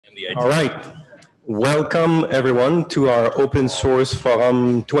All right. Welcome, everyone, to our Open Source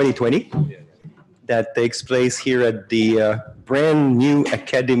Forum 2020 that takes place here at the brand new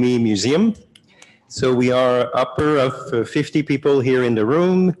Academy Museum. So we are upper of 50 people here in the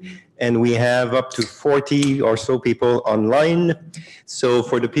room, and we have up to 40 or so people online. So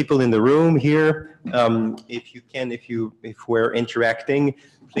for the people in the room here, if we're interacting,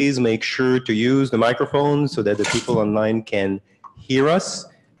 please make sure to use the microphone so that the people online can hear us.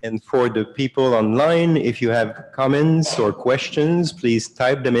 And for the people online, if you have comments or questions, please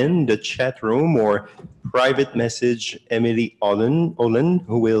type them in the chat room or private message Emily Olin,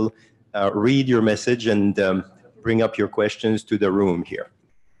 who will read your message and bring up your questions to the room here.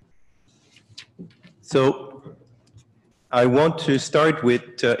 So I want to start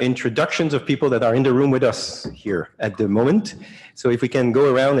with introductions of people that are in the room with us here at the moment. So if we can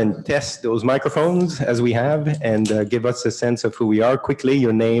go around and test those microphones as we have and give us a sense of who we are quickly,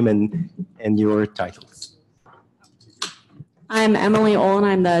 your name and your titles. I'm Emily Olin.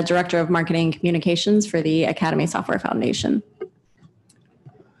 I'm the Director of Marketing and Communications for the Academy Software Foundation.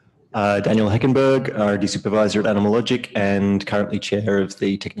 Daniel Heckenberg, R&D Supervisor at Animal Logic and currently Chair of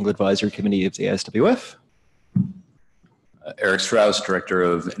the Technical Advisory Committee of the ASWF. Eric Strauss, Director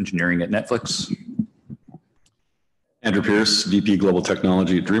of Engineering at Netflix. Andrew Pierce, VP Global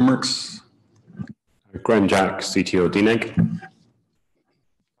Technology at DreamWorks. Glenn Jack, CTO at DNEG.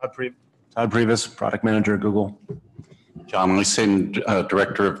 Todd Previs, Product Manager at Google. John Leeson,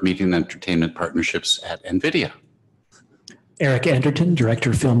 Director of Media and Entertainment Partnerships at NVIDIA. Eric Anderton,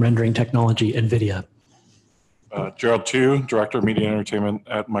 Director of Film Rendering Technology, NVIDIA. Gerald Tu, Director of Media and Entertainment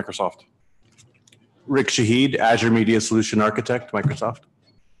at Microsoft. Rick Shahid, Azure Media Solution Architect, Microsoft.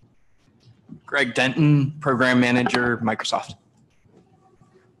 Greg Denton, Program Manager, Microsoft.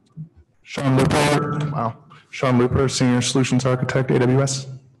 Sean Looper, Senior Solutions Architect, AWS.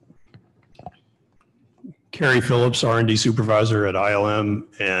 Kerry Phillips, R&D Supervisor at ILM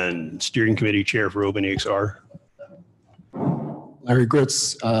and Steering Committee Chair for OpenEXR. Larry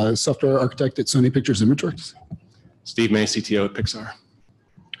Gritz, Software Architect at Sony Pictures Imageworks. Steve May, CTO at Pixar.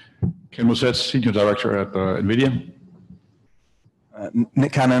 Ken Mosset, Senior Director at NVIDIA.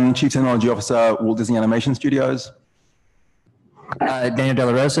 Nick Cannon, Chief Technology Officer, Walt Disney Animation Studios. Daniel De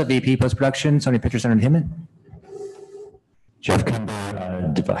La Rosa, VP Post-Production, Sony Pictures Entertainment. Jeff Kimber,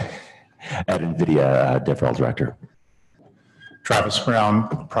 at NVIDIA, DevRel Director. Travis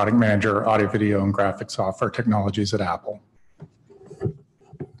Brown, Product Manager, Audio, Video, and Graphic Software Technologies at Apple.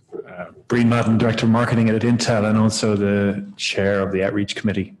 Breen Madden, Director of Marketing at Intel, and also the Chair of the Outreach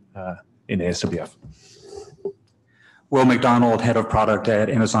Committee in ASWF. Will McDonald, Head of Product at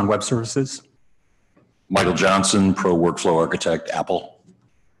Amazon Web Services. Michael Johnson, Pro Workflow Architect, Apple.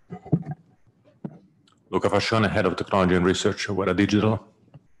 Luca Fascione, Head of Technology and Research at Weta Digital.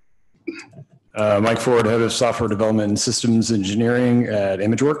 Mike Ford, Head of Software Development and Systems Engineering at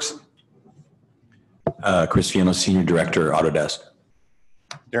ImageWorks. Chris Fiano, Senior Director, Autodesk.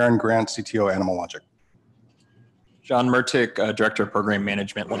 Darren Grant, CTO, Animal Logic. John Murtick, Director of Program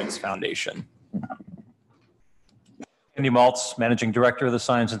Management, Linux Foundation. Andy Maltz, Managing Director of the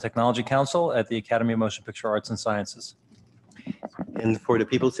Science and Technology Council at the Academy of Motion Picture Arts and Sciences. And for the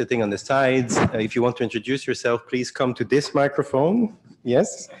people sitting on the sides, if you want to introduce yourself, please come to this microphone.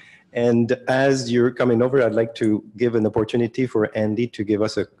 Yes. And as you're coming over, I'd like to give an opportunity for Andy to give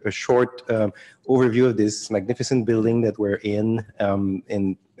us a short overview of this magnificent building that we're in,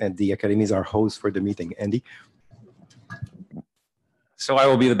 and the Academy is our host for the meeting. Andy? So I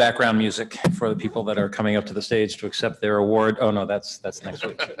will be the background music for the people that are coming up to the stage to accept their award. Oh no, that's next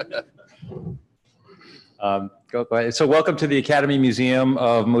week. Go ahead. So welcome to the Academy Museum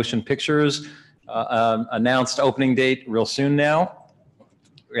of Motion Pictures. Announced opening date real soon now.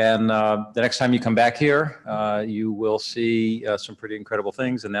 And the next time you come back here, you will see some pretty incredible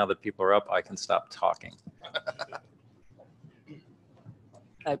things. And now that people are up, I can stop talking.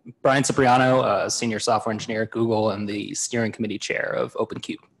 Brian Cipriano, Senior Software Engineer at Google and the Steering Committee Chair of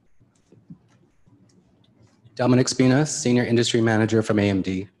OpenCube. Dominic Spina, Senior Industry Manager from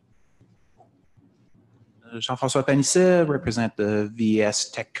AMD. Jean-François Panisset, represent the VES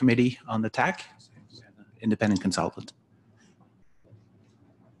Tech Committee on the TAC, independent consultant.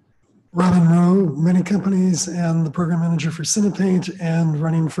 Robin Rowe, many companies, and the Program Manager for Cinepaint and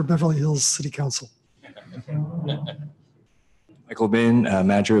running for Beverly Hills City Council. Michael Bin,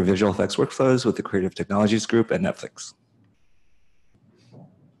 Manager of Visual Effects Workflows with the Creative Technologies Group at Netflix.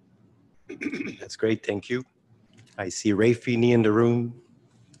 That's great, thank you. I see Ray Feeney in the room.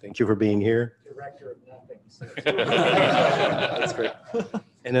 Thank you for being here. Director of nothing. That's great.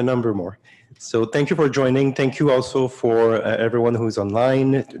 and a number more. So thank you for joining. Thank you also for everyone who's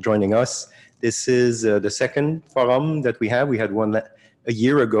online joining us. This is the second forum that we have. We had one a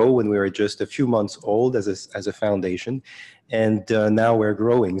year ago when we were just a few months old as a foundation, and now we're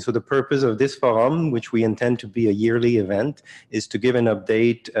growing. So the purpose of this forum, which we intend to be a yearly event, is to give an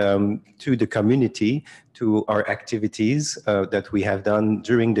update to the community, to our activities that we have done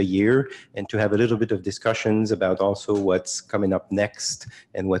during the year, and to have a little bit of discussions about also what's coming up next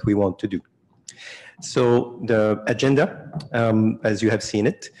and what we want to do. So the agenda, as you have seen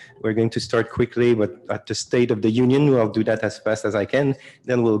it, we're going to start quickly but at the State of the Union. I'll do that as fast as I can.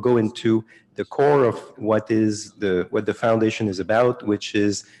 Then we'll go into the core of what the foundation is about, which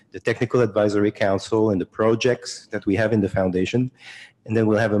is the Technical Advisory Council and the projects that we have in the foundation. And then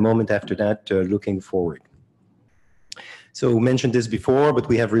we'll have a moment after that looking forward. So we mentioned this before, but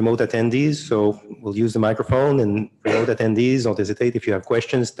we have remote attendees, so we'll use the microphone, and remote attendees, don't hesitate. If you have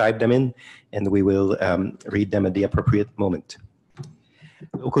questions, type them in, and we will read them at the appropriate moment.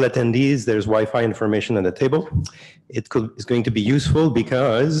 Local attendees, there's Wi-Fi information on the table. It's going to be useful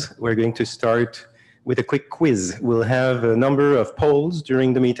because we're going to start with a quick quiz. We'll have a number of polls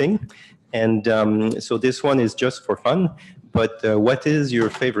during the meeting, and so this one is just for fun. But what is your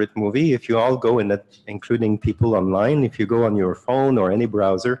favorite movie? If you all go, and including people online, if you go on your phone or any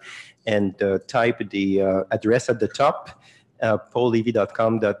browser and type the address at the top,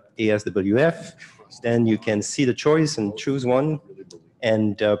 paullevy.com.aswf, then you can see the choice and choose one.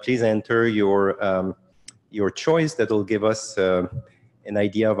 And please enter your choice. That will give us an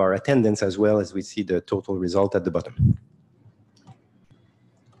idea of our attendance as well as we see the total result at the bottom.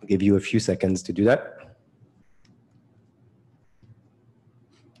 I'll give you a few seconds to do that.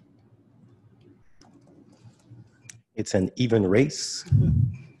 It's an even race.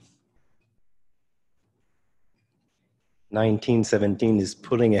 1917 is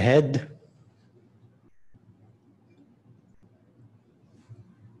pulling ahead.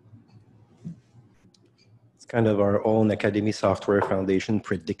 It's kind of our own Academy Software Foundation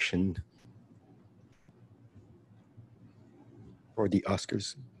prediction for the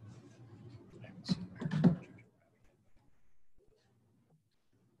Oscars.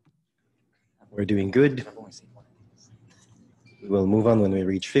 We're doing good. We will move on when we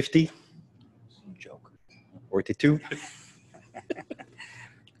reach 50. 42.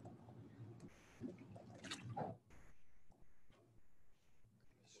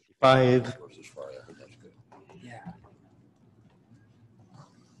 45.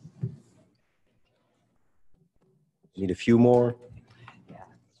 Need a few more.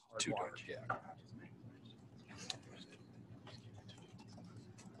 Too dark.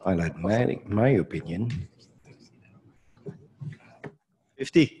 I like my opinion.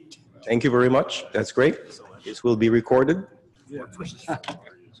 50. Thank you very much. That's great. This will be recorded.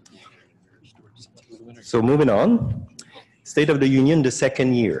 So moving on. State of the Union, the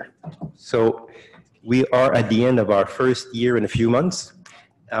second year. So we are at the end of our first year in a few months.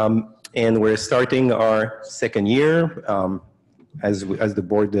 And we're starting our second year. As the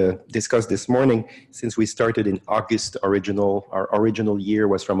board discussed this morning, since we started in August, our original year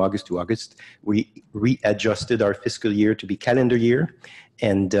was from August to August, we readjusted our fiscal year to be calendar year,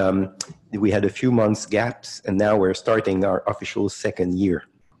 and we had a few months gaps, and now we're starting our official second year.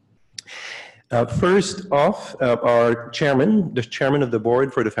 First off, the chairman of the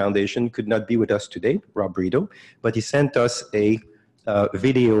board for the foundation could not be with us today, Rob Brito, but he sent us a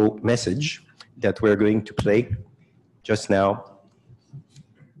video message that we're going to play just now.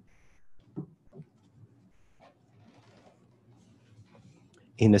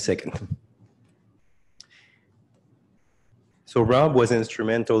 In a second. So Rob was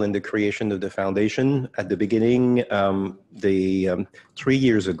instrumental in the creation of the foundation. At the beginning, 3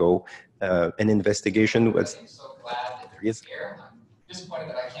 years ago, an investigation was... I'm so glad that you're here. I'm disappointed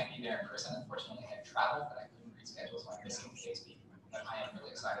that I can't be there in person. Unfortunately, I had traveled, but I couldn't reschedule, so I'm missing today's meeting. But I am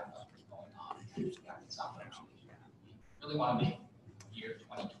really excited about what's going on. I really want to make year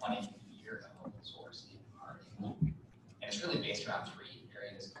 2020 the year of open source in our industry. And it's really based around three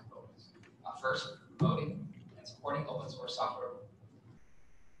areas of focus. First, promoting and supporting open source software.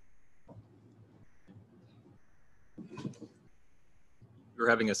 We're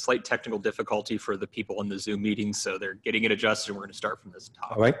having a slight technical difficulty for the people in the Zoom meeting, so they're getting it adjusted, and we're going to start from this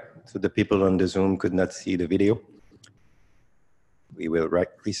top. All right, so the people on the Zoom could not see the video. We will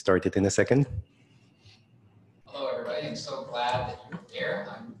restart it in a second. Hello, everybody. I'm so glad that you're there.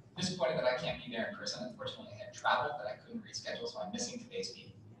 I'm disappointed that I can't be there in person. Unfortunately, I had traveled, but I couldn't reschedule, so I'm missing today's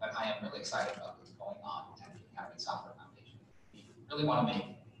meeting. But I am really excited about what's going on at the Academy Software Foundation. We really want to make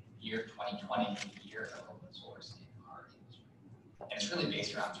year 2020 the year of open source in our industry. And it's really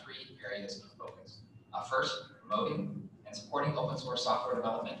based around 3 areas of focus. First, promoting and supporting open source software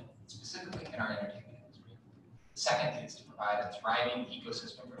development, specifically in our entertainment industry. The second is to provide a thriving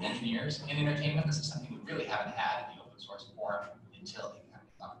ecosystem for engineers in entertainment. This is something we really haven't had in the open source forum until the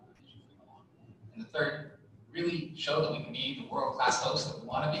Academy Software Foundation came along. And the third, really show that we can be the world-class host that we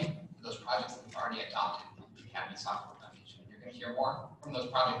want to be for those projects that we've already adopted in the Academy Software Foundation. You're going to hear more from those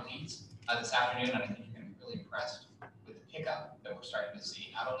project leads this afternoon, and I think you're going to be really impressed with the pickup that we're starting to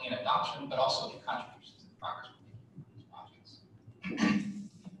see, not only in adoption, but also the contributions and progress we're making in these projects.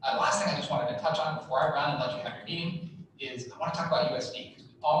 The last thing I just wanted to touch on before I run and let you have your meeting is I want to talk about USD,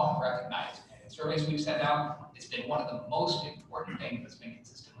 because we all have recognized, and in surveys we've sent out, it's been one of the most important things that's been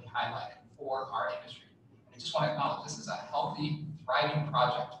consistently highlighted for our industry. And I just want to acknowledge this is a healthy, thriving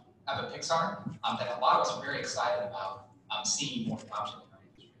project of a Pixar that a lot of us are very excited about seeing more adoption in our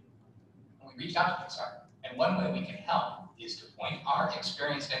industry. And we reached out to Pixar, and one way we can help is to point our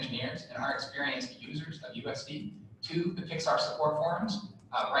experienced engineers and our experienced users of USD to the Pixar support forums.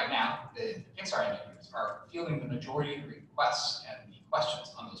 Right now, the Pixar engineers are fielding the majority of the requests and the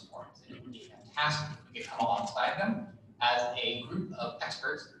questions on those forums. And it would be fantastic if we could come alongside them as a group of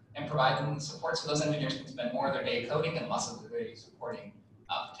experts and provide them the support so those engineers can spend more of their day coding and less of their day supporting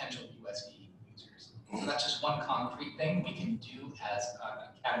potential USD users. So that's just one concrete thing we can do as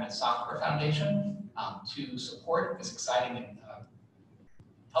Academy Software Foundation to support this exciting and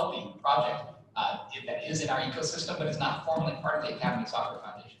healthy project that is in our ecosystem, but is not formally part of the Academy Software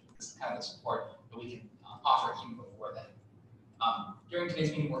Foundation. This is kind of the support that we can offer even before then. During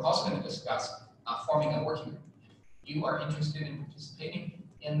today's meeting, we're also going to discuss forming a working group. If you are interested in participating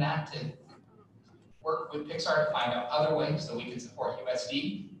in that to work with Pixar to find out other ways that we can support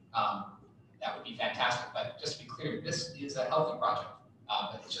USD, that would be fantastic. But just to be clear, this is a healthy project.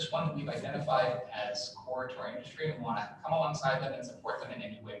 But it's just one that we've identified as core to our industry, and we want to come alongside them and support them in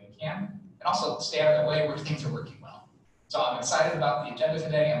any way we can, and also stay out of their way where things are working well. So I'm excited about the agenda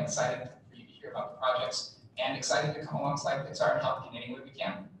today. I'm excited for you to hear about the projects, and excited to come alongside Pixar and help in any way we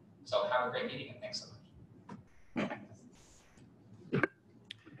can. So have a great meeting, and thanks so much.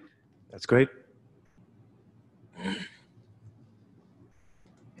 That's great.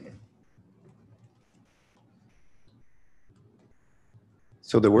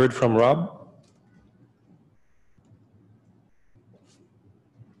 So the word from Rob,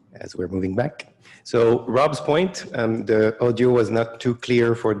 as we're moving back. So Rob's point, the audio was not too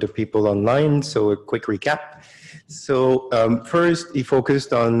clear for the people online, so a quick recap. So first, he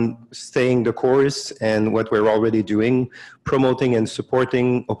focused on staying the course and what we're already doing, promoting and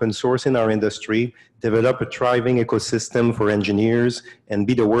supporting open source in our industry, develop a thriving ecosystem for engineers, and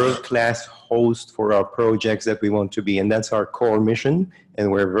be the world-class host for our projects that we want to be. And that's our core mission, and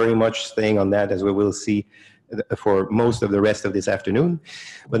we're very much staying on that, as we will see for most of the rest of this afternoon.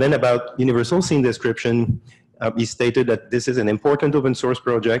 But then about universal scene description, he stated that this is an important open source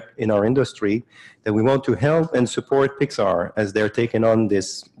project in our industry, that we want to help and support Pixar as they're taking on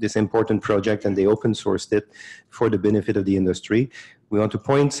this important project, and they open sourced it for the benefit of the industry. We want to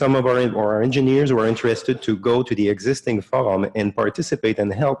point some of our engineers who are interested to go to the existing forum and participate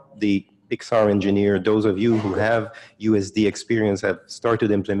and help the Pixar engineer, those of you who have USD experience have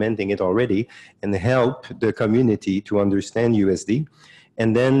started implementing it already, and help the community to understand USD.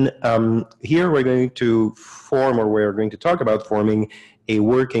 And then here we're going to form, or we're going to talk about forming a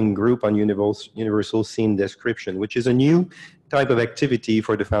working group on universal scene description, which is a new type of activity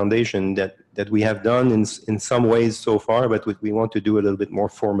for the foundation that we have done in some ways so far, but we want to do a little bit more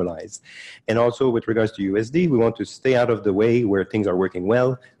formalized. And also with regards to USD, we want to stay out of the way where things are working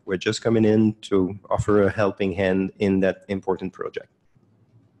well. We're just coming in to offer a helping hand in that important project.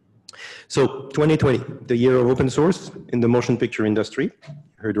 So 2020, the year of open source in the motion picture industry.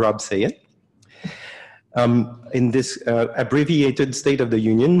 Heard Rob say it. In this abbreviated State of the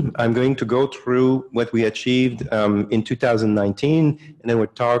Union, I'm going to go through what we achieved in 2019, and then we'll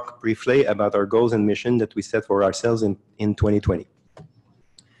talk briefly about our goals and mission that we set for ourselves in 2020.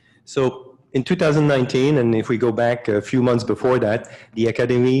 So in 2019, and if we go back a few months before that, the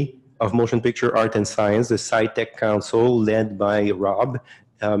Academy of Motion Picture Art and Science, the SciTech Council, led by Rob,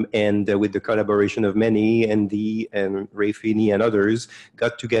 and with the collaboration of many, Andy and Ray Feeney and others,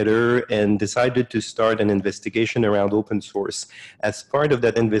 got together and decided to start an investigation around open source. As part of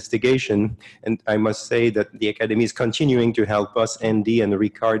that investigation, and I must say that the Academy is continuing to help us, Andy and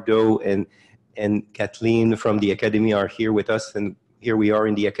Ricardo and Kathleen from the Academy are here with us, and here we are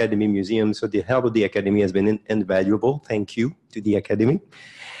in the Academy Museum, so the help of the Academy has been invaluable. Thank you to the Academy.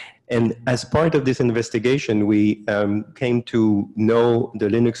 And as part of this investigation, we came to know the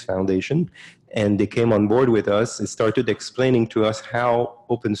Linux Foundation, and they came on board with us and started explaining to us how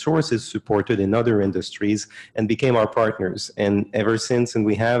open source is supported in other industries and became our partners. And ever since, and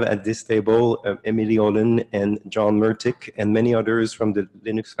we have at this table Emily Olin and John Murtick and many others from the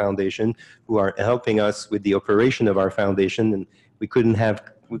Linux Foundation who are helping us with the operation of our foundation, and we couldn't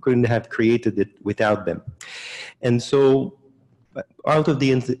have created it without them. And so out of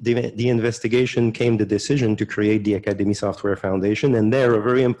the investigation came the decision to create the Academy Software Foundation, and there a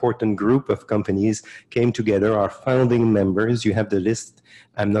very important group of companies came together, our founding members. You have the list.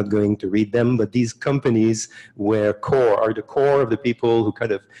 I'm not going to read them, but these companies are the core of the people who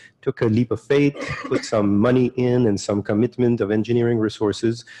kind of took a leap of faith, put some money in and some commitment of engineering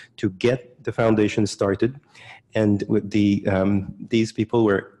resources to get the foundation started. And with these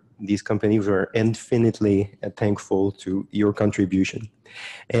companies were infinitely thankful to your contribution.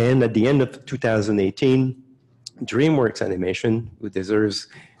 And at the end of 2018, DreamWorks Animation, who deserves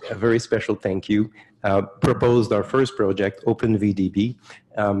a very special thank you, proposed our first project, OpenVDB,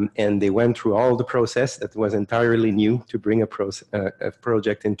 and they went through all the process that was entirely new to bring a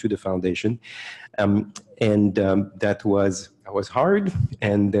project into the foundation. That was hard,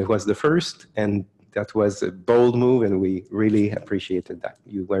 and it was the first, and that was a bold move, and we really appreciated that.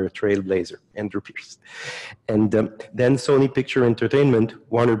 You were a trailblazer, Andrew Pierce. And then Sony Picture Entertainment,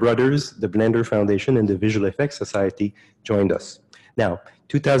 Warner Brothers, the Blender Foundation, and the Visual Effects Society joined us. Now,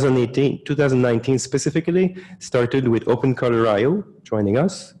 2019 specifically started with OpenColor.io joining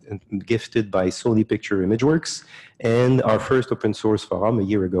us, and gifted by Sony Picture Imageworks, and our first open source forum a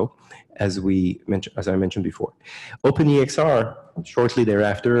year ago, as I mentioned before. OpenEXR shortly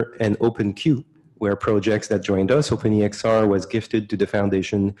thereafter, and OpenQ were projects that joined us. OpenEXR was gifted to the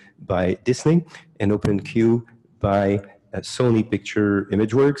foundation by Disney, and OpenQ by Sony Picture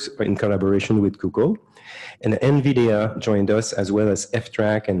Imageworks in collaboration with Google. And NVIDIA joined us, as well as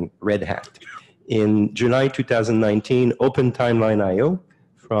F-Track and Red Hat. In July 2019, OpenTimeline.io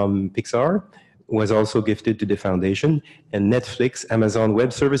from Pixar was also gifted to the foundation, and Netflix, Amazon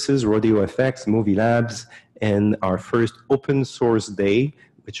Web Services, RodeoFX, Movie Labs, and our first open source day,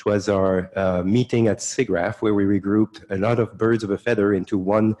 which was our meeting at SIGGRAPH, where we regrouped a lot of birds of a feather into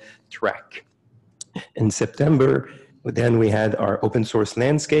one track. In September, then we had our open source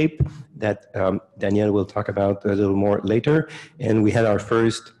landscape that Danielle will talk about a little more later. And we had our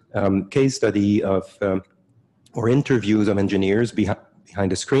first case study of, or interviews of engineers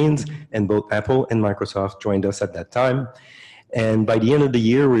behind the screens, and both Apple and Microsoft joined us at that time. And by the end of the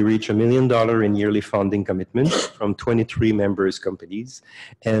year, we reached $1 million in yearly funding commitments from 23 members companies.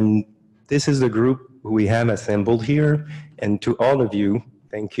 And this is the group we have assembled here. And to all of you,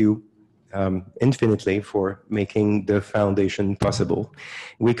 thank you infinitely for making the foundation possible.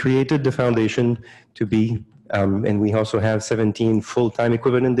 We created the foundation to be, and we also have 17 full-time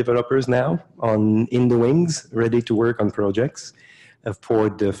equivalent developers now in the wings, ready to work on projects. For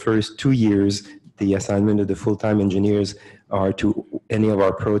the first 2 years, the assignment of the full-time engineers are to any of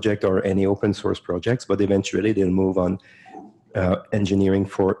our project or any open source projects, but eventually they'll move on engineering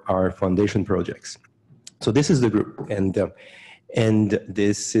for our foundation projects. So this is the group, and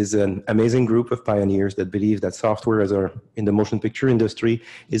this is an amazing group of pioneers that believe that software in the motion picture industry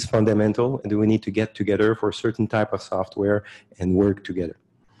is fundamental, and we need to get together for a certain type of software and work together.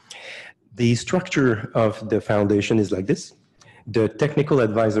 The structure of the foundation is like this. The Technical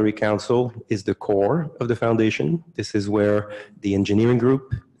Advisory Council is the core of the foundation. This is where the engineering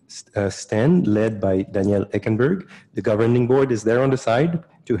group stand, led by Daniel Eckenberg. The governing board is there on the side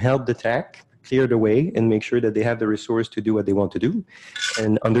to help the TAC clear the way and make sure that they have the resource to do what they want to do.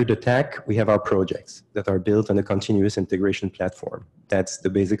 And under the TAC, we have our projects that are built on a continuous integration platform. That's the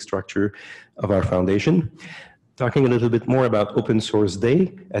basic structure of our foundation. Talking a little bit more about Open Source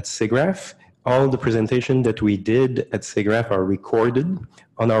Day at SIGGRAPH. All the presentation that we did at SIGGRAPH are recorded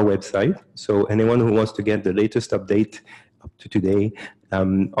on our website. So anyone who wants to get the latest update up to today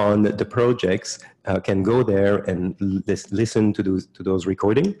on the projects can go there and listen to those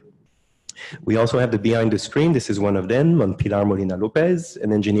recordings. We also have the behind the screen. This is one of them on Pilar Molina Lopez,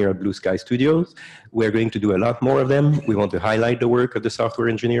 an engineer at Blue Sky Studios. We're going to do a lot more of them. We want to highlight the work of the software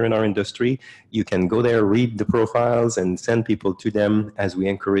engineer in our industry. You can go there, read the profiles, and send people to them as we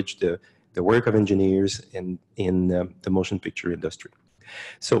encourage the work of engineers in the motion picture industry.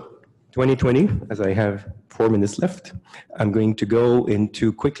 So 2020, as I have 4 minutes left, I'm going to go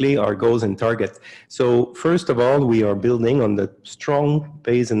into quickly our goals and targets. So first of all, we are building on the strong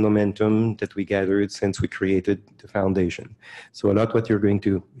base and momentum that we gathered since we created the foundation. So a lot what you're going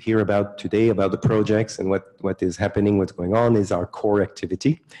to hear about today about the projects and what is happening, what's going on is our core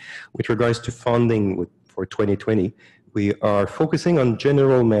activity. With regards to funding for 2020, we are focusing on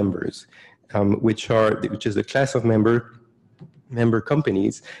general members. which is the class of member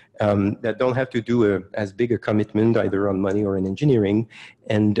companies that don't have to do as big a commitment either on money or in engineering,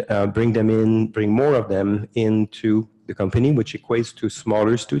 and bring more of them into the company, which equates to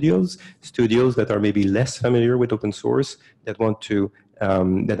smaller studios that are maybe less familiar with open source, that want to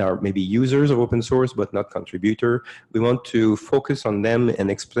that are maybe users of open source but not contributor. We want to focus on them and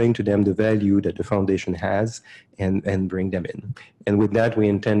explain to them the value that the foundation has and bring them in. And with that, we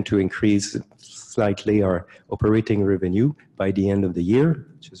intend to increase slightly our operating revenue by the end of the year,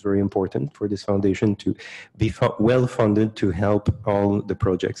 which is very important for this foundation to be well funded to help all the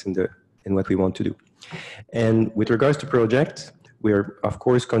projects in what we want to do. And with regards to projects, we're, of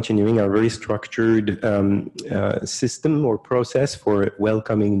course, continuing our very structured system or process for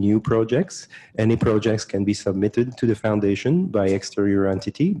welcoming new projects. Any projects can be submitted to the foundation by exterior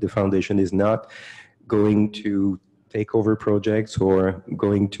entity. The foundation is not going to take over projects or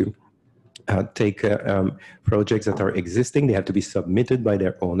going to take projects that are existing. They have to be submitted by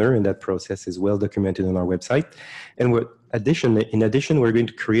their owner, and that process is well documented on our website. And in addition, we're going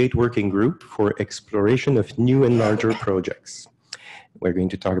to create working group for exploration of new and larger projects. We're going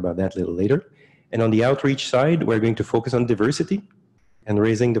to talk about that a little later. And on the outreach side, we're going to focus on diversity and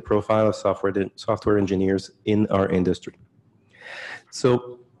raising the profile of software engineers in our industry.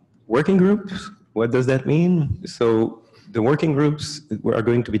 So working groups, what does that mean? So the working groups are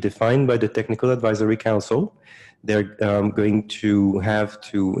going to be defined by the Technical Advisory Council. They're going to have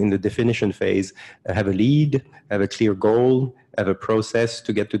to, in the definition phase, have a lead, have a clear goal, have a process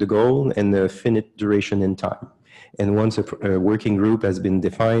to get to the goal, and a finite duration in time. And once a working group has been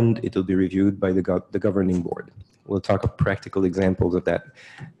defined, it will be reviewed by the governing board. We'll talk of practical examples of that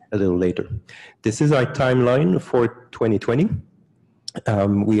a little later. This is our timeline for 2020.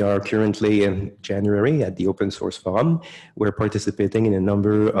 We are currently in January at the Open Source Forum. We're participating in a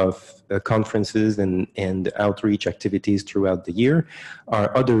number of conferences and outreach activities throughout the year.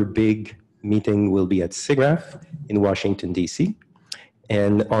 Our other big meeting will be at SIGGRAPH in Washington, DC.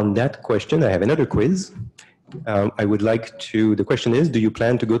 And on that question, I have another quiz. The question is, do you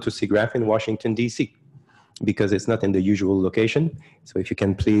plan to go to SIGGRAPH in Washington, DC? Because it's not in the usual location. So if you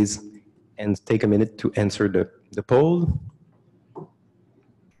can please take a minute to answer the poll.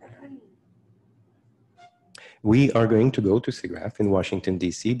 We are going to go to SIGGRAPH in Washington,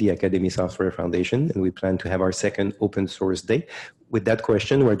 DC, the Academy Software Foundation, and we plan to have our second open source day. With that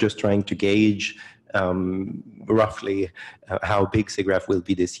question, we're just trying to gauge roughly how big SIGGRAPH will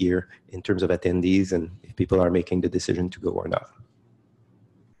be this year in terms of attendees and if people are making the decision to go or not.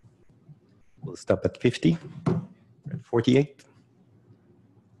 We'll stop at 50, at 48.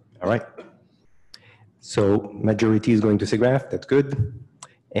 All right. So majority is going to SIGGRAPH, that's good.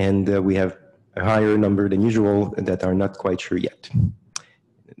 And we have a higher number than usual that are not quite sure yet.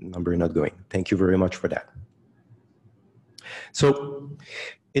 Number not going. Thank you very much for that. So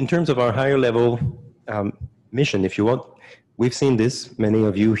in terms of our higher level mission, if you want, we've seen this. Many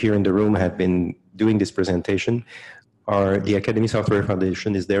of you here in the room have been doing this presentation. The Academy Software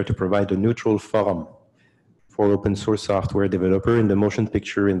Foundation is there to provide a neutral forum for open source software developer in the motion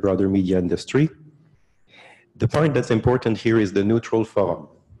picture and broader media industry. The part that's important here is the neutral forum.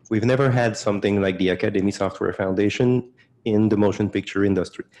 We've never had something like the Academy Software Foundation in the motion picture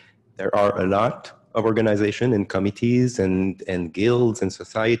industry. There are a lot of organizations and committees and guilds and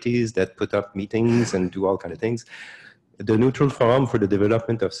societies that put up meetings and do all kinds of things. The neutral forum for the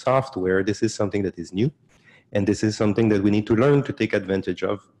development of software, this is something that is new. And this is something that we need to learn to take advantage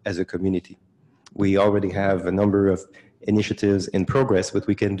of as a community. We already have a number of initiatives in progress, but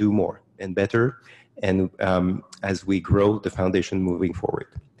we can do more and better. And as we grow the foundation moving forward.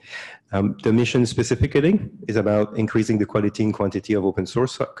 The mission specifically is about increasing the quality and quantity of open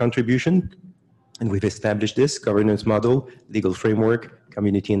source contribution. And we've established this governance model, legal framework,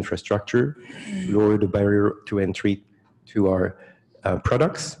 community infrastructure, lower the barrier to entry to our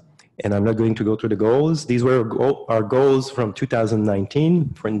products. And I'm not going to go through the goals. These were our goals from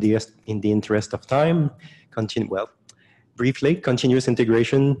 2019 in the interest of time. Briefly, continuous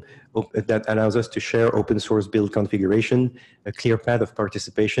integration that allows us to share open source build configuration, a clear path of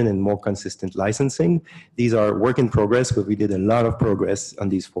participation, and more consistent licensing. These are work in progress, but we did a lot of progress on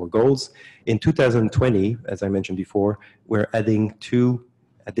these 4 goals. In 2020, as I mentioned before, we're adding 2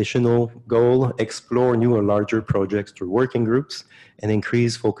 additional goals: explore new or larger projects through working groups, and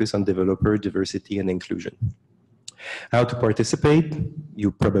increase focus on developer diversity and inclusion. How to participate?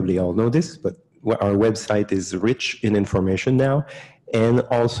 You probably all know this, but our website is rich in information now, and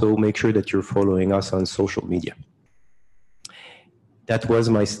also make sure that you're following us on social media. That was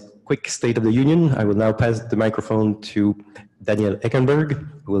my quick State of the Union, I will now pass the microphone to Daniel Eckenberg,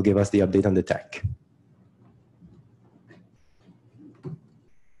 who will give us the update on the TAC.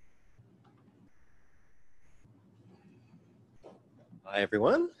 Hi,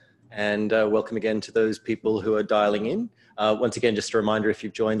 everyone, and welcome again to those people who are dialing in. Once again, just a reminder, if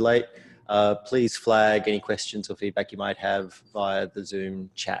you've joined late, please flag any questions or feedback you might have via the Zoom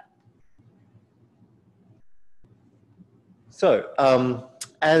chat. So,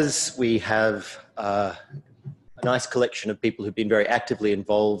 as we have a nice collection of people who've been very actively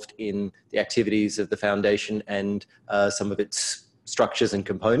involved in the activities of the foundation and some of its structures and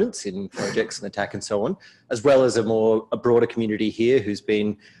components in projects and the TAC and so on, as well as a broader community here who's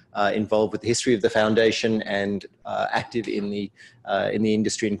been involved with the history of the foundation and active in the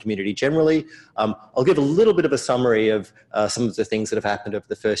industry and community generally. I'll give a little bit of a summary of some of the things that have happened over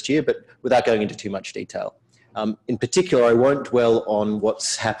the first year, but without going into too much detail. In particular, I won't dwell on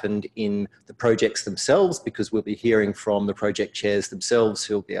what's happened in the projects themselves, because we'll be hearing from the project chairs themselves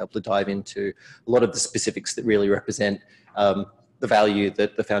who'll be able to dive into a lot of the specifics that really represent the value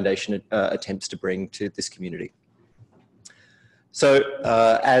that the foundation attempts to bring to this community. So,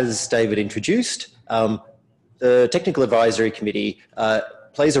 as David introduced, the Technical Advisory Committee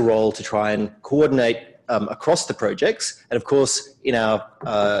plays a role to try and coordinate across the projects. And of course, in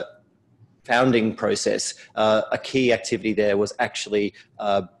our founding process, a key activity there was actually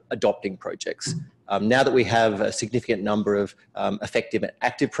adopting projects. Now that we have a significant number of effective and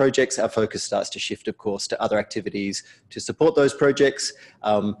active projects, our focus starts to shift, of course, to other activities to support those projects.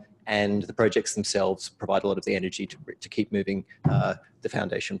 And the projects themselves provide a lot of the energy to keep moving the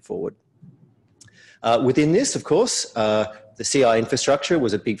foundation forward. Within this, of course, the CI infrastructure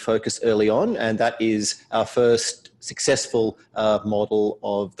was a big focus early on, and that is our first successful model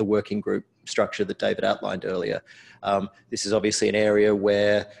of the working group structure that David outlined earlier. This is obviously an area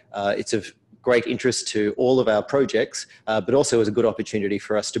where it's of great interest to all of our projects, but also is a good opportunity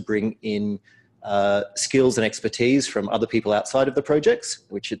for us to bring in skills and expertise from other people outside of the projects,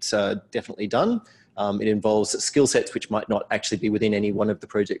 which it's definitely done. It involves skill sets which might not actually be within any one of the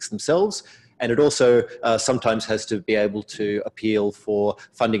projects themselves. And it also sometimes has to be able to appeal for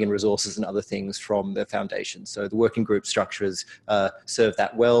funding and resources and other things from the foundation. So the working group structures serve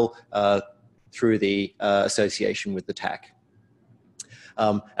that well through the association with the TAC.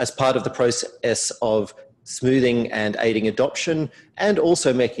 As part of the process of smoothing and aiding adoption, and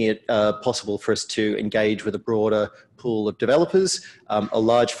also making it possible for us to engage with a broader pool of developers, a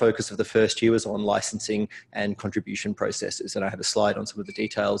large focus of the first year was on licensing and contribution processes. And I have a slide on some of the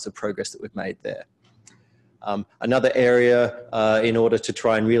details of progress that we've made there. Another area in order to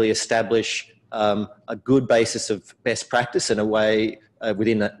try and really establish a good basis of best practice in a way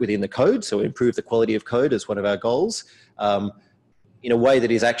within the code, so improve the quality of code as one of our goals, in a way that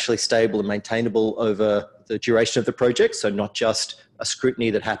is actually stable and maintainable over the duration of the project, so not just a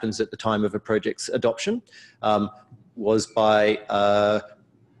scrutiny that happens at the time of a project's adoption, was by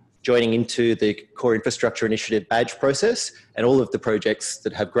joining into the Core Infrastructure Initiative badge process, and all of the projects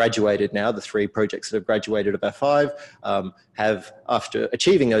that have graduated now, the 3 projects that have graduated of our 5, have, after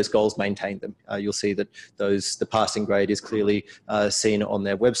achieving those goals, maintained them. You'll see that the passing grade is clearly seen on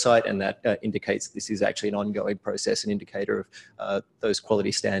their website, and that indicates that this is actually an ongoing process, an indicator of those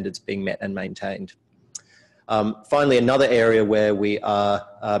quality standards being met and maintained. Finally, another area where we are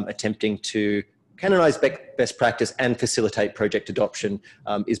attempting to canonize best practice and facilitate project adoption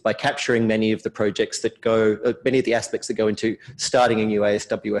is by capturing many of the projects that many of the aspects that go into starting a new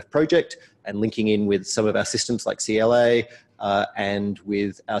ASWF project and linking in with some of our systems like CLA and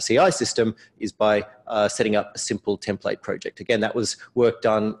with our CI system is by setting up a simple template project. Again, that was work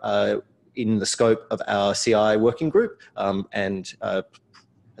done in the scope of our CI working group and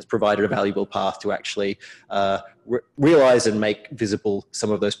has provided a valuable path to actually realize and make visible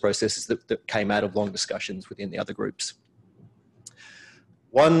some of those processes that came out of long discussions within the other groups.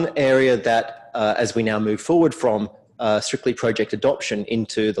 One area that, as we now move forward from strictly project adoption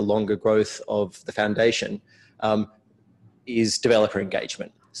into the longer growth of the foundation, is developer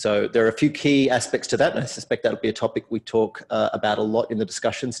engagement. So there are a few key aspects to that, and I suspect that'll be a topic we talk about a lot in the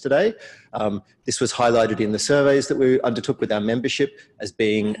discussions today. This was highlighted in the surveys that we undertook with our membership as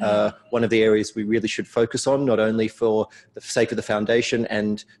being one of the areas we really should focus on, not only for the sake of the foundation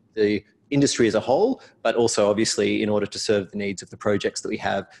and the industry as a whole, but also obviously in order to serve the needs of the projects that we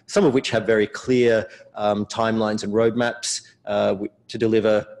have, some of which have very clear timelines and roadmaps to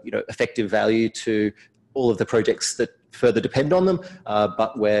deliver effective value to all of the projects that further depend on them,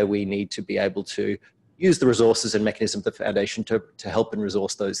 but where we need to be able to use the resources and mechanisms of the foundation to help and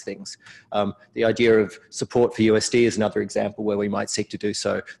resource those things. The idea of support for USD is another example where we might seek to do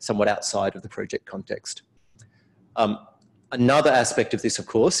so somewhat outside of the project context. Another aspect of this, of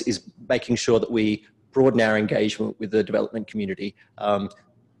course, is making sure that we broaden our engagement with the development community.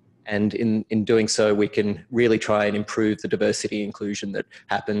 And in doing so, we can really try and improve the diversity and inclusion that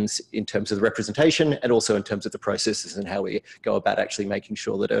happens in terms of the representation and also in terms of the processes and how we go about actually making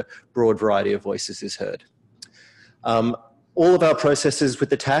sure that a broad variety of voices is heard. All of our processes with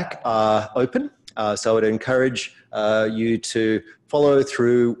the TAC are open, so I would encourage you to follow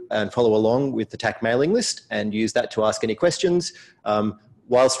through and follow along with the TAC mailing list and use that to ask any questions.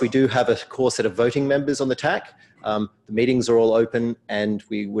 Whilst we do have a core set of voting members on the TAC, the meetings are all open and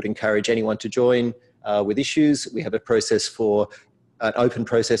we would encourage anyone to join with issues. We have a process for an open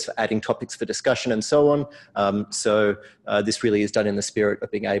process for adding topics for discussion and so on. So this really is done in the spirit of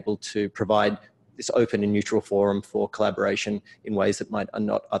being able to provide this open and neutral forum for collaboration in ways that might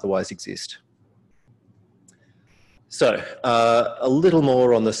not otherwise exist. So a little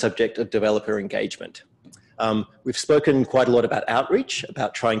more on the subject of developer engagement. We've spoken quite a lot about outreach,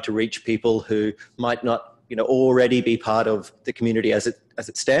 about trying to reach people who might not already be part of the community as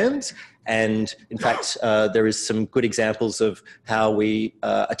it stands. And in fact, there is some good examples of how we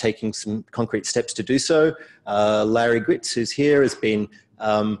are taking some concrete steps to do so. Larry Gwitz, who's here, has been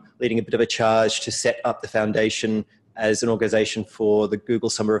leading a bit of a charge to set up the foundation as an organization for the Google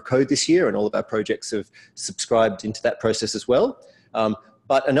Summer of Code this year, and all of our projects have subscribed into that process as well.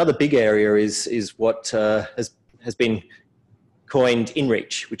 But another big area is what has been coined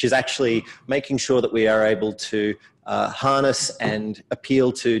InReach, which is actually making sure that we are able to harness and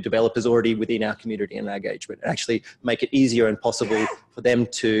appeal to developers already within our community and our engagement, and actually make it easier and possible for them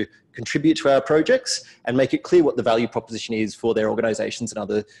to contribute to our projects and make it clear what the value proposition is for their organizations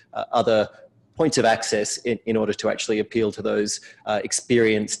and other points of access in order to actually appeal to those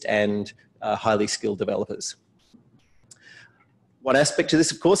experienced and highly skilled developers. One aspect to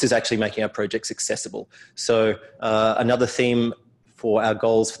this, of course, is actually making our projects accessible. So another theme for our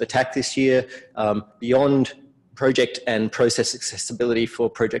goals for the TAC this year, beyond project and process accessibility for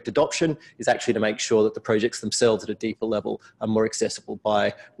project adoption, is actually to make sure that the projects themselves at a deeper level are more accessible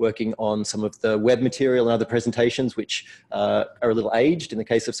by working on some of the web material and other presentations which are a little aged in the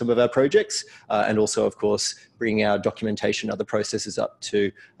case of some of our projects, and also, of course, bringing our documentation and other processes up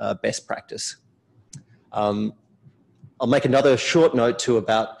to best practice. I'll make another short note too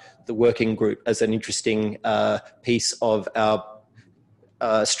about the working group as an interesting piece of our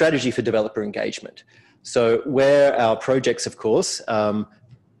strategy for developer engagement. So where our projects, of course,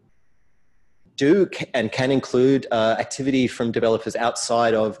 do and can include activity from developers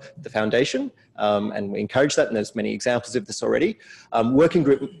outside of the foundation, and we encourage that, and there's many examples of this already. Working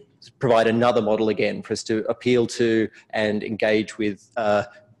groups provide another model again for us to appeal to and engage with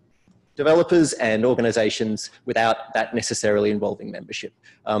developers and organizations without that necessarily involving membership.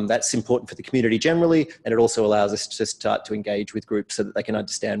 That's important for the community generally, and it also allows us to start to engage with groups so that they can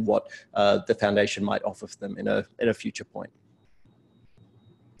understand what the foundation might offer for them in a future point.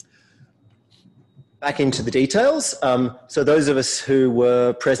 Back into the details. So those of us who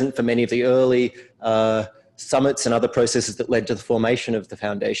were present for many of the early summits and other processes that led to the formation of the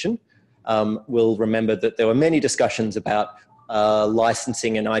foundation will remember that there were many discussions about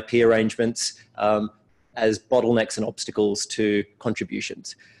licensing and IP arrangements as bottlenecks and obstacles to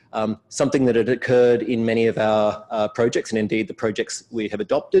contributions. Something that had occurred in many of our projects, and indeed the projects we have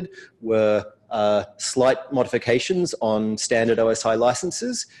adopted, were slight modifications on standard OSI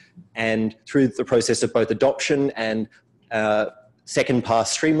licenses, and through the process of both adoption and second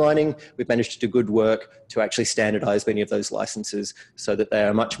pass streamlining, we've managed to do good work to actually standardize many of those licenses so that they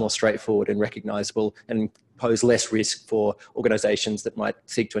are much more straightforward and recognizable and pose less risk for organizations that might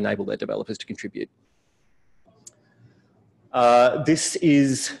seek to enable their developers to contribute. This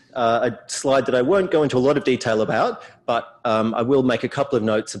is a slide that I won't go into a lot of detail about, but I will make a couple of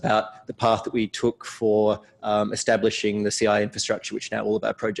notes about the path that we took for establishing the CI infrastructure, which now all of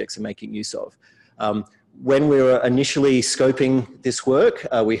our projects are making use of. When we were initially scoping this work,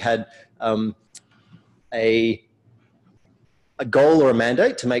 we had a goal or a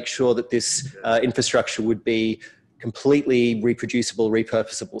mandate to make sure that this infrastructure would be completely reproducible,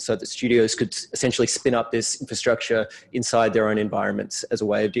 repurposable, so that studios could essentially spin up this infrastructure inside their own environments as a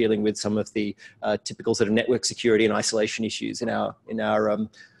way of dealing with some of the typical sort of network security and isolation issues in our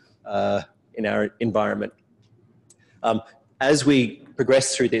environment. As we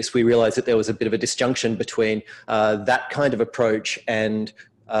progressed through this, we realized that there was a bit of a disjunction between that kind of approach and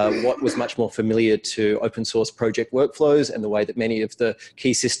what was much more familiar to open source project workflows and the way that many of the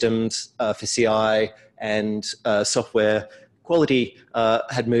key systems for CI and software quality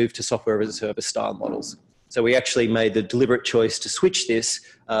had moved to software as a service style models. So we actually made the deliberate choice to switch this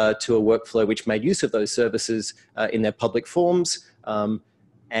to a workflow which made use of those services in their public forms.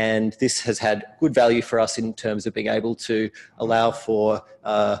 And this has had good value for us in terms of being able to allow for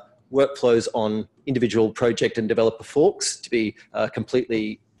workflows on individual project and developer forks to be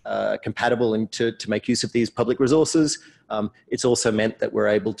completely compatible and to make use of these public resources. It's also meant that we're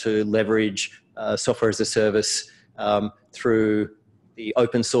able to leverage software as a service through the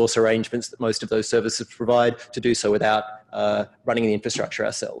open source arrangements that most of those services provide, to do so without running the infrastructure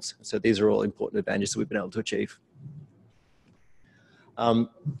ourselves. So these are all important advantages that we've been able to achieve.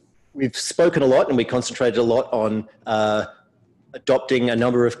 We've spoken a lot and we concentrated a lot on adopting a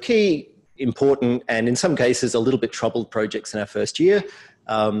number of key, important, and in some cases a little bit troubled projects in our first year.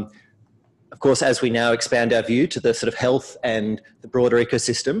 Of course, as we now expand our view to the sort of health and the broader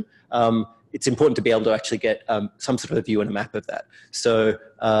ecosystem, it's important to be able to actually get some sort of a view and a map of that. So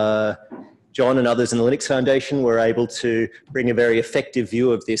John and others in the Linux Foundation were able to bring a very effective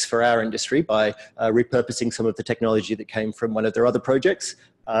view of this for our industry by repurposing some of the technology that came from one of their other projects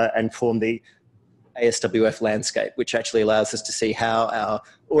and form the ASWF landscape, which actually allows us to see how our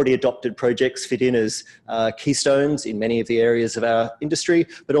already adopted projects fit in as keystones in many of the areas of our industry,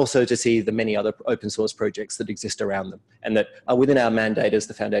 but also to see the many other open source projects that exist around them and that are within our mandate as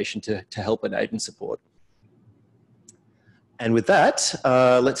the foundation to help and aid and support. And with that,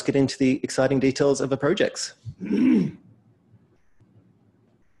 let's get into the exciting details of the projects.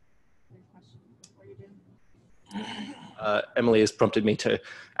 Emily has prompted me to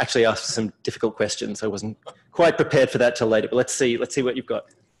actually ask some difficult questions. I wasn't quite prepared for that till later, but let's see what you've got.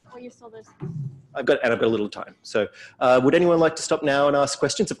 Oh, you still there's. I've got a little time. So would anyone like to stop now and ask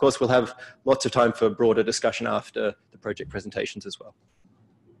questions? Of course, we'll have lots of time for broader discussion after the project presentations as well.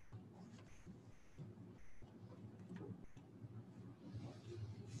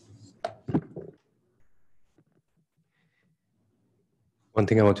 One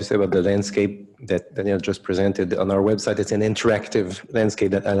thing I want to say about the landscape that Daniel just presented on our website, it's an interactive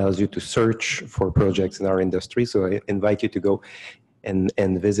landscape that allows you to search for projects in our industry. So I invite you to go and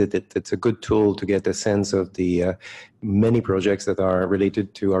visit it. It's a good tool to get a sense of the many projects that are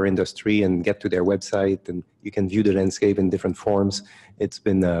related to our industry and get to their website, and you can view the landscape in different forms. It's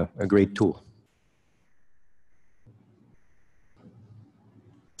been a great tool.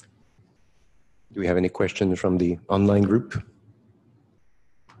 Do we have any questions from the online group?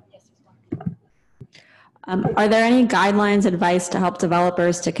 Are there any guidelines, advice to help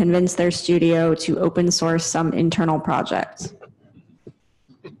developers to convince their studio to open source some internal projects?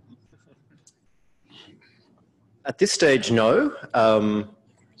 At this stage, no.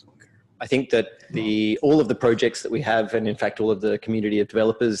 I think that all of the projects that we have, and in fact all of the community of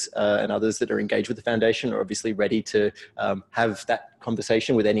developers and others that are engaged with the foundation, are obviously ready to have that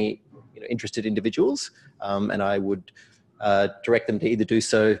conversation with any interested individuals. And I would direct them to either do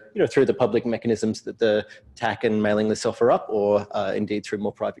so through the public mechanisms that the TAC and mailing lists offer up, or indeed through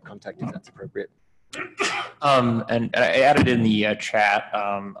more private contact if that's appropriate. And I added in the chat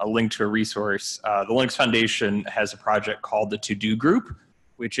a link to a resource. The Linux Foundation has a project called the To Do Group,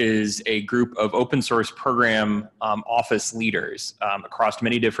 which is a group of open source program office leaders across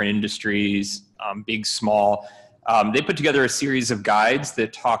many different industries, big, small. They put together a series of guides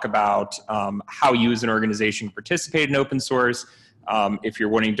that talk about how you as an organization can participate in open source, if you're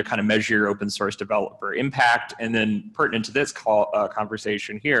wanting to kind of measure your open source developer impact, and then pertinent to this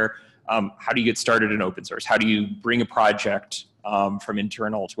conversation here, how do you get started in open source? How do you bring a project from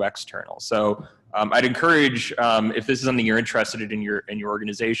internal to external? So I'd encourage, if this is something you're interested in your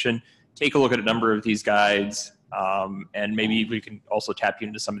organization, take a look at a number of these guides, and maybe we can also tap you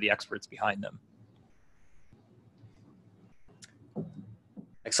into some of the experts behind them.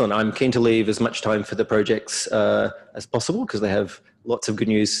 Excellent. I'm keen to leave as much time for the projects as possible because they have lots of good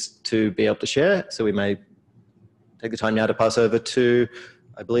news to be able to share. So we may take the time now to pass over to,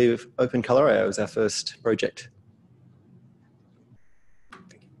 I believe, OpenColor.io is our first project.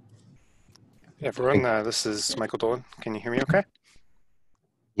 Hey everyone, this is Michael Dolan. Can you hear me okay?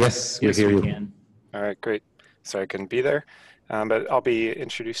 Yes, we hear you. Can. All right, great. Sorry I couldn't be there. But I'll be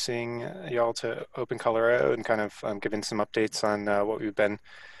introducing y'all to OpenColor.io and kind of giving some updates on what we've been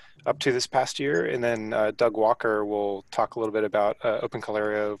up to this past year. And then Doug Walker will talk a little bit about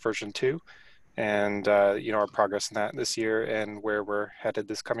OpenColor.io version 2 and our progress in that this year and where we're headed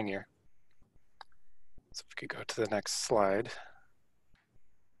this coming year. So if we could go to the next slide.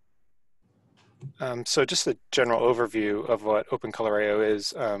 So just a general overview of what OpenColor.io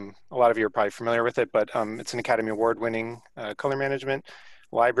is. A lot of you are probably familiar with it, but it's an Academy Award-winning color management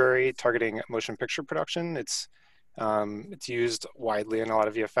library targeting motion picture production. It's used widely in a lot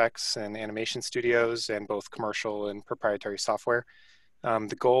of VFX and animation studios and both commercial and proprietary software.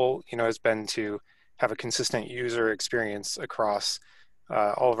 The goal, has been to have a consistent user experience across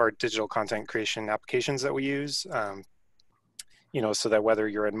all of our digital content creation applications that we use. So that whether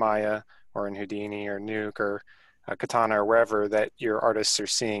you're in Maya or in Houdini or Nuke or Katana or wherever, that your artists are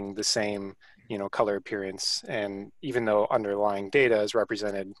seeing the same, color appearance. And even though underlying data is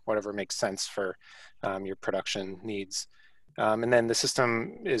represented, whatever makes sense for your production needs. And then the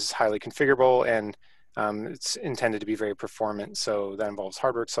system is highly configurable and it's intended to be very performant. So that involves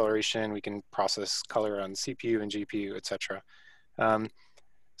hardware acceleration. We can process color on CPU and GPU, etc.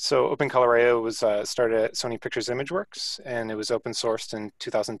 So OpenColor.io was started at Sony Pictures ImageWorks, and it was open sourced in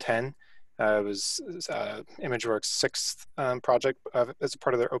 2010. It was ImageWorks' sixth project as a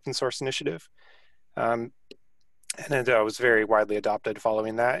part of their open source initiative. And it was very widely adopted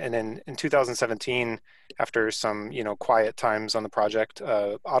following that. And then in 2017, after some quiet times on the project,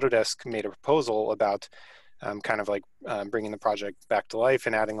 Autodesk made a proposal about bringing the project back to life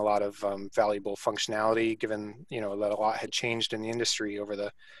and adding a lot of valuable functionality, given that a lot had changed in the industry over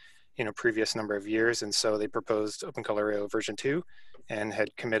the previous number of years. And so they proposed OpenColor.io version 2 and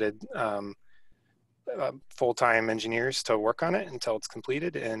had committed full-time engineers to work on it until it's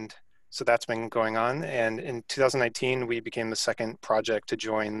completed. And so that's been going on. And in 2019, we became the second project to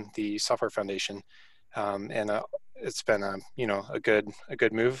join the Software Foundation. It's been a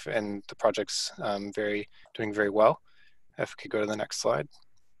good move, and the project's doing very well. If we could go to the next slide.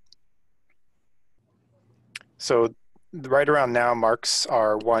 So right around now marks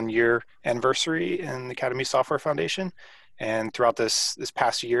our 1-year anniversary in the Academy Software Foundation. And throughout this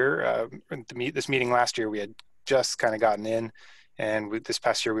past year, this meeting last year, we had just kind of gotten in. And this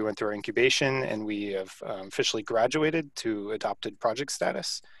past year, we went through our incubation, and we have officially graduated to adopted project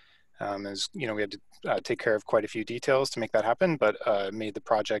status. As we had to take care of quite a few details to make that happen, but made the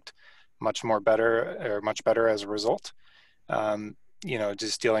project much better as a result.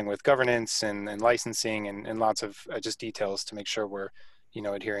 Just dealing with governance and licensing and lots of just details to make sure we're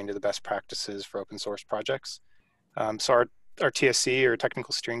adhering to the best practices for open source projects. So our TSC, or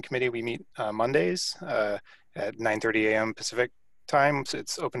Technical Steering Committee, we meet Mondays at 9:30 a.m. Pacific time. So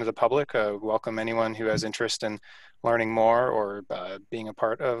it's open to the public. Welcome anyone who has interest in learning more or being a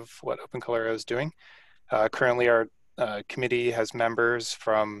part of what OpenColor.io is doing. Currently, our committee has members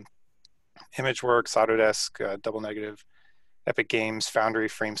from ImageWorks, Autodesk, Double Negative, Epic Games, Foundry,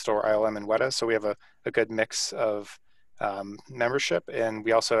 Framestore, ILM, and Weta. So we have a good mix of membership, and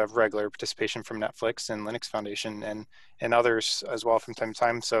we also have regular participation from Netflix and Linux Foundation and others as well from time to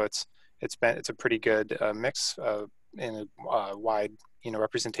time. So it's a pretty good mix in a wide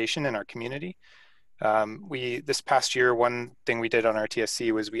representation in our community. This past year, one thing we did on our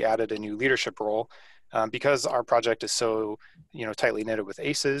TSC was we added a new leadership role. Because our project is so tightly knitted with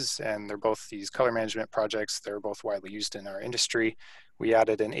ACES, and they're both these color management projects, they're both widely used in our industry. We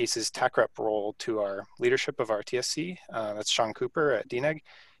added an ACES tech rep role to our leadership of our TSC. That's Sean Cooper at DNEG,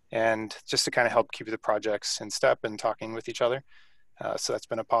 and just to kind of help keep the projects in step and talking with each other. So that's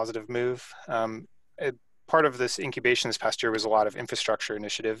been a positive move. Part of this incubation this past year was a lot of infrastructure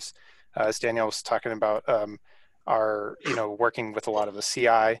initiatives. As Daniel was talking about, are working with a lot of the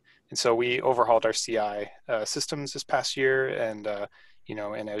CI, and so we overhauled our CI systems this past year, and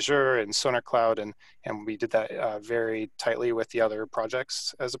in Azure and Sonar Cloud, and we did that very tightly with the other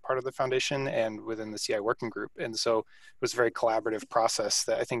projects as a part of the foundation and within the CI working group. And so it was a very collaborative process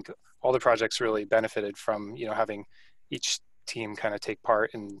that I think all the projects really benefited from, having each team kind of take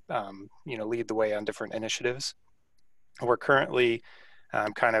part and lead the way on different initiatives. We're currently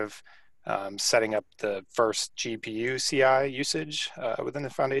setting up the first GPU CI usage within the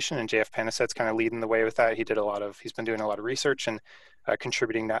foundation, and JF Panaset's kind of leading the way with that. He's been doing a lot of research and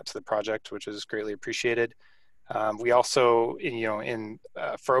contributing that to the project, which is greatly appreciated. We also,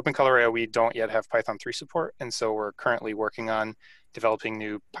 for OpenColor.io, we don't yet have Python 3 support, and so we're currently working on developing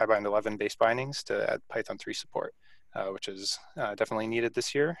new PyBind 11 based bindings to add Python 3 support, which is definitely needed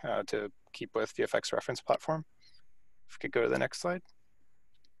this year to keep with VFX reference platform. If we could go to the next slide.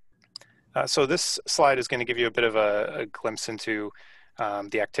 So this slide is going to give you a bit of a glimpse into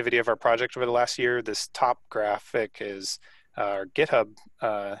the activity of our project over the last year. This top graphic is our GitHub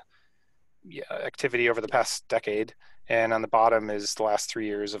activity over the past decade, and on the bottom is the last 3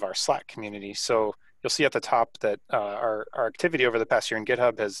 years of our Slack community. So you'll see at the top that our activity over the past year in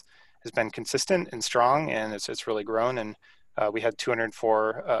GitHub has been consistent and strong, and it's really grown. And We had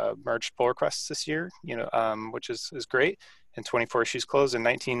 204 merged pull requests this year, which is great, and 24 issues closed, and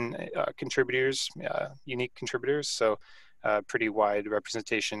 19 contributors, unique contributors. So pretty wide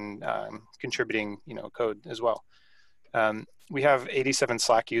representation contributing, code as well. We have 87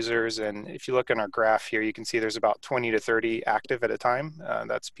 Slack users, and if you look in our graph here, you can see there's about 20 to 30 active at a time.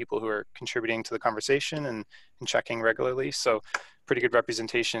 That's people who are contributing to the conversation and checking regularly. So pretty good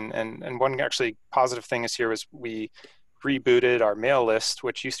representation. And one actually positive thing is here was we rebooted our mail list,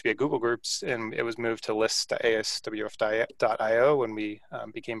 which used to be a Google Groups, and it was moved to lists.aswf.io when we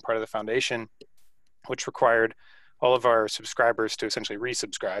became part of the foundation, which required all of our subscribers to essentially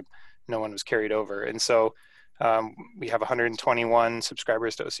resubscribe. No one was carried over. And so we have 121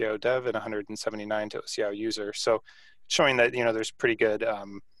 subscribers to OCIO Dev and 179 to OCIO User. So showing that, there's pretty good,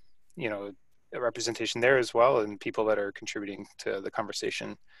 representation there as well, and people that are contributing to the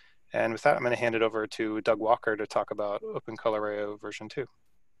conversation. And with that, I'm going to hand it over to Doug Walker to talk about OpenColor.io version 2.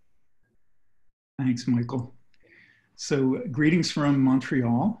 Thanks, Michael. So greetings from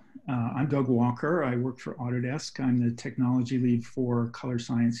Montreal. I'm Doug Walker. I work for Autodesk. I'm the technology lead for color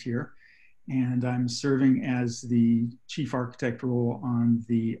science here. And I'm serving as the chief architect role on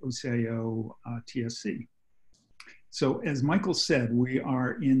the OCIO TSC. So as Michael said, we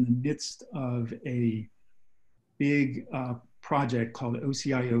are in the midst of a big project called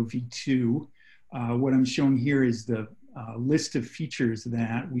OCIO V2. What I'm showing here is the list of features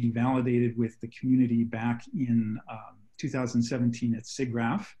that we validated with the community back in 2017 at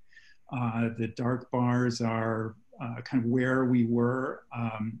SIGGRAPH. The dark bars are kind of where we were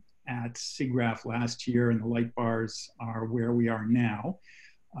at SIGGRAPH last year, and the light bars are where we are now.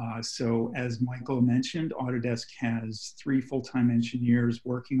 So as Michael mentioned, Autodesk has 3 full-time engineers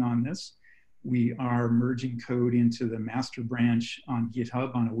working on this. We are merging code into the master branch on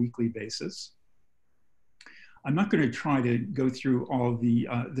GitHub on a weekly basis. I'm not going to try to go through all the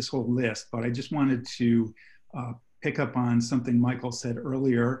this whole list, but I just wanted to pick up on something Michael said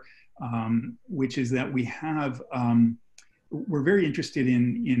earlier, which is that we have we're very interested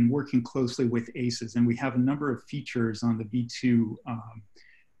in working closely with ACES, and we have a number of features on the V2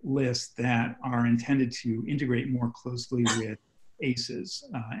 list that are intended to integrate more closely with ACES.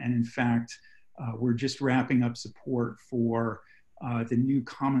 And in fact, we're just wrapping up support for the new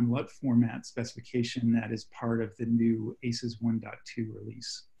common LUT format specification that is part of the new ACES 1.2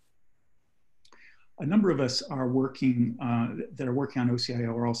 release. A number of us are working, that are working on OCIO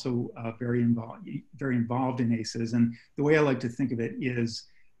are also very involved in ACES. And the way I like to think of it is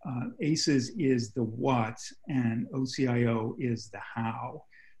ACES is the what and OCIO is the how.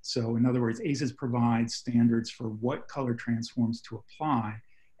 So in other words, ACES provides standards for what color transforms to apply,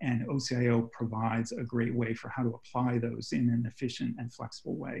 and OCIO provides a great way for how to apply those in an efficient and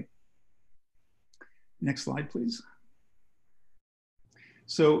flexible way. Next slide, please.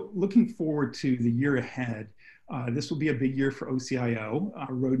 So looking forward to the year ahead, this will be a big year for OCIO.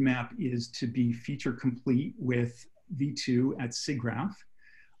 Our roadmap is to be feature complete with V2 at SIGGRAPH.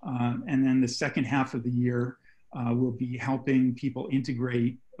 And then the second half of the year, we'll be helping people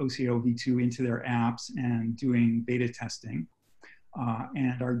integrate OCIO V2 into their apps and doing beta testing.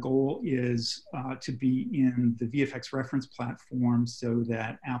 And our goal is to be in the VFX reference platform so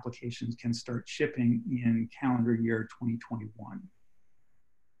that applications can start shipping in calendar year 2021.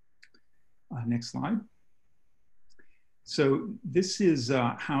 Next slide. So this is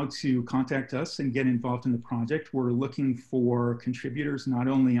how to contact us and get involved in the project. We're looking for contributors not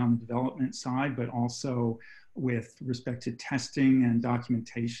only on the development side, but also with respect to testing and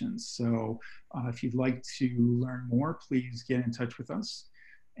documentation. So if you'd like to learn more, please get in touch with us.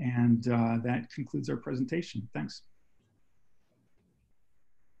 And that concludes our presentation. Thanks.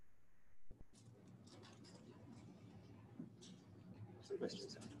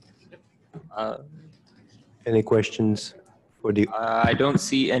 Any questions for the? I don't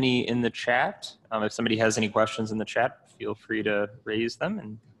see any in the chat. If somebody has any questions in the chat, feel free to raise them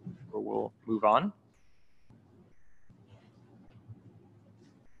and we'll move on.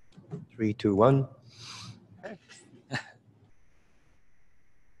 3, 2, 1. Okay.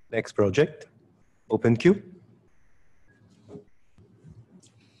 Next project, OpenQ.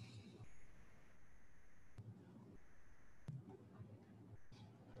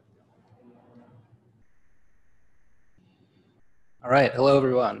 All right, hello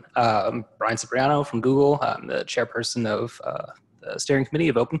everyone. I'm Brian Cipriano from Google. I'm the chairperson of the steering committee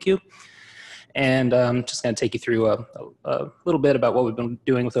of OpenQ. And I'm just going to take you through a little bit about what we've been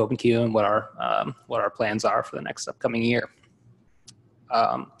doing with OpenQ and what our plans are for the next upcoming year.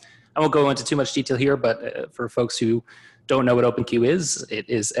 won't go into too much detail here, but for folks who don't know what OpenQ is, it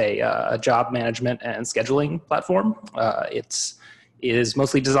is a job management and scheduling platform. It is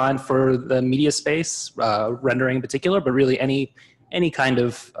mostly designed for the media space, rendering in particular, but really any kind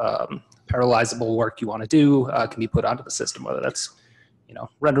of parallelizable work you want to do can be put onto the system, whether that's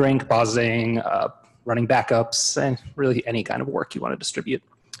rendering, compositing, running backups, and really any kind of work you want to distribute.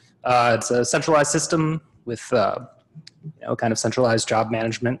 It's a centralized system with kind of centralized job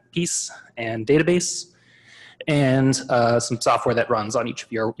management piece and database, and some software that runs on each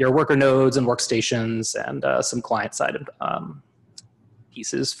of your worker nodes and workstations, and some client-side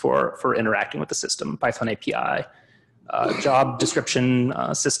pieces for interacting with the system, Python API, job description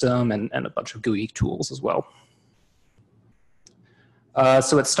system, and a bunch of GUI tools as well.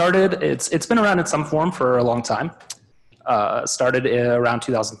 So it's been around in some form for a long time. Started around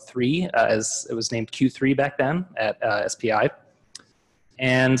 2003 as it was named Q3 back then at SPI.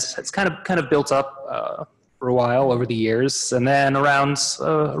 And it's kind of built up for a while over the years. And then around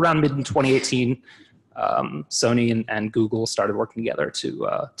mid-2018, Sony and Google started working together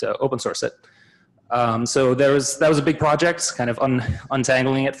to open source it. So that was a big project, kind of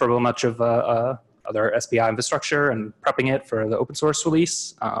untangling it from much of other SPI infrastructure and prepping it for the open source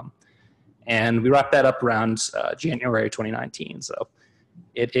release. And we wrapped that up around January 2019. So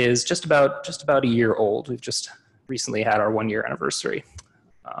it is just about a year old. We've just recently had our 1-year anniversary.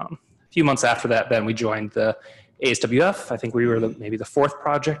 A few months after that, then we joined the ASWF. I think we were maybe the 4th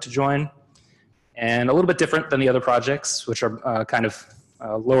project to join, and a little bit different than the other projects, which are kind of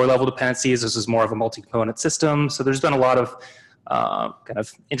lower level dependencies. This is more of a multi-component system. So there's been a lot of kind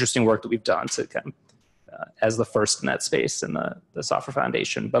of interesting work that we've done to kind of as the first in that space in the software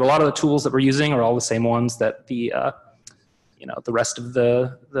foundation. But a lot of the tools that we're using are all the same ones that the rest of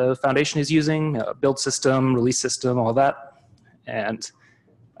the foundation is using, build system, release system, all that. And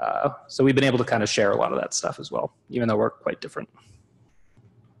so we've been able to kind of share a lot of that stuff as well, even though we're quite different.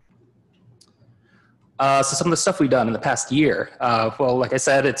 So some of the stuff we've done in the past year, well, like I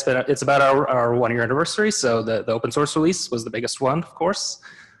said, it's about our 1-year anniversary. So the open source release was the biggest one, of course.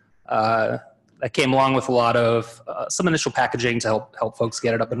 That came along with a lot of some initial packaging to help folks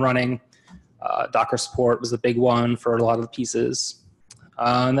get it up and running. Docker support was the big one for a lot of the pieces.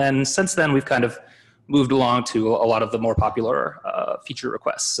 And then since then, we've kind of moved along to a lot of the more popular feature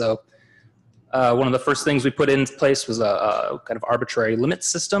requests. So one of the first things we put in place was a kind of arbitrary limit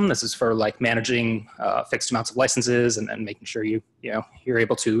system. This is for like managing fixed amounts of licenses and making sure you're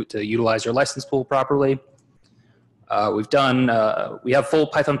able to utilize your license pool properly. We have full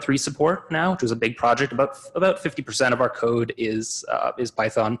Python 3 support now, which was a big project. About 50% of our code is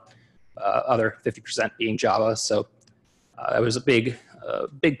Python, other 50% being Java. So it was a big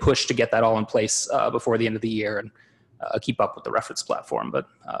push to get that all in place before the end of the year and keep up with the reference platform. But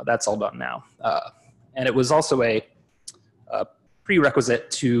that's all done now. And it was also a prerequisite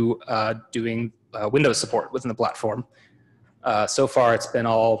to doing Windows support within the platform. So far, it's been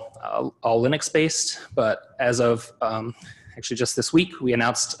all Linux-based, but as of actually just this week, we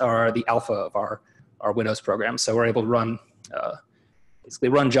announced the alpha of our Windows program. So we're able to basically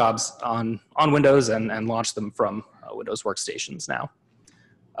run jobs on Windows and launch them from Windows workstations now.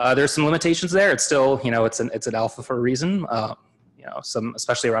 There's some limitations there. It's still, it's an alpha for a reason. Some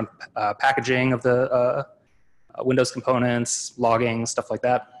especially around packaging of the Windows components, logging, stuff like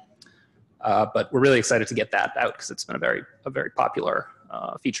that. But we're really excited to get that out because it's been a very popular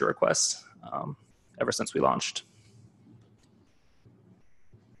feature request ever since we launched.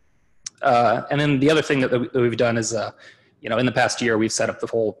 And then the other thing that we've done is, in the past year, we've set up the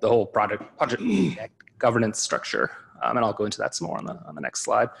whole project governance structure, and I'll go into that some more on the next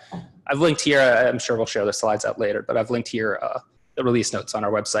slide. I've linked here. I'm sure we'll share the slides out later, but I've linked here the release notes on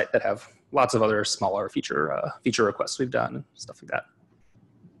our website that have lots of other smaller feature requests we've done and stuff like that.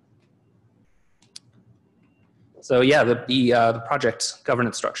 So yeah, the project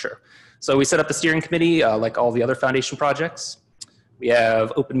governance structure. So we set up the steering committee like all the other foundation projects. We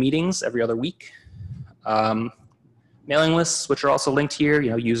have open meetings every other week. Mailing lists, which are also linked here,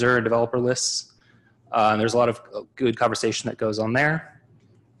 user and developer lists. There's a lot of good conversation that goes on there.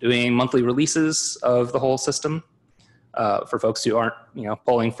 Doing monthly releases of the whole system for folks who aren't,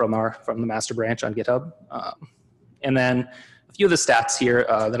 pulling from the master branch on GitHub. And then a few of the stats here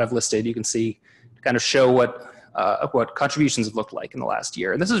that I've listed, you can see to kind of show what contributions have looked like in the last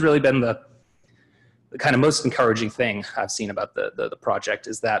year. And this has really been the kind of most encouraging thing I've seen about the project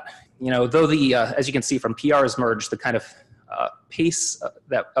is that, though as you can see from PR's merge, the kind of pace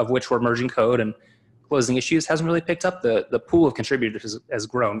of which we're merging code and closing issues hasn't really picked up, the pool of contributors has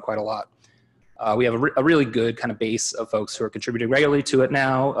grown quite a lot. We have a really good kind of base of folks who are contributing regularly to it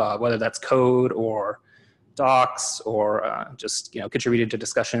now, whether that's code or docs or just contributed to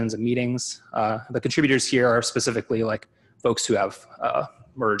discussions and meetings. The contributors here are specifically like folks who have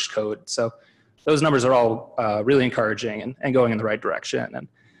merged code. So those numbers are all really encouraging and going in the right direction. And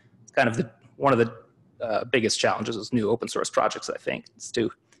it's kind of one of the biggest challenges with new open source projects, I think, is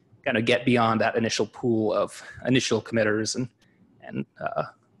to kind of get beyond that initial pool of initial committers and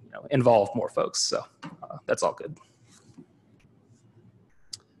involve more folks. So that's all good.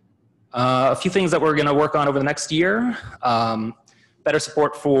 A few things that we're going to work on over the next year. Better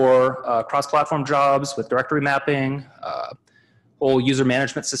support for cross-platform jobs with directory mapping, whole user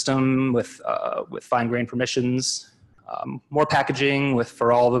management system with fine-grained permissions, more packaging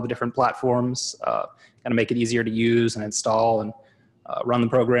for all of the different platforms, kind of make it easier to use and install and run the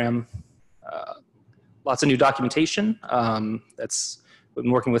program. Lots of new documentation. We've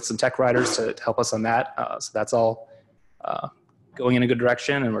been working with some tech writers to help us on that. So that's all going in a good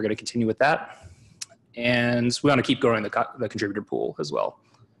direction, and we're going to continue with that. And we want to keep growing the contributor pool as well.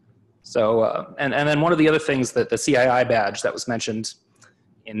 So, and then one of the other things that the CII badge that was mentioned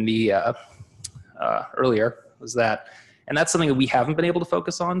in the earlier was that, and that's something that we haven't been able to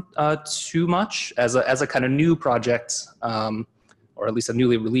focus on too much as a kind of new project, or at least a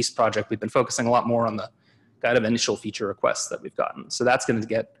newly released project. We've been focusing a lot more on the kind of initial feature requests that we've gotten. So that's going to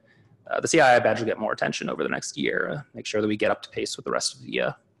get, the CII badge will get more attention over the next year, make sure that we get up to pace with the rest of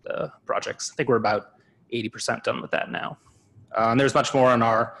the projects. I think we're about 80% done with that now. And there's much more on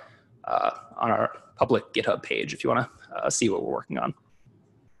our public GitHub page if you want to see what we're working on.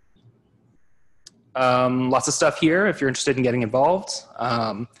 Lots of stuff here if you're interested in getting involved.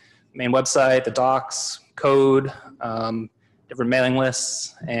 Main website, the docs, code, different mailing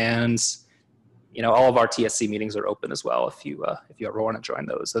lists, and all of our TSC meetings are open as well if you ever want to join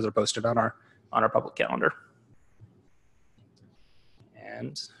those. Those are posted on our public calendar.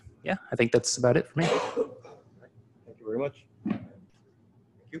 And yeah, I think that's about it for me. Thank you very much. Thank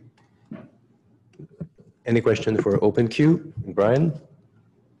you. Any questions for OpenQ, Brian?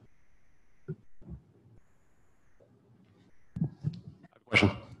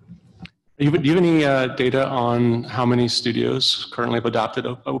 Question. Do you have any data on how many studios currently have adopted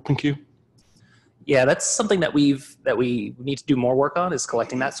OpenQ? Yeah, that's something that we need to do more work on, is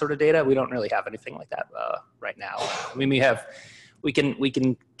collecting that sort of data. We don't really have anything like that right now. I mean, we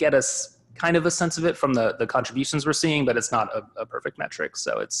can get us kind of a sense of it from the contributions we're seeing, but it's not a perfect metric.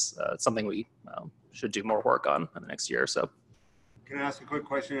 So it's something we should do more work on in the next year or so. Can I ask a quick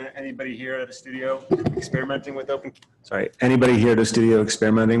question? Anybody here at a studio experimenting with OpenQ? Sorry, anybody here at a studio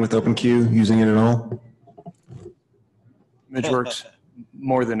experimenting with OpenQ, using it at all? MidgeWorks,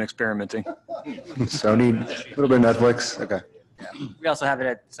 more than experimenting. Sony, a little bit of Netflix. Okay. Yeah. We also have it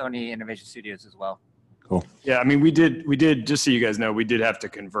at Sony Innovation Studios as well. Cool. Yeah, I mean, we did, just so you guys know, we did have to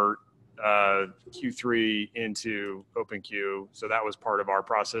convert Q3 into OpenQ. So that was part of our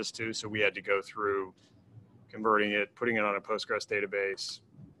process too. So we had to go through converting it, putting it on a Postgres database,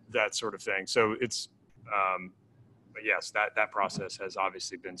 that sort of thing. So it's, but yes, that process has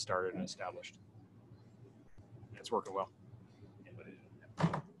obviously been started and established. It's working well.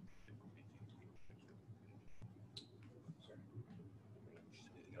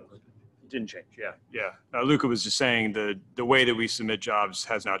 Didn't change. Yeah. Luca was just saying the way that we submit jobs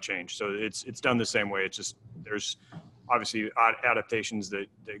has not changed. So it's done the same way. It's just there's obviously adaptations that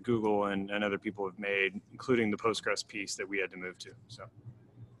Google and other people have made, including the Postgres piece that we had to move to. So.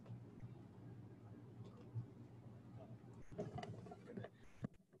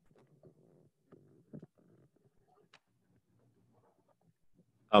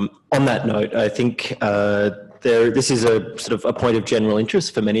 On that note, I think this is a sort of a point of general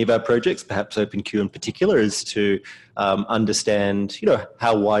interest for many of our projects, perhaps OpenQ in particular, is to understand,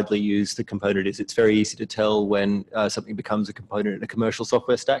 how widely used the component is. It's very easy to tell when something becomes a component in a commercial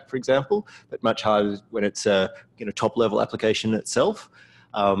software stack, for example, but much harder when it's a top-level application itself.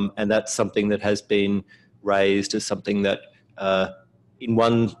 And that's something that has been raised as something that, in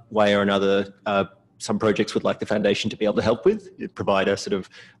one way or another, some projects would like the foundation to be able to help with, provide a sort of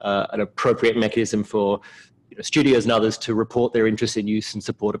an appropriate mechanism for studios and others to report their interest in use and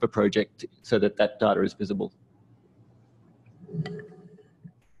support of a project so that that data is visible.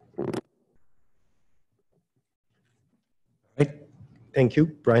 Right. Thank you,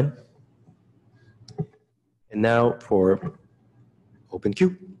 Brian. And now for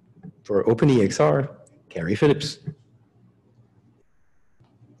OpenQ, for OpenEXR, Carrie Phillips.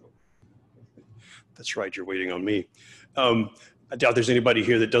 That's right, you're waiting on me. I doubt there's anybody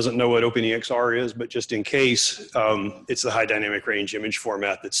here that doesn't know what OpenEXR is, but just in case, it's the high dynamic range image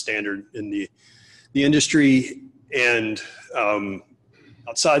format that's standard in the industry and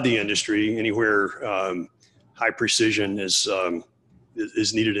outside the industry, anywhere high precision is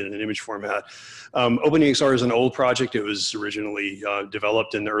needed in an image format. OpenEXR is an old project. It was originally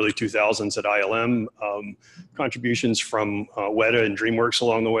developed in the early 2000s at ILM. Contributions from Weta and DreamWorks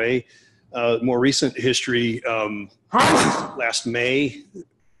along the way. More recent history, last May,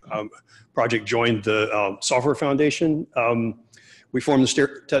 project joined the Software Foundation. We formed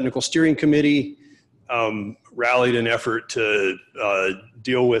the technical steering committee, rallied an effort to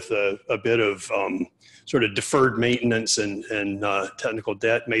deal with a bit of sort of deferred maintenance and technical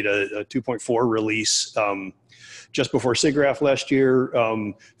debt, made a 2.4 release just before SIGGRAPH last year,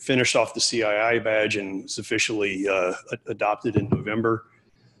 finished off the CII badge and was officially adopted in November.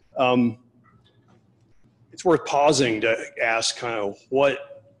 It's worth pausing to ask kind of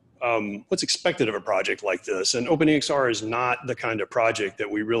what's expected of a project like this. And OpenEXR is not the kind of project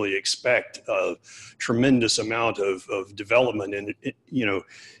that we really expect a tremendous amount of development and,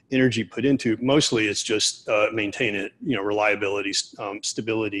 energy put into. Mostly it's just maintain it, reliability,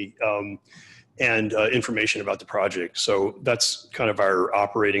 stability, and information about the project. So that's kind of our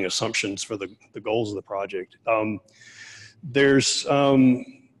operating assumptions for the goals of the project. There's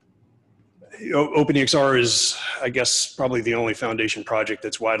OpenEXR is, I guess, probably the only foundation project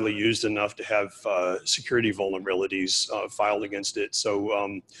that's widely used enough to have security vulnerabilities filed against it.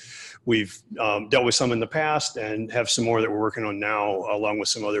 So we've dealt with some in the past and have some more that we're working on now, along with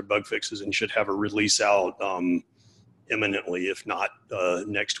some other bug fixes, and should have a release out imminently, if not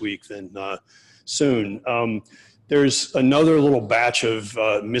next week, then soon. There's another little batch of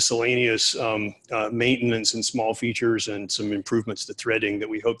miscellaneous maintenance and small features and some improvements to threading that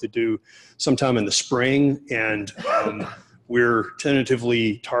we hope to do sometime in the spring. And we're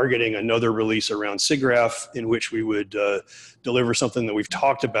tentatively targeting another release around SIGGRAPH, in which we would deliver something that we've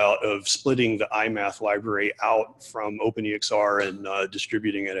talked about of splitting the iMath library out from OpenEXR and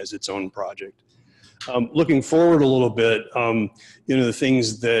distributing it as its own project. Looking forward a little bit, the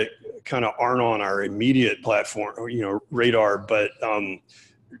things that kind of aren't on our immediate platform, radar, but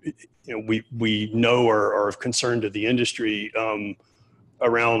we know are of concern to the industry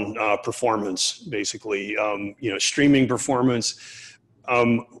around performance, basically. Streaming performance.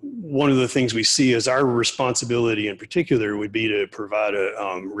 One of the things we see as our responsibility in particular would be to provide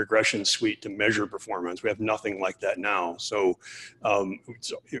a regression suite to measure performance. We have nothing like that now. So,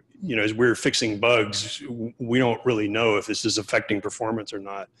 as we're fixing bugs, we don't really know if this is affecting performance or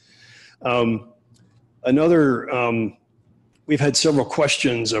not. We've had several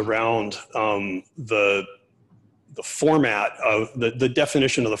questions around the format of the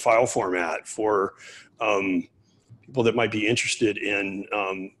definition of the file format for people that might be interested in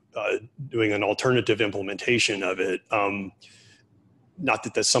doing an alternative implementation of it. Not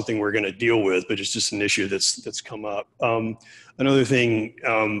that that's something we're going to deal with, but it's just an issue that's come up. Another thing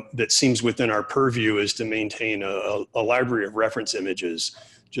that seems within our purview is to maintain a library of reference images,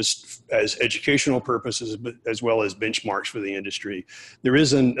 just as educational purposes, but as well as benchmarks for the industry. There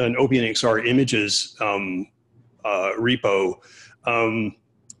is an OpenEXR images repo.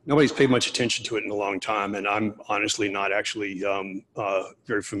 Nobody's paid much attention to it in a long time, and I'm honestly not actually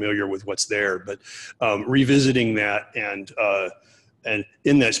very familiar with what's there, but revisiting that and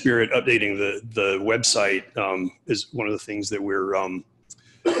in that spirit, updating the website is one of the things that we're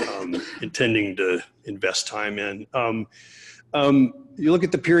intending to invest time in. You look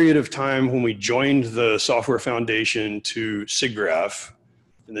at the period of time when we joined the Software Foundation to SIGGRAPH,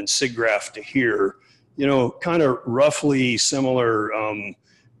 and then SIGGRAPH to here, kind of roughly similar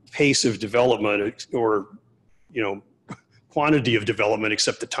pace of development, or quantity of development,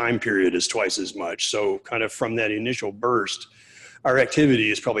 except the time period is twice as much. So kind of from that initial burst, our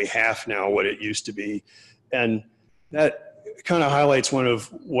activity is probably half now what it used to be. And that kind of highlights one of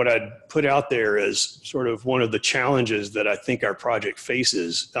what I'd put out there as sort of one of the challenges that I think our project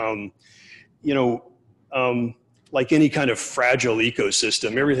faces. Like any kind of fragile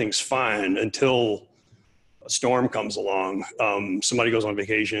ecosystem, everything's fine until a storm comes along, somebody goes on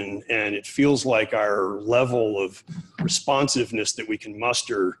vacation, and it feels like our level of responsiveness that we can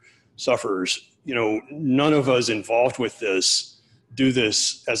muster suffers. None of us involved with this do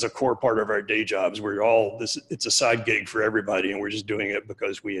this as a core part of our day jobs. It's a side gig for everybody, and we're just doing it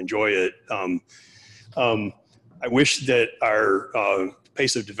because we enjoy it. I wish that our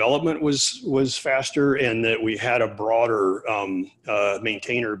pace of development was faster, and that we had a broader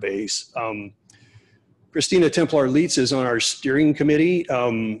maintainer base. Christina Templar-Leitz is on our steering committee.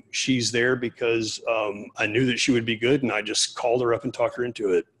 She's there because I knew that she would be good, and I just called her up and talked her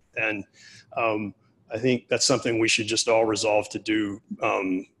into it. And I think that's something we should just all resolve to do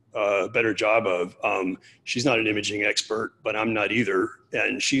a better job of. She's not an imaging expert, but I'm not either.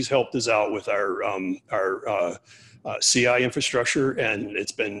 And she's helped us out with our CI infrastructure, and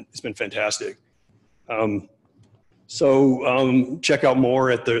it's been fantastic. So check out more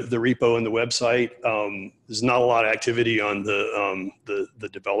at the repo and the website. There's not a lot of activity on the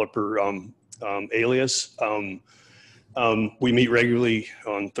developer alias. We meet regularly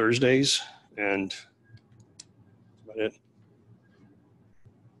on Thursdays, and that's about it.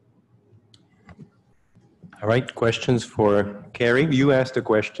 All right, questions for Carrie. You asked a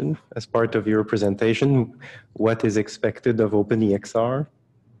question as part of your presentation. What is expected of OpenEXR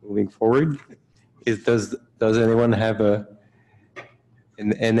moving forward? Does anyone have an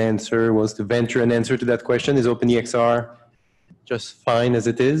answer, wants to venture an answer to that question? Is OpenEXR just fine as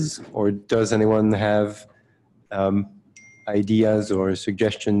it is? Or does anyone have ideas or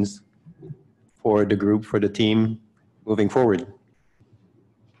suggestions for the group, for the team moving forward?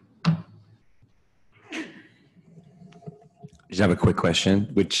 I just have a quick question,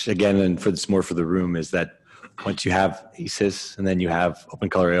 which again, and for this more for the room, is that once you have ACES and then you have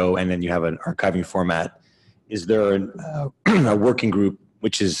OpenColor.io and then you have an archiving format, is there a working group,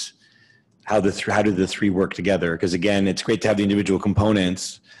 which is how do the three work together? Because again, it's great to have the individual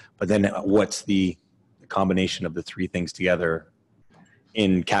components, but then what's the combination of the three things together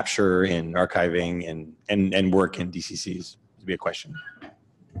in capture, in archiving, and work in DCCs? Would be a question.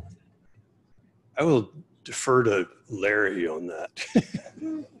 I will defer to Larry on that.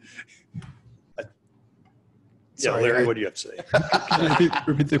 Yeah, Sorry, Larry, what do you have to say? Can you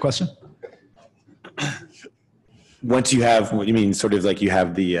repeat the question? Once you have, what you mean, sort of like you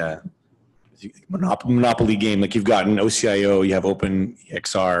have the monopoly game, like you've got an OCIO, you have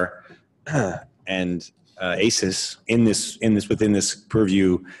OpenEXR and ACES within this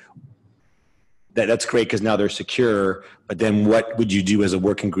purview. That's great because now they're secure. But then, what would you do as a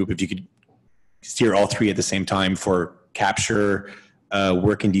working group if you could steer all three at the same time for capture,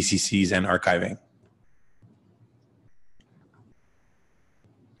 work in DCCs, and archiving?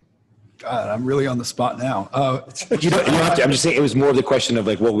 God, I'm really on the spot now. You don't have to. I'm just saying it was more of the question of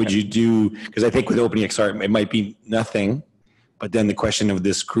like, what would you do? Because I think with OpenEXR, it might be nothing. But then the question of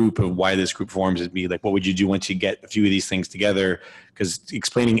this group, of why this group forms, is be like, what would you do once you get a few of these things together? Because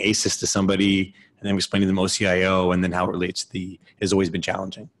explaining ACES to somebody and then explaining them OCIO and then how it relates to has always been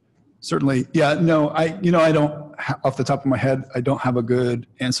challenging. Certainly. Yeah, no, I don't, off the top of my head, I don't have a good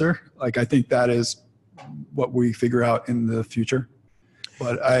answer. Like, I think that is what we figure out in the future.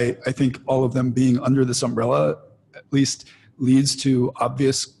 But I think all of them being under this umbrella at least leads to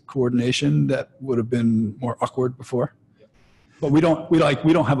obvious coordination that would have been more awkward before. But we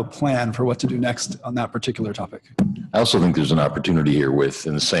don't have a plan for what to do next on that particular topic. I also think there's an opportunity here with,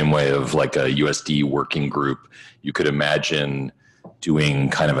 in the same way of like a USD working group, you could imagine doing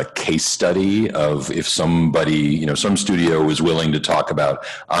kind of a case study of if somebody, some studio was willing to talk about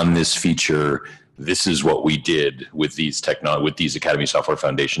on this feature, this is what we did with these Academy Software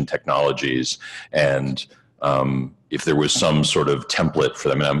Foundation technologies. And if there was some sort of template for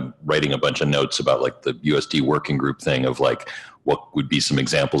them, and I'm writing a bunch of notes about like the USD working group thing of like, what would be some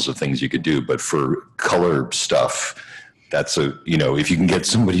examples of things you could do. But for color stuff, that's if you can get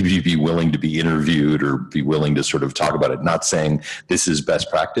somebody to be willing to be interviewed or be willing to sort of talk about it, not saying this is best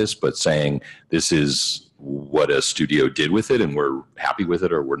practice, but saying this is what a studio did with it and we're happy with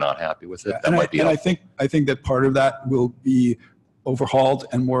it or we're not happy with it. That might be helpful. I think that part of that will be overhauled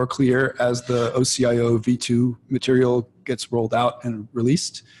and more clear as the OCIO V2 material gets rolled out and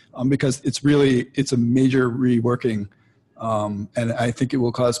released, because it's a major reworking. And I think it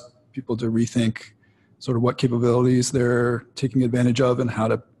will cause people to rethink sort of what capabilities they're taking advantage of and how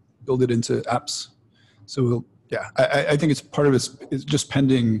to build it into apps. So I think it's part of it's just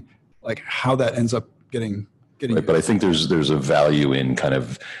pending like how that ends up getting. Right, but I think there's a value in kind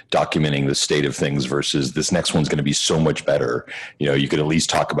of documenting the state of things versus this next one's going to be so much better. You could at least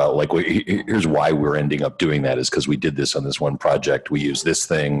talk about like, here's why we're ending up doing that is because we did this on this one project. We used this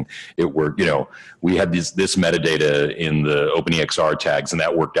thing. It worked. We had this metadata in the OpenEXR tags and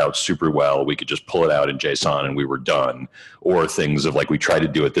that worked out super well. We could just pull it out in JSON and we were done. Or things of like, we tried to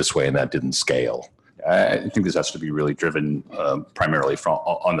do it this way and that didn't scale. I think this has to be really driven primarily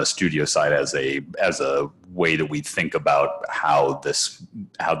on the studio side as a way that we think about how this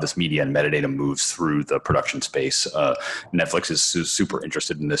media and metadata moves through the production space. Netflix is super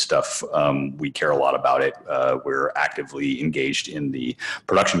interested in this stuff. We care a lot about it. We're actively engaged in the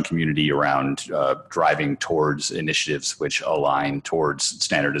production community around driving towards initiatives which align towards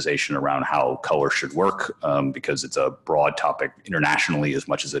standardization around how color should work, because it's a broad topic internationally as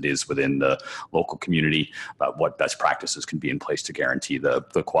much as it is within the local community about what best practices can be in place to guarantee the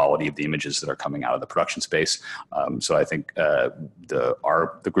quality of the images that are coming out of the production space. So I think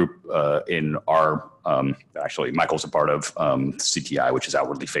the group in our actually Michael's a part of CTI, which is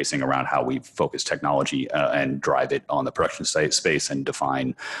outwardly facing around how we focus technology and drive it on the production space and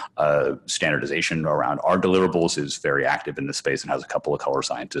define standardization around our deliverables, is very active in this space and has a couple of color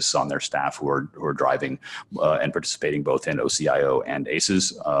scientists on their staff who are driving and participating both in OCIO and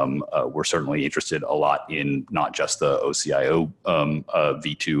ACES. We're certainly interested a lot in not just the OCIO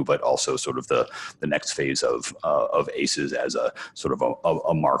V2, but also sort of the next phase of ACES as a sort of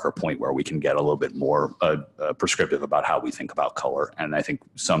a marker point where we can get a little bit more prescriptive about how we think about color. And I think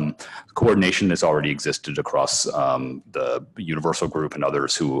some coordination has already existed across the Universal Group and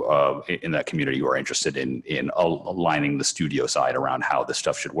others who in that community who are interested in aligning the studio side around how this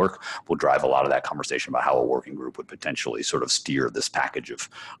stuff should work. Will drive a lot of that conversation about how a working group would potentially sort of steer this package of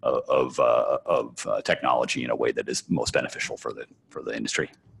technology in a way that is most beneficial for the industry.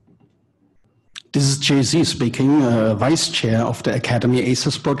 This is JZ speaking, Vice Chair of the Academy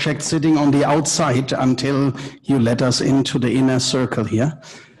ACES project, sitting on the outside until you let us into the inner circle here.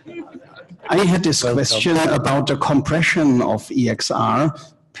 I had this question about the compression of EXR,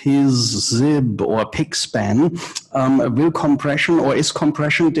 PISZIB or PIXSPAN. Will compression or is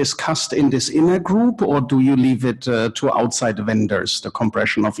compression discussed in this inner group, or do you leave it to outside vendors, the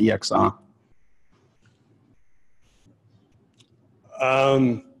compression of EXR?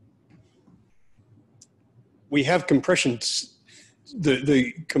 We have compressions.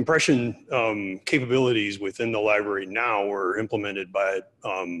 The compression capabilities within the library now were implemented by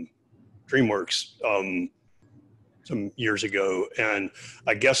DreamWorks some years ago. And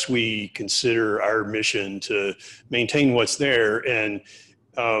I guess we consider our mission to maintain what's there. And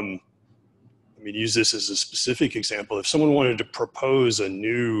I mean, use this as a specific example. If someone wanted to propose a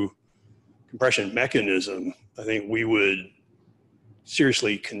new compression mechanism, I think we would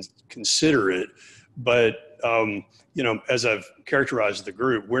seriously consider it. But you know, as I've characterized the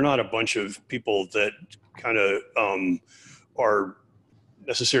group, we're not a bunch of people that kind of are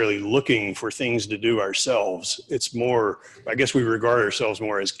necessarily looking for things to do ourselves. It's more, I guess we regard ourselves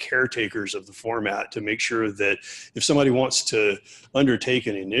more as caretakers of the format to make sure that if somebody wants to undertake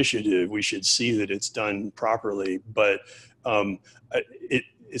an initiative, we should see that it's done properly. But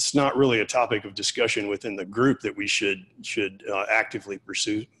it's not really a topic of discussion within the group that we should actively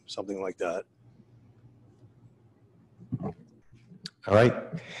pursue something like that. All right.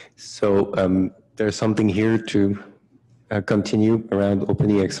 So there's something here to continue around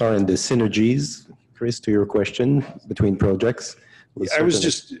OpenEXR and the synergies. Chris, to your question between projects. I was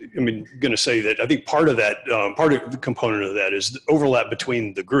just, going to say that I think part of that, part of the component of that is the overlap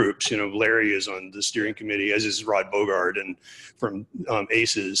between the groups. You know, Larry is on the steering committee, as is Rod Bogard and from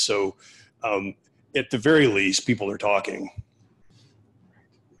ACES. So at the very least, people are talking.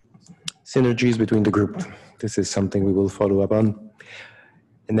 Synergies between the group. This is something we will follow up on.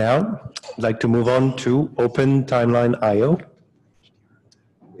 And now I'd like to move on to Open Timeline IO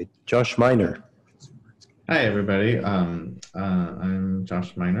with Josh Miner. Hi, everybody. I'm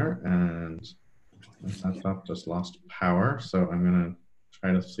Josh Miner, and my laptop just lost power, so I'm going to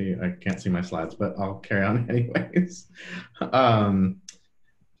try to see. I can't see my slides, but I'll carry on anyways. So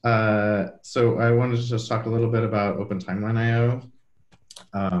I wanted to just talk a little bit about Open Timeline IO.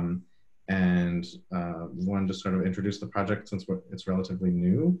 And wanted to sort of introduce the project since it's relatively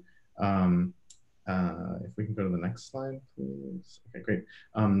new. If we can go to the next slide, please. Okay, great.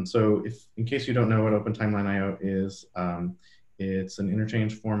 So in case you don't know what Open Timeline IO is, it's an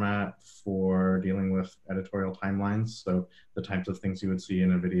interchange format for dealing with editorial timelines. So the types of things you would see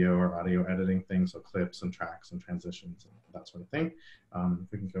in a video or audio editing thing, so clips and tracks and transitions and that sort of thing.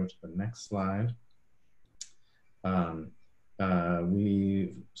 If we can go to the next slide.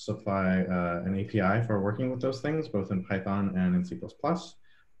 We supply an API for working with those things, both in Python and in C++. We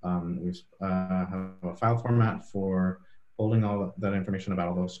have a file format for holding all that information about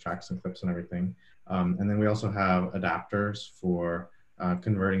all those tracks and clips and everything. And then we also have adapters for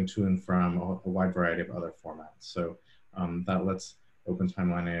converting to and from a wide variety of other formats. So that lets Open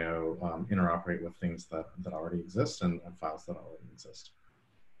Timeline IO interoperate with things that already exist and files that already exist.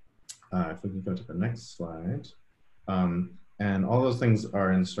 If we can go to the next slide. and all those things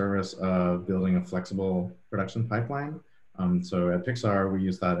are in service of building a flexible production pipeline. So at Pixar, we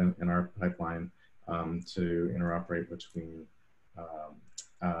use that in our pipeline to interoperate between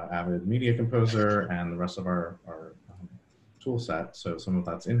Avid Media Composer and the rest of our tool set. So some of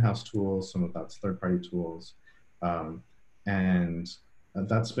that's in-house tools, some of that's third-party tools. And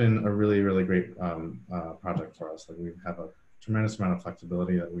that's been a really, really great project for us. Like we have a tremendous amount of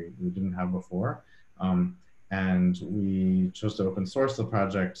flexibility that we didn't have before. And we chose to open source the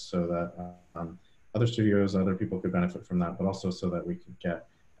project so that other studios, other people could benefit from that, but also so that we could get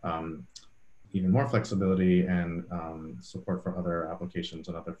even more flexibility and support for other applications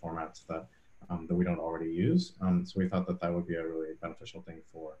and other formats that we don't already use. So we thought that that would be a really beneficial thing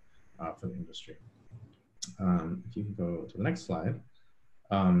for the industry. If you can go to the next slide.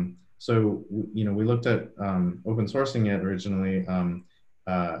 So we looked at open sourcing it originally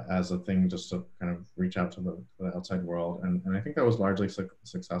as a thing just to kind of reach out to the outside world, and I think that was largely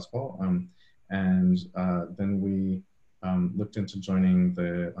successful. And then we looked into joining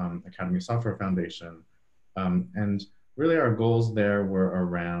the Academy Software Foundation, and really our goals there were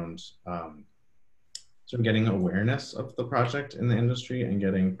around sort of getting awareness of the project in the industry and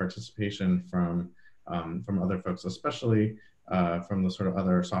getting participation from other folks, especially from the sort of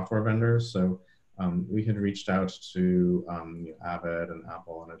other software vendors. So we had reached out to Avid and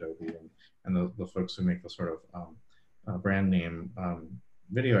Apple and Adobe and the folks who make the sort of brand name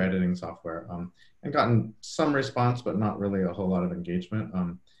video editing software, and gotten some response, but not really a whole lot of engagement.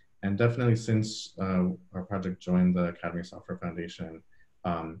 And definitely since our project joined the Academy Software Foundation,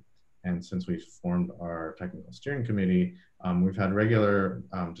 and since we formed our technical steering committee, we've had regular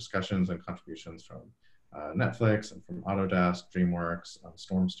discussions and contributions from Netflix and from Autodesk, DreamWorks,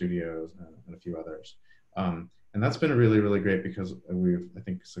 Storm Studios, and a few others. And that's been really, really great because we've, I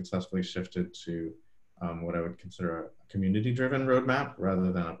think, successfully shifted to what I would consider a community-driven roadmap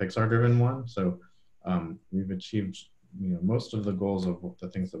rather than a Pixar-driven one. So we've achieved most of the goals of the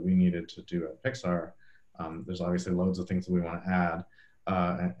things that we needed to do at Pixar. There's obviously loads of things that we want to add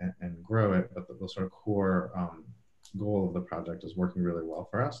and grow it, but the sort of core goal of the project is working really well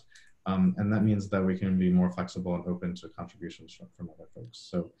for us. And that means that we can be more flexible and open to contributions from other folks.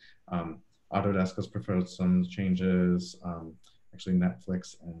 So Autodesk has proposed some changes. Actually,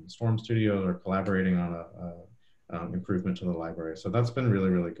 Netflix and Storm Studios are collaborating on an improvement to the library. So that's been really,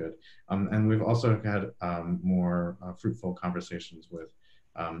 really good. And we've also had more fruitful conversations with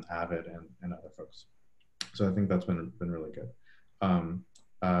Avid and other folks. So I think that's been really good.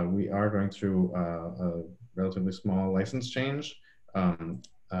 We are going through a relatively small license change, and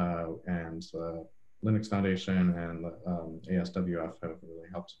the Linux Foundation and the ASWF have really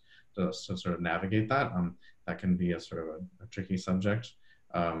helped us to sort of navigate that. That can be a sort of a tricky subject,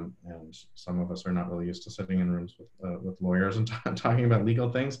 and some of us are not really used to sitting in rooms with lawyers and talking about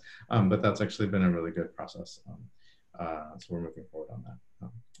legal things, but that's actually been a really good process. So we're moving forward on that.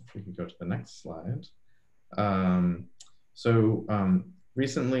 If we could go to the next slide.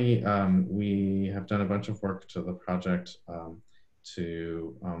 Recently, we have done a bunch of work to the project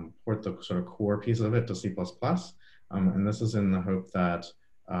to port the sort of core piece of it to C++. And this is in the hope that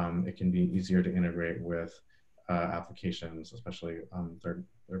it can be easier to integrate with applications, especially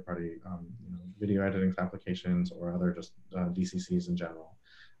third-party video editing applications or other just DCCs in general.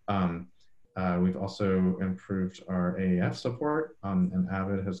 We've also improved our AAF support, and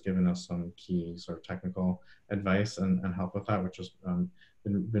Avid has given us some key sort of technical advice and help with that, which has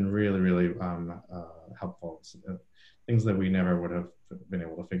been really, really helpful. Things that we never would have been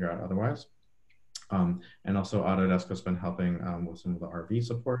able to figure out otherwise. And also Autodesk has been helping with some of the RV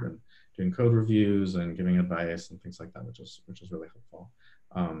support and doing code reviews and giving advice and things like that, which is really helpful.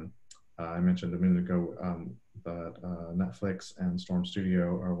 I mentioned a minute ago that Netflix and Storm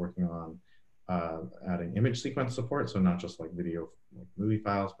Studio are working on adding image sequence support, so not just like video, like movie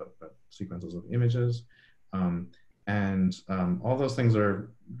files, but sequences of images. And all those things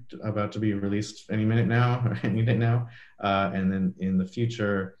are about to be released any minute now, or any day now. And then in the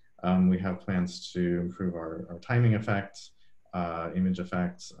future, we have plans to improve our timing effects, image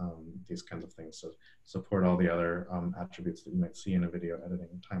effects, these kinds of things. So support all the other attributes that you might see in a video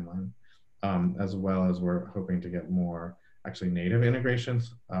editing timeline, as well as we're hoping to get more actually native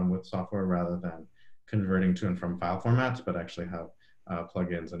integrations with software rather than converting to and from file formats, but actually have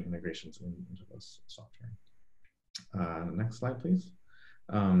plugins and integrations into those software. Next slide, please.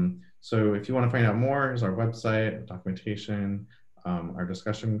 So if you want to find out more, here's our website, documentation. Our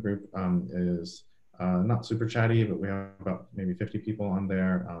discussion group is not super chatty, but we have about maybe 50 people on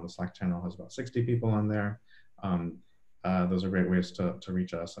there. The Slack channel has about 60 people on there. Those are great ways to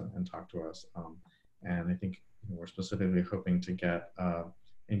reach us and talk to us. And I think we're specifically hoping to get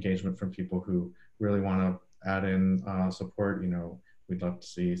engagement from people who really want to add in support. We'd love to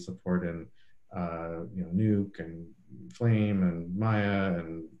see support in Nuke and Flame and Maya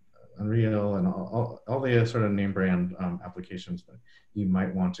and Unreal and all the sort of name brand applications that you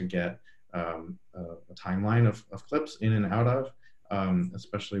might want to get a timeline of clips in and out of,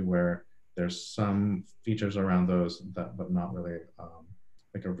 especially where there's some features around those but not really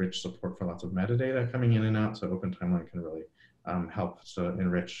like a rich support for lots of metadata coming in and out. So Open Timeline can really help to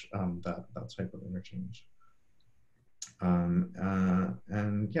enrich that type of interchange.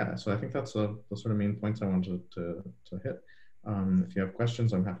 And yeah, so I think that's the sort of main points I wanted to hit. If you have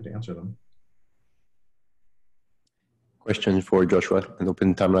questions, I'm happy to answer them. Questions for Joshua and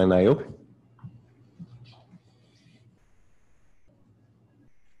Open Timeline IO?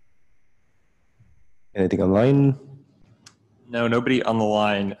 Anything online? No, nobody on the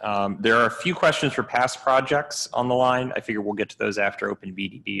line. There are a few questions for past projects on the line. I figure we'll get to those after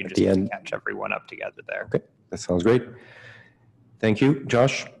OpenVDB and just catch everyone up together there. Okay, that sounds great. Thank you,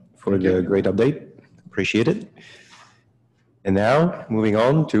 Josh, for the great update. Appreciate it. And now, moving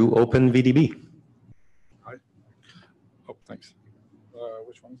on to OpenVDB. Hi. Oh, thanks.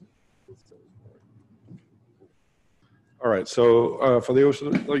 Which one is it? All right, so for those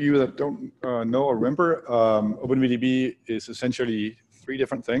of you that don't know or remember, OpenVDB is essentially three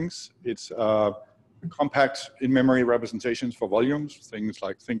different things. It's compact in-memory representations for volumes, things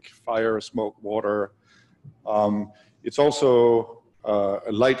like think fire, smoke, water. It's also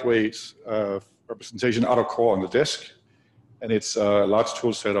a lightweight representation out of core on the disk, and it's a large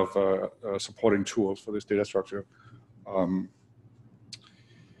tool set of supporting tools for this data structure.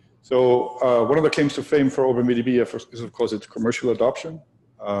 So one of the claims to fame for OpenVDB is, of course, its commercial adoption.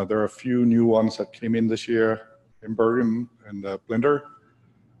 There are a few new ones that came in this year, Emberium and Blender.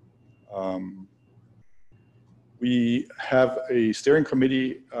 We have a steering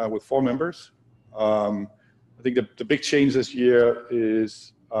committee with 4 members. I think the big change this year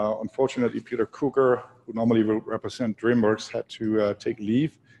is, unfortunately, Peter Cougar, who normally will represent DreamWorks, had to take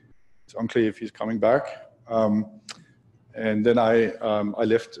leave. It's unclear if he's coming back. And then I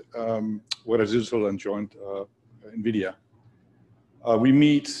left Weta Digital and joined NVIDIA. We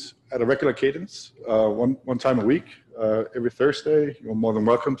meet at a regular cadence, one time a week, every Thursday. You're more than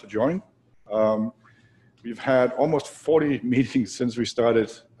welcome to join. We've had almost 40 meetings since we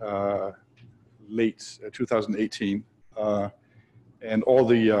started late 2018. And all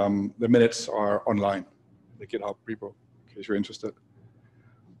the minutes are online, the GitHub repo, in case you're interested.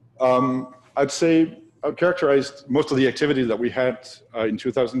 I'd characterize most of the activity that we had in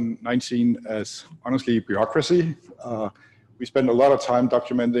 2019 as honestly bureaucracy. We spent a lot of time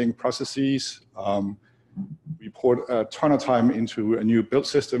documenting processes. We poured a ton of time into a new build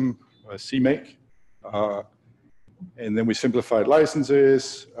system, CMake. And then we simplified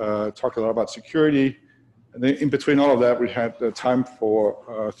licenses, talked a lot about security. And then in between all of that, we had time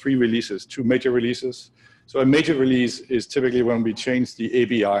for 3 releases, 2 major releases. So a major release is typically when we change the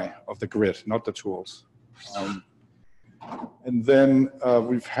ABI of the grid, not the tools. And then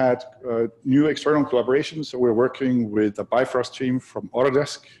we've had new external collaborations. So we're working with the Bifrost team from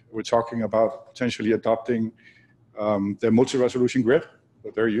Autodesk. We're talking about potentially adopting their multi-resolution grid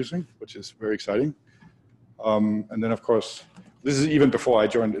that they're using, which is very exciting. And then, of course, this is even before I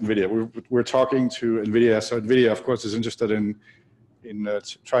joined NVIDIA. We're talking to NVIDIA. So NVIDIA, of course, is interested in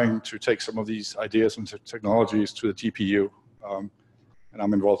trying to take some of these ideas and technologies to the GPU. And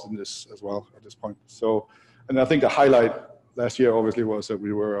I'm involved in this as well at this point. So, and I think the highlight last year, obviously, was that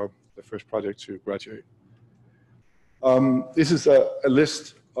we were the first project to graduate. This is a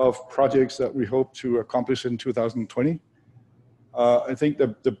list of projects that we hope to accomplish in 2020. I think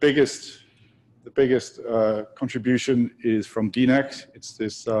the biggest contribution is from DNAC. It's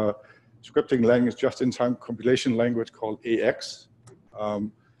this scripting language, just-in-time compilation language called AX.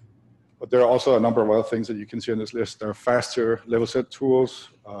 But there are also a number of other things that you can see on this list. There are faster level set tools,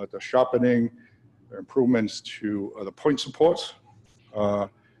 the sharpening, there are improvements to the point support.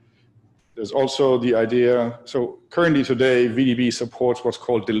 There's also the idea, so currently today, VDB supports what's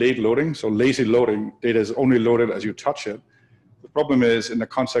called delayed loading. So lazy loading, data is only loaded as you touch it. The problem is in the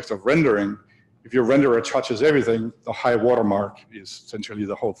context of rendering, if your renderer touches everything, the high watermark is essentially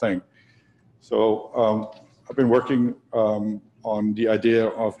the whole thing. So I've been working on the idea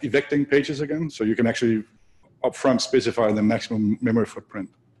of evicting pages again, so you can actually upfront specify the maximum memory footprint.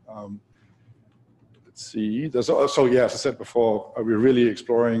 Let's see, there's also, yeah, as I said before, we're really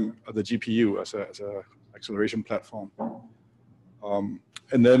exploring the GPU as a acceleration platform.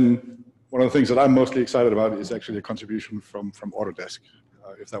 And then one of the things that I'm mostly excited about is actually a contribution from Autodesk.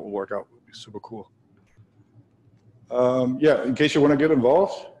 If that will work out, it would be super cool. Yeah, in case you want to get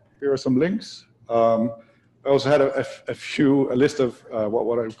involved, here are some links. I also had a list of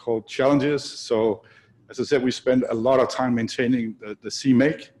what I call challenges. So as I said, we spend a lot of time maintaining the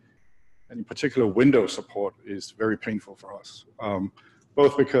CMake, and in particular, Windows support is very painful for us.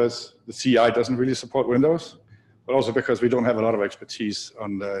 Both because the CI doesn't really support Windows, but also because we don't have a lot of expertise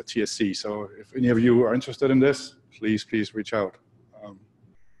on the TSC. So if any of you are interested in this, please reach out.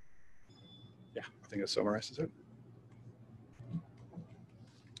 Yeah, I think that summarizes it.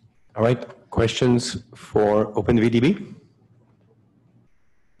 All right, questions for OpenVDB?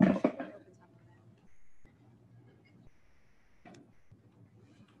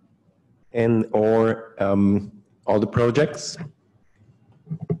 And or all the projects?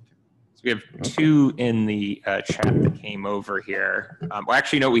 So we have two in the chat that came over here. Well,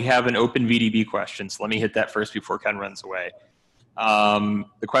 actually, no, we have an OpenVDB question. So let me hit that first before Ken runs away.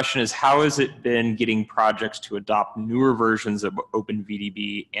 The question is, how has it been getting projects to adopt newer versions of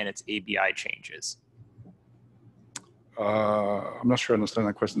OpenVDB and its ABI changes? I'm not sure I understand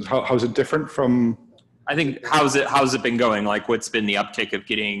that question. How is it different from? I think how's it been going? Like, what's been the uptick of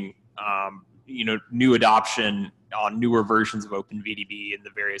getting new adoption on newer versions of OpenVDB and the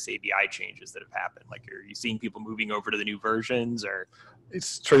various ABI changes that have happened? Like, are you seeing people moving over to the new versions, or?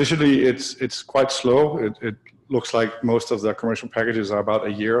 It's traditionally it's quite slow. It looks like most of the commercial packages are about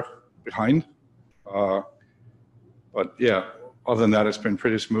a year behind. But yeah, other than that, it's been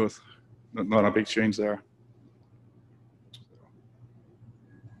pretty smooth. Not a big change there.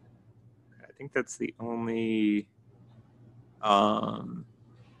 I think that's the only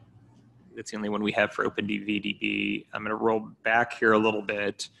one we have for OpenVDB. I'm going to roll back here a little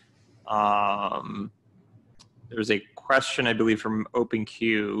bit. There's a question, I believe, from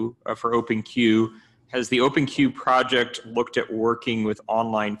OpenQ for OpenQ. Has the OpenQ project looked at working with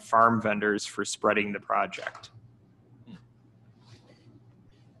online farm vendors for spreading the project?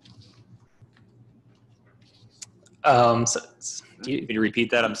 Can you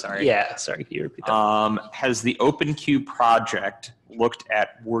repeat that? I'm sorry. Yeah, sorry. Can you repeat that? Has the OpenQ project looked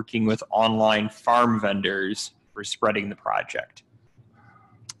at working with online farm vendors for spreading the project?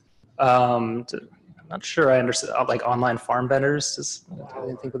 I'm not sure I understand. Like online farm vendors, just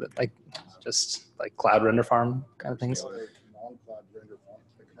think of it like just like cloud render farm kind of things. Non-cloud render farm,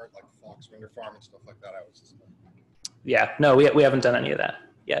 like Fox render farm and stuff like that. Yeah, no, we haven't done any of that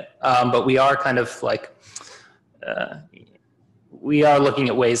yet. But we are kind of like. We are looking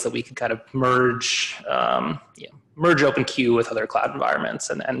at ways that we could kind of merge OpenQ with other cloud environments,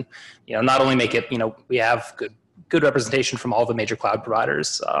 and not only make it, we have good representation from all the major cloud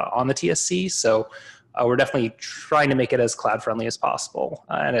providers on the TSC. So we're definitely trying to make it as cloud friendly as possible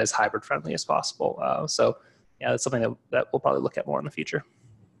and as hybrid friendly as possible. So yeah, that's something that we'll probably look at more in the future.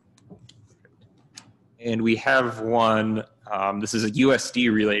 And we have one. This is a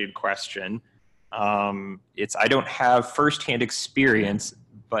USD related question. I don't have firsthand experience,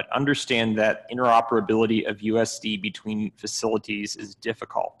 but understand that interoperability of USD between facilities is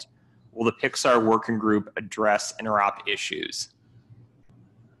difficult. Will the Pixar working group address interop issues?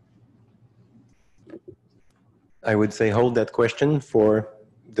 I would say hold that question for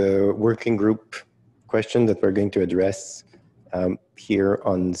the working group question that we're going to address here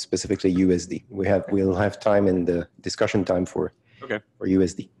on specifically USD. We'll have time in the discussion time for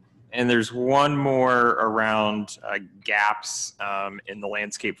USD. And there's one more around gaps in the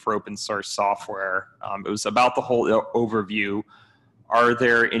landscape for open source software. It was about the whole overview. Are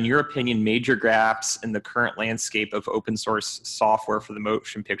there, in your opinion, major gaps in the current landscape of open source software for the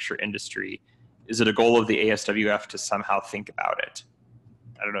motion picture industry? Is it a goal of the ASWF to somehow think about it?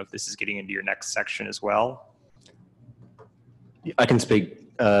 I don't know if this is getting into your next section as well. I can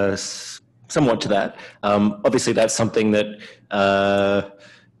speak somewhat to that. Obviously, that's something that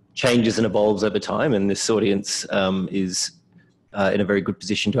changes and evolves over time, and this audience is in a very good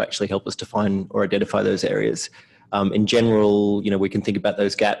position to actually help us define or identify those areas. In general, we can think about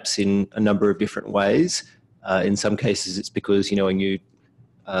those gaps in a number of different ways. In some cases, it's because a new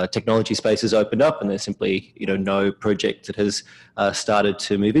technology space has opened up and there's simply no project that has started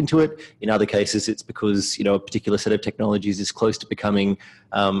to move into it. In other cases, it's because a particular set of technologies is close to becoming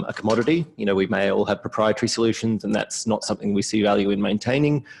a commodity. We may all have proprietary solutions, and that's not something we see value in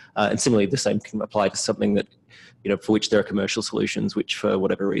maintaining. And similarly, the same can apply to something that for which there are commercial solutions, which for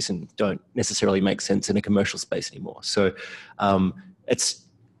whatever reason don't necessarily make sense in a commercial space anymore. So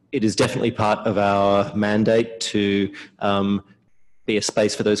it is definitely part of our mandate to be a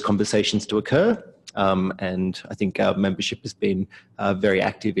space for those conversations to occur. And I think our membership has been very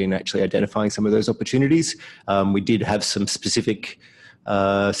active in actually identifying some of those opportunities. We did have some specific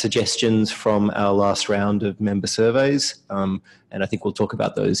suggestions from our last round of member surveys, and I think we'll talk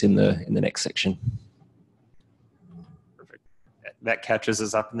about those in the next section. Perfect. That catches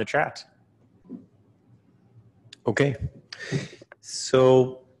us up in the chat. Okay.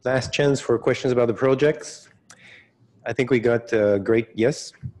 So last chance for questions about the projects. I think we got a great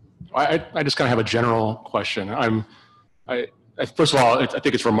yes. I just kind of have a general question. First of all, I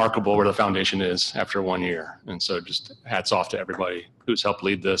think it's remarkable where the foundation is after 1 year. And so just hats off to everybody who's helped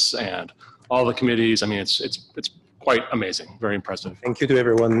lead this and all the committees. I mean, it's quite amazing, very impressive. Thank you to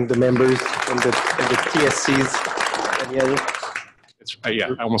everyone, the members and the TSCs. And the other. I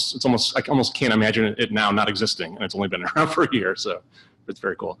almost can't imagine it now not existing, and it's only been around for a year, so it's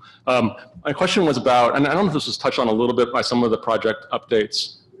very cool. My question was about, and I don't know if this was touched on a little bit by some of the project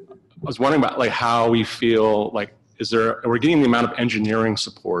updates. I was wondering about like how we feel like, are we getting the amount of engineering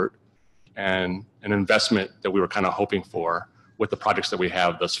support and an investment that we were kind of hoping for with the projects that we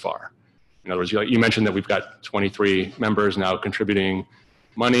have thus far? In other words, you mentioned that we've got 23 members now contributing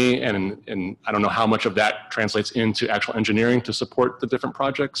money, and I don't know how much of that translates into actual engineering to support the different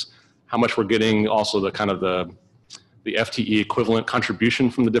projects, how much we're getting also the kind of the FTE equivalent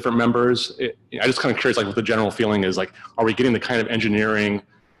contribution from the different members. I just kind of curious, like what the general feeling is, like, are we getting the kind of engineering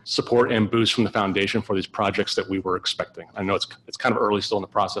support and boost from the foundation for these projects that we were expecting? I know it's kind of early still in the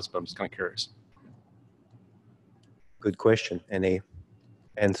process, but I'm just kind of curious. Good question. Any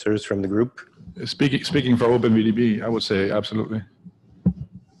answers from the group? Speaking for OpenVDB, I would say absolutely.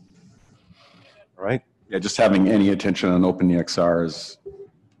 All right. Yeah, just having any attention on OpenEXR is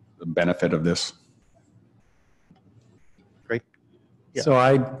the benefit of this. Great. Yeah. So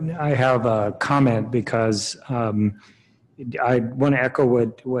I have a comment because I want to echo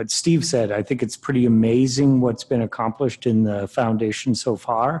what Steve said. I think it's pretty amazing what's been accomplished in the foundation so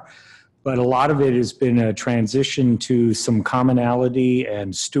far, but a lot of it has been a transition to some commonality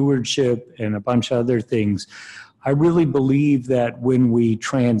and stewardship and a bunch of other things. I really believe that when we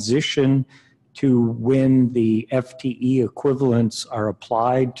transition to when the FTE equivalents are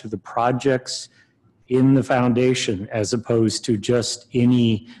applied to the projects in the foundation as opposed to just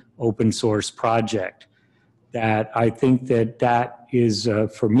any open source project, that I think that is,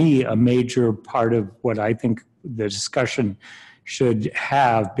 for me, a major part of what I think the discussion should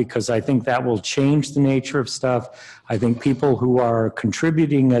have, because I think that will change the nature of stuff. I think people who are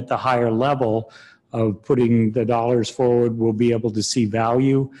contributing at the higher level of putting the dollars forward will be able to see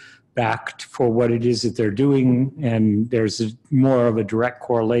value back for what it is that they're doing, and there's more of a direct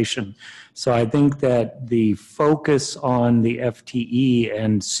correlation. So I think that the focus on the FTE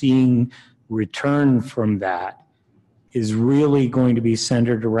and seeing return from that is really going to be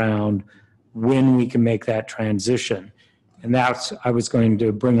centered around when we can make that transition. And that's, I was going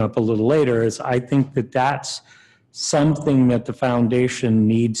to bring up a little later, is I think that that's something that the foundation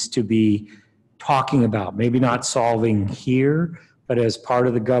needs to be talking about, maybe not solving here, but as part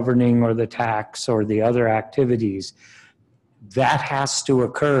of the governing or the tax or the other activities. That has to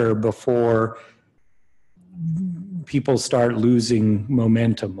occur before people start losing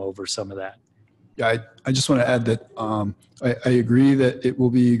momentum over some of that. Yeah, I just want to add that I agree that it will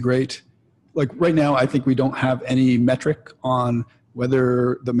be great. Like right now, I think we don't have any metric on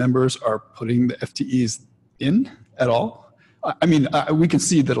whether the members are putting the FTEs in at all. I mean, we can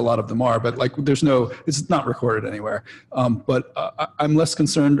see that a lot of them are, but like there's no, it's not recorded anywhere. But I'm less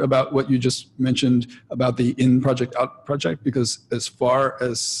concerned about what you just mentioned about the in project, out project, because as far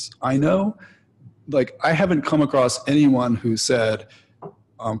as I know, like I haven't come across anyone who said,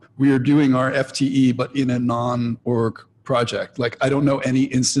 we are doing our FTE, but in a non-org project. Like I don't know any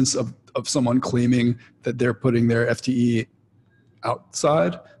instance of someone claiming that they're putting their FTE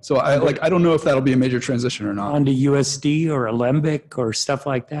outside. So I don't know if that'll be a major transition or not. Onto USD or Alembic or stuff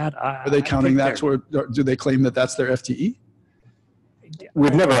like that. Are they counting that toward, do they claim that that's their FTE?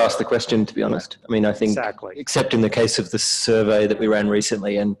 We've never asked the question, to be honest. I mean, I think, exactly, except in the case of the survey that we ran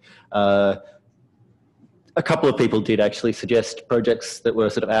recently, and a couple of people did actually suggest projects that were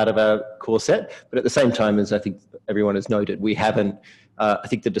sort of out of our core set, but at the same time, as I think everyone has noted, we haven't, I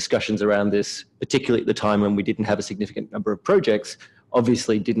think the discussions around this, particularly at the time when we didn't have a significant number of projects,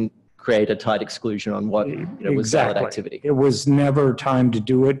 obviously didn't create a tight exclusion on what was valid activity. It was never time to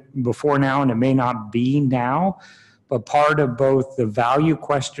do it before now, and it may not be now, but part of both the value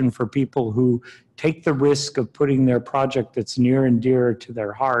question for people who take the risk of putting their project that's near and dear to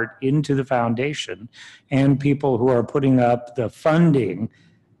their heart into the foundation, and people who are putting up the funding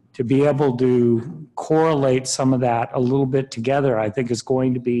to be able to correlate some of that a little bit together, I think is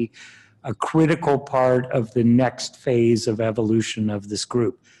going to be a critical part of the next phase of evolution of this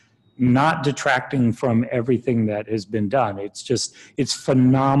group. not detracting from everything that has been done. It's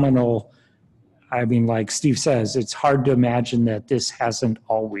phenomenal. I mean, like Steve says, it's hard to imagine that this hasn't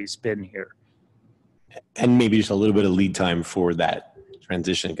always been here. And maybe just a little bit of lead time for that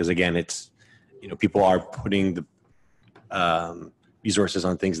transition, because again, it's, people are putting the resources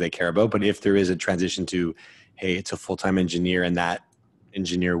on things they care about. But if there is a transition to, hey, it's a full-time engineer, and that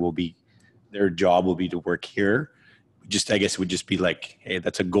engineer their job will be to work here, I guess it would just be like, hey,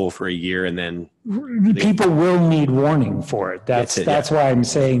 that's a goal for a year, and then people will need warning for it. That's why I'm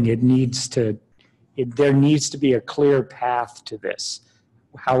saying there needs to be a clear path to this,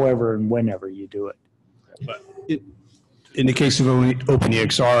 however and whenever you do it. But in the case of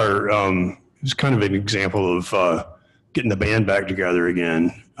OpenEXR, it's kind of an example of getting the band back together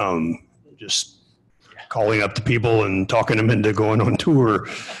again. Just calling up the people and talking them into going on tour.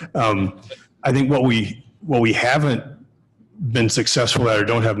 I think what we haven't been successful at, or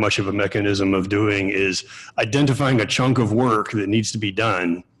don't have much of a mechanism of doing, is identifying a chunk of work that needs to be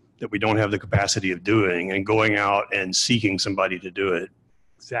done that we don't have the capacity of doing, and going out and seeking somebody to do it.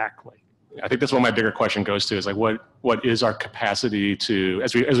 Exactly. I think that's what my bigger question goes to, is like, what is our capacity to,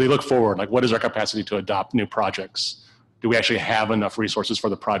 as we look forward, like what is our capacity to adopt new projects? Do we actually have enough resources for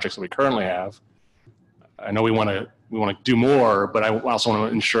the projects that we currently have? I know we want to do more, but I also want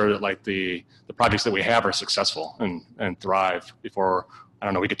to ensure that like the projects that we have are successful and thrive before, I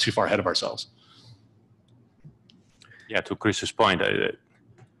don't know, we get too far ahead of ourselves. Yeah, to Chris's point,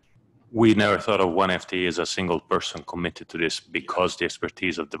 we never thought of one FTE as a single person committed to this, because the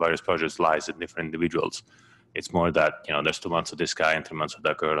expertise of the various projects lies in different individuals. It's more that, there's 2 months of this guy and 3 months of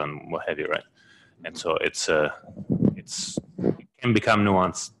that girl and what have you, right? And so it can become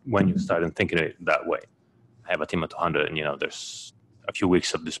nuanced when you start thinking it that way. I have a team of 200, and there's a few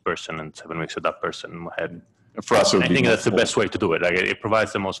weeks of this person and 7 weeks of that person. And for us, I think that's the best way to do it. Like, it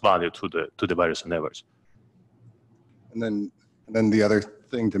provides the most value to the various endeavors. And then the other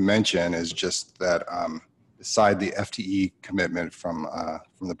thing to mention is just that beside the FTE commitment from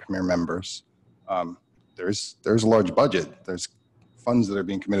the Premier members, there's a large budget. There's funds that are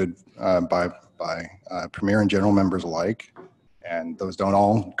being committed by Premier and general members alike, and those don't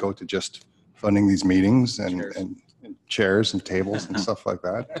all go to just funding these meetings and chairs and tables and stuff like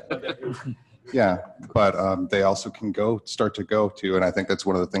that. Yeah, but they also can start to go to, and I think that's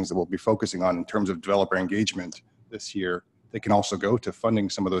one of the things that we'll be focusing on in terms of developer engagement this year. They can also go to funding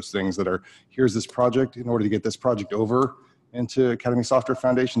some of those things that are, here's this project, in order to get this project over into Academy Software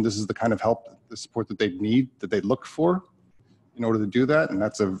Foundation, this is the kind of help, the support that they need, that they look for in order to do that, and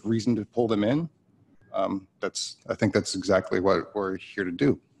that's a reason to pull them in. I think that's exactly what we're here to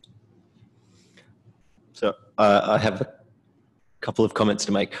do. So I have a couple of comments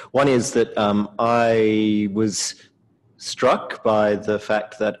to make. One is that I was struck by the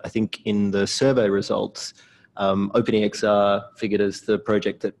fact that I think in the survey results, OpenEXR figured as the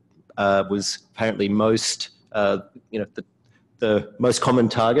project that was apparently most, the most common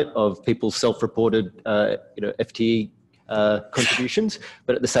target of people's self-reported, FTE contributions.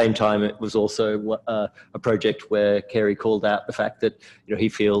 But at the same time, it was also a project where Kerry called out the fact that he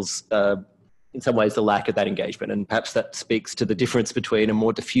feels in some ways the lack of that engagement, and perhaps that speaks to the difference between a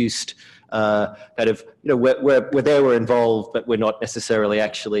more diffused kind of, we're involved, but we're not necessarily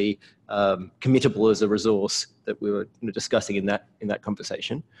actually committable as a resource that we were discussing in that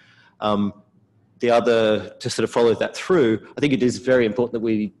conversation. The other, to sort of follow that through, I think it is very important that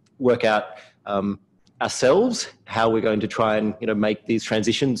we work out ourselves how we're going to try and make these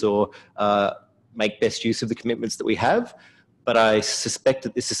transitions or make best use of the commitments that we have. But I suspect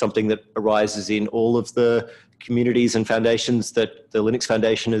that this is something that arises in all of the communities and foundations that the Linux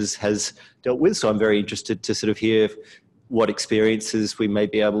Foundation has dealt with. So I'm very interested to sort of hear what experiences we may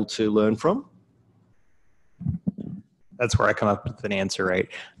be able to learn from. That's where I come up with an answer, right?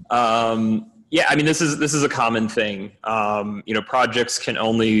 Yeah, I mean, this is a common thing. Projects can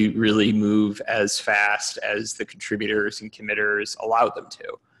only really move as fast as the contributors and committers allow them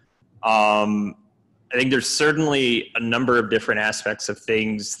to. I think there's certainly a number of different aspects of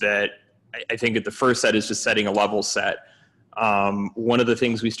things that I think at the first set is just setting a level set. One of the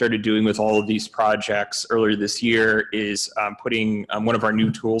things we started doing with all of these projects earlier this year is putting one of our new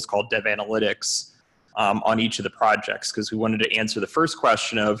tools called Dev Analytics on each of the projects, because we wanted to answer the first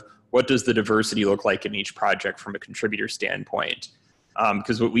question of what does the diversity look like in each project from a contributor standpoint?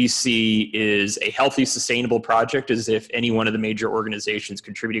 Because what we see is a healthy, sustainable project is if any one of the major organizations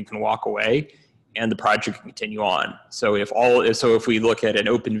contributing can walk away and the project can continue on. So if we look at an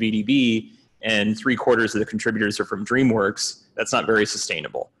open VDB and 3/4 of the contributors are from DreamWorks, that's not very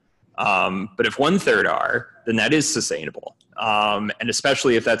sustainable. But if 1/3 are, then that is sustainable. and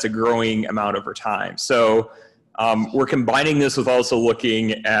especially if that's a growing amount over time. So we're combining this with also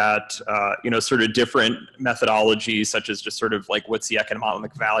looking at, sort of different methodologies, such as just sort of like what's the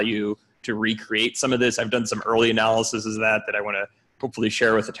economic value to recreate some of this. I've done some early analysis of that I want to hopefully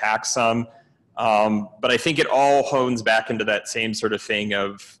share with the tax sum. But I think it all hones back into that same sort of thing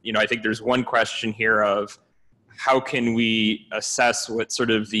of, I think there's one question here of how can we assess what sort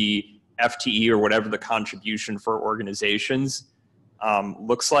of the FTE or whatever the contribution for organizations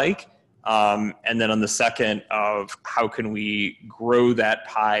looks like. And then on the second of how can we grow that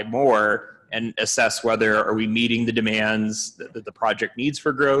pie more and assess whether are we meeting the demands that the project needs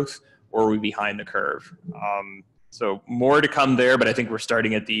for growth, or are we behind the curve? So more to come there, but I think we're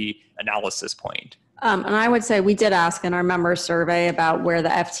starting at the analysis point. And I would say we did ask in our member survey about where the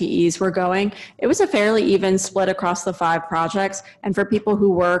FTEs were going. It was a fairly even split across the 5 projects. And for people who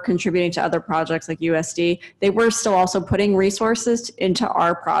were contributing to other projects like USD, they were still also putting resources into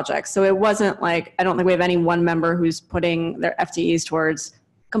our projects. So it wasn't like, I don't think we have any one member who's putting their FTEs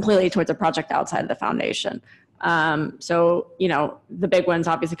completely towards a project outside of the foundation. So, the big ones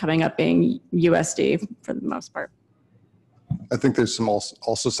obviously coming up being USD for the most part. I think there's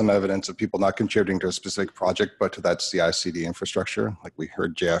also some evidence of people not contributing to a specific project, but to that CI/CD infrastructure, like we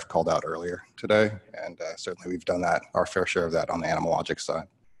heard JF called out earlier today, and certainly we've done that, our fair share of that on the Animal Logic side.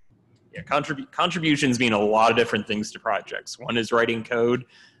 Yeah, contributions mean a lot of different things to projects. One is writing code,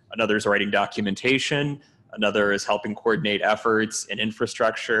 another is writing documentation, another is helping coordinate efforts in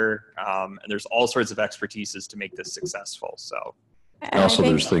infrastructure, and there's all sorts of expertises to make this successful. So, and also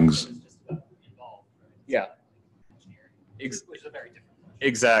there's things. Yeah.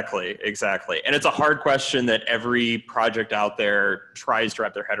 Exactly. And it's a hard question that every project out there tries to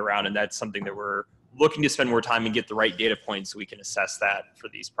wrap their head around, and that's something that we're looking to spend more time and get the right data points so we can assess that for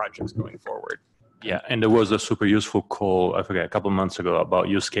these projects going forward. Yeah, and there was a super useful call, I forget, a couple of months ago about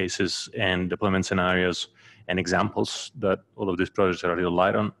use cases and deployment scenarios and examples that all of these projects are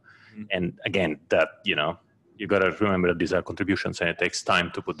relied on. Mm-hmm. And again, that, you got to remember that these are contributions and it takes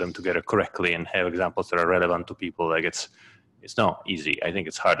time to put them together correctly and have examples that are relevant to people. Like it's not easy. I think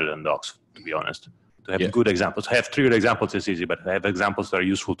it's harder than docs, to be honest. To have good examples. To have 3 good examples is easy, but to have examples that are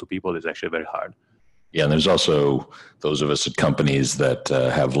useful to people is actually very hard. Yeah, and there's also those of us at companies that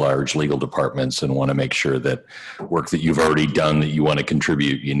have large legal departments and want to make sure that work that you've already done that you want to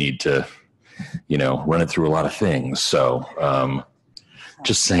contribute, you need to, run it through a lot of things. So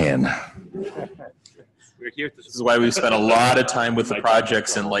just saying. This is why we've spent a lot of time with the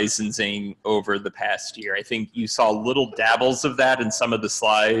projects and licensing over the past year. I think you saw little dabbles of that in some of the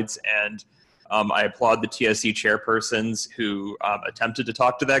slides, and I applaud the TSC chairpersons who attempted to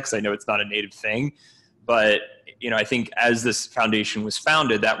talk to that, because I know it's not a native thing. But I think as this foundation was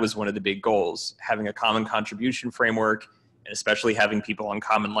founded, that was one of the big goals, having a common contribution framework, and especially having people on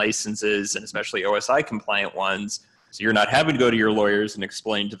common licenses, and especially OSI compliant ones. So you're not having to go to your lawyers and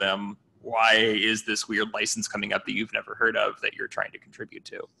explain to them, why is this weird license coming up that you've never heard of that you're trying to contribute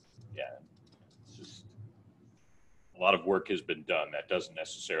to? Yeah, it's just a lot of work has been done. That doesn't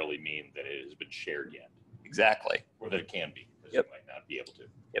necessarily mean that it has been shared yet. Exactly. Or that it can be, because Yep. you might not be able to.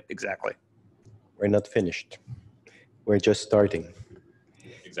 Yep, exactly. We're not finished. We're just starting.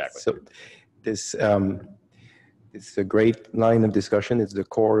 Exactly. So this it's a great line of discussion. It's the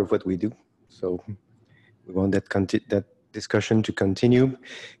core of what we do. So we want that discussion to continue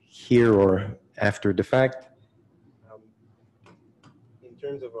here or after the fact.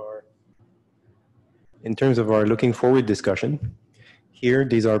 In terms of our looking forward discussion, here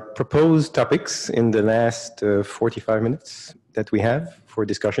these are proposed topics in the last 45 minutes that we have for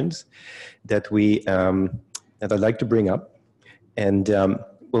discussions that I'd like to bring up, and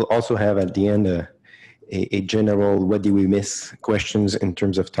we'll also have at the end a general what do we miss questions in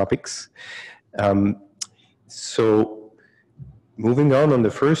terms of topics. So moving on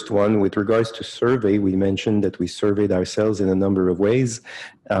the first one, with regards to survey, we mentioned that we surveyed ourselves in a number of ways.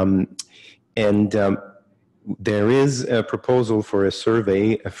 There is a proposal for a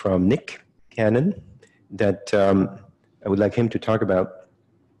survey from Nick Cannon that I would like him to talk about.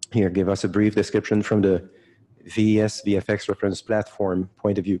 Here, give us a brief description from the VFX reference platform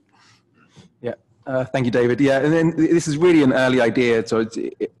point of view. Yeah, thank you, David. Yeah, and then this is really an early idea, so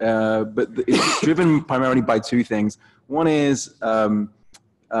but it's driven primarily by 2 things. One is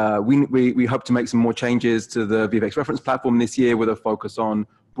we hope to make some more changes to the VFX reference platform this year with a focus on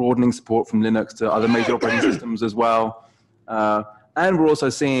broadening support from Linux to other major operating systems as well. And we're also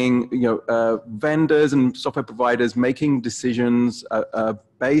seeing vendors and software providers making decisions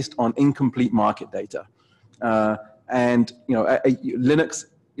based on incomplete market data. And Linux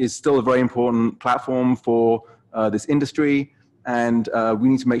is still a very important platform for this industry. And we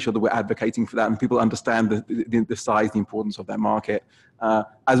need to make sure that we're advocating for that and people understand the size, the importance of that market,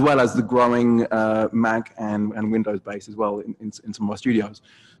 as well as the growing Mac and Windows base as well in some of our studios.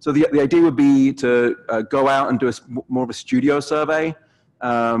 So the idea would be to go out and do more of a studio survey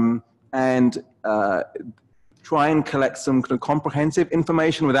and try and collect some kind of comprehensive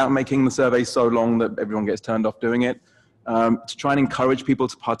information without making the survey so long that everyone gets turned off doing it. To try and encourage people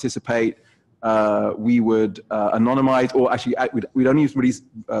to participate, we would anonymize, or actually we'd only release,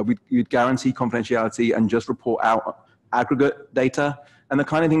 we'd guarantee confidentiality and just report out aggregate data. And the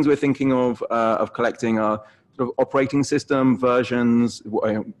kind of things we're thinking of collecting are sort of operating system versions.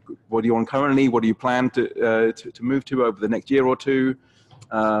 What are you on currently? What do you plan to move to over the next year or two?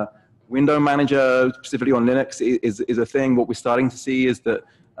 Window Manager, specifically on Linux, is a thing. What we're starting to see is that,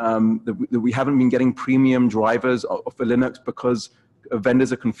 that we haven't been getting premium drivers for Linux because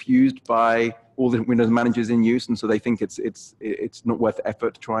vendors are confused by all the Windows managers in use, and so they think it's not worth the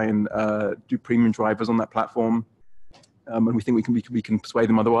effort to try and do premium drivers on that platform. And we think we can persuade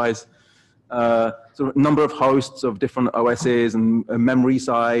them otherwise. Sort of number of hosts of different OSs and memory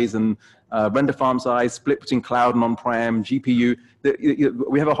size and render farm size, split between cloud and on-prem, GPU.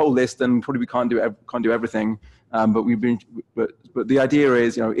 We have a whole list, and probably we can't do everything. But the idea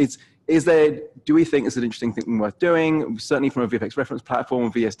is, do we think it's an interesting thing worth doing? Certainly from a VFX reference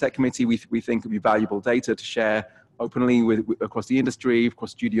platform, VS Tech Committee, we think it would be valuable data to share openly across the industry, across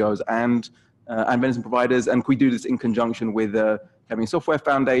studios and vendors and providers. And could we do this in conjunction with having a software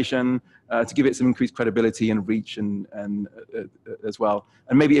foundation to give it some increased credibility and reach and as well.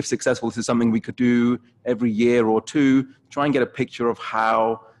 And maybe if successful, this is something we could do every year or two, try and get a picture of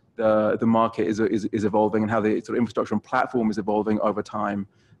how the market is evolving and how the sort of infrastructure and platform is evolving over time.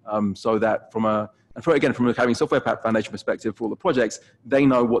 So that from having software foundation perspective for all the projects, they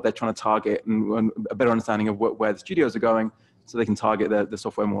know what they're trying to target and a better understanding of where the studios are going, so they can target the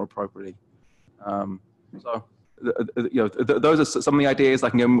software more appropriately. Those are some of the ideas. I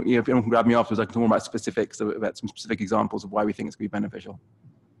can go, if anyone can grab me afterwards, I can talk more about specifics, about some specific examples of why we think it's going to be beneficial.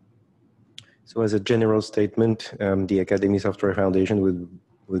 So as a general statement, the Academy Software Foundation would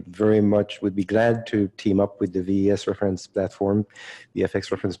be glad to team up with the VES reference platform, the FX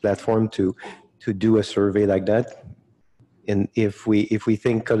reference platform, to do a survey like that. And if we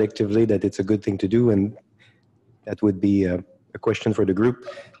think collectively that it's a good thing to do, and that would be a question for the group.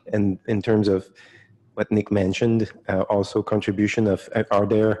 And in terms of what Nick mentioned, also contribution of,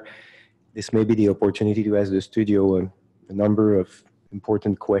 this may be the opportunity to ask the studio a number of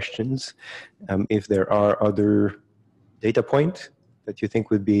important questions. If there are other data points that you think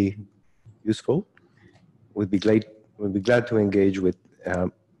would be useful, we'd be glad to engage with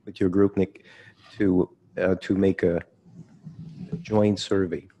your group, Nick, to make a joint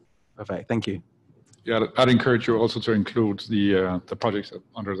survey. Perfect, thank you. Yeah, I'd encourage you also to include the projects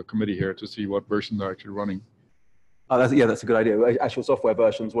under the committee here to see what versions are actually running. Oh, that's a good idea. Actual software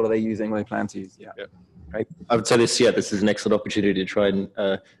versions, what are they using, what they plan to use? Yeah. Right. I would say this is an excellent opportunity to try and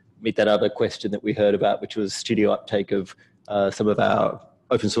meet that other question that we heard about, which was studio uptake of some of our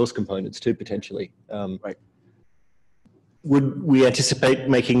open source components too, potentially. Right. Would we anticipate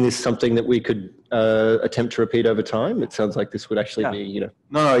making this something that we could attempt to repeat over time? It sounds like this would actually be,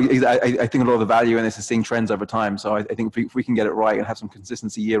 No, I think a lot of the value in this is seeing trends over time. So I think if we can get it right and have some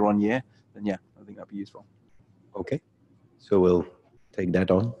consistency year on year, then yeah, I think that'd be useful. Okay, so we'll take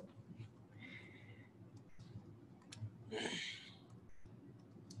that on.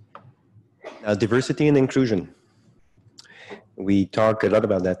 Now, diversity and inclusion. We talk a lot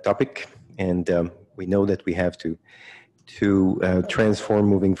about that topic, and we know that we have to transform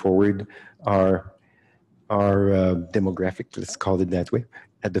moving forward our demographic, let's call it that way,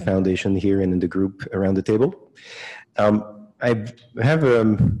 at the foundation here and in the group around the table. I have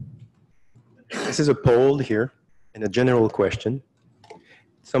this is a poll here and a general question.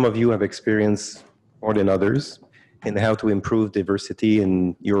 Some of you have experience more than others in how to improve diversity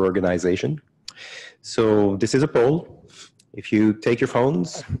in your organization. So this is a poll. If you take your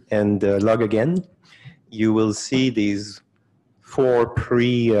phones and log again, you will see these 4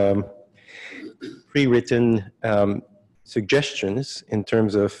 pre-written suggestions in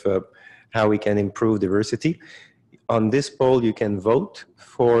terms of how we can improve diversity. On this poll, you can vote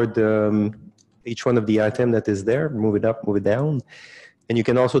for each one of the items that is there, move it up, move it down, and you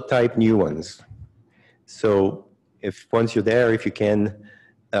can also type new ones. So once you're there, if you can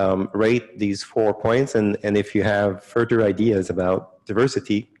rate these 4 points, and if you have further ideas about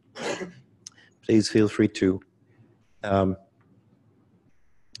diversity, please feel free to add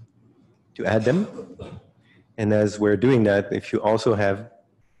them. And as we're doing that, if you also have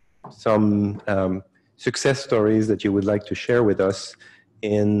some success stories that you would like to share with us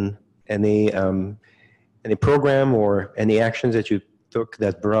in any program or any actions that you took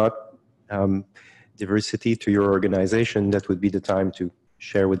that brought diversity to your organization, that would be the time to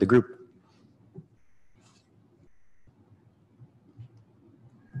share with the group.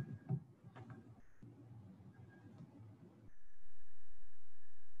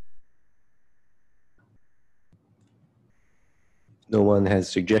 No one has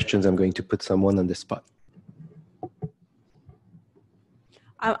suggestions. I'm going to put someone on the spot.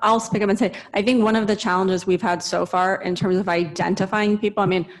 I'll speak up and say, I think one of the challenges we've had so far in terms of identifying people, I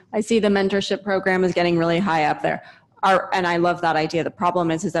mean, I see the mentorship program is getting really high up there. And I love that idea. The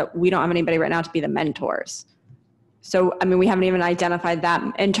problem is that we don't have anybody right now to be the mentors. So, I mean, we haven't even identified that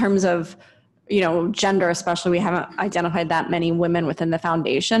in terms of, you know, gender, especially, we haven't identified that many women within the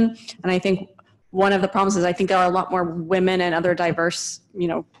foundation. And I think one of the problems is I think there are a lot more women and other diverse, you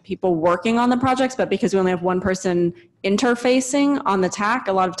know, people working on the projects, but because we only have one person interfacing on the TAC,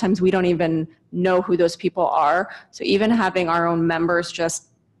 a lot of times we don't even know who those people are. So even having our own members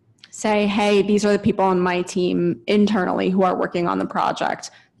just say, hey, these are the people on my team internally who are working on the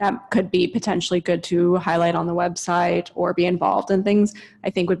project, that could be potentially good to highlight on the website or be involved in things, I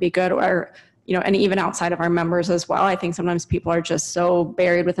think would be good. Or, you know, and even outside of our members as well, I think sometimes people are just so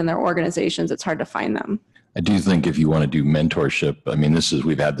buried within their organizations, it's hard to find them. I do think if you want to do mentorship, I mean,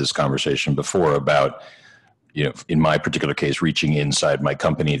 we've had this conversation before about, you know, in my particular case, reaching inside my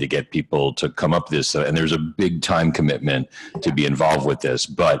company to get people to come up this, and there's a big time commitment to be involved with this.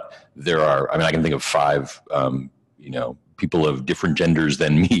 But there are, I mean, I can think of 5, you know, people of different genders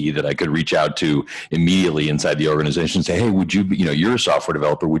than me that I could reach out to immediately inside the organization and say, hey, would you be, you know, you're a software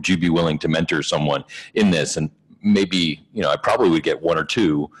developer, would you be willing to mentor someone in this? And maybe, you know, I probably would get 1 or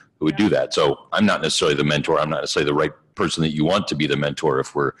 2 who would do that. So I'm not necessarily the mentor. I'm not necessarily the right person that you want to be the mentor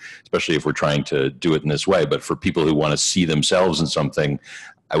especially if we're trying to do it in this way. But for people who want to see themselves in something,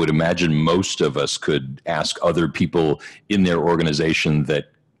 I would imagine most of us could ask other people in their organization that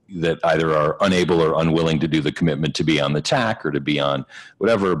either are unable or unwilling to do the commitment to be on the TAC or to be on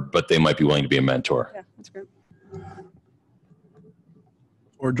whatever, but they might be willing to be a mentor. Yeah, that's great.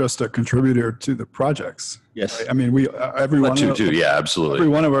 Or just a contributor to the projects. Yes. Right? I mean, everyone. Yeah, absolutely. Every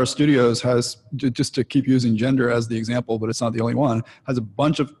one of our studios has, just to keep using gender as the example, but it's not the only one, has a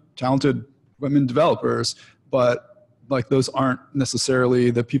bunch of talented women developers, but like those aren't necessarily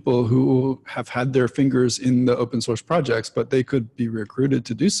the people who have had their fingers in the open source projects, but they could be recruited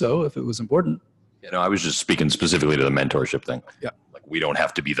to do so if it was important. You know, I was just speaking specifically to the mentorship thing. Yeah. Like, we don't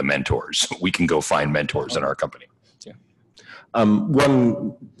have to be the mentors. We can go find mentors in our company.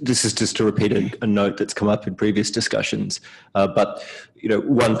 This is just to repeat a note that's come up in previous discussions, but you know,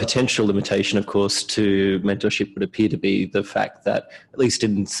 one potential limitation, of course, to mentorship would appear to be the fact that, at least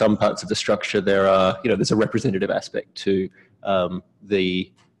in some parts of the structure, there's a representative aspect to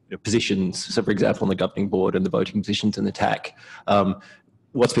the positions. So, for example, on the governing board and the voting positions in the TAC,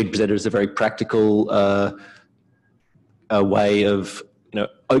 what's been presented as a very practical way of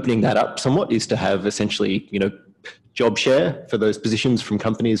opening that up somewhat is to have essentially job share for those positions from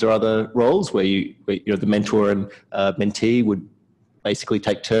companies or other roles where the mentor and mentee would basically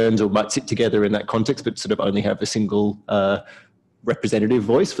take turns or might sit together in that context, but sort of only have a single representative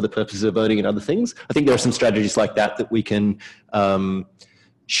voice for the purposes of voting and other things. I think there are some strategies like that we can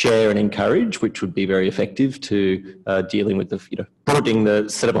share and encourage, which would be very effective to dealing with the, broadening the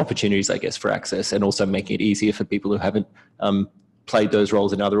set of opportunities, I guess, for access, and also making it easier for people who haven't played those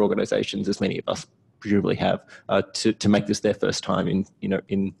roles in other organizations, as many of us presumably have, to make this their first time in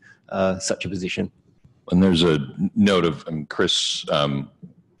such a position. And there's a note of Chris.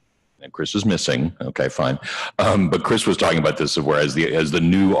 Chris is missing. Okay, fine. But Chris was talking about this, whereas as the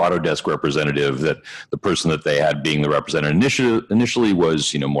new Autodesk representative, that the person that they had being the representative initially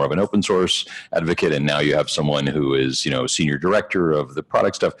was more of an open source advocate, and now you have someone who is senior director of the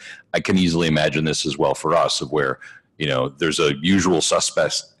product stuff. I can easily imagine this as well for us, of where there's a usual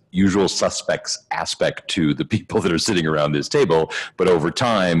suspects aspect to the people that are sitting around this table, but over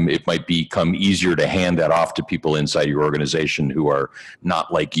time it might become easier to hand that off to people inside your organization who are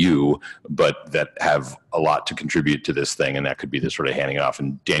not like you, but that have a lot to contribute to this thing, and that could be this sort of handing it off.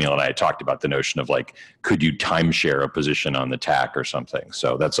 And Daniel and I talked about the notion of could you timeshare a position on the TAC or something?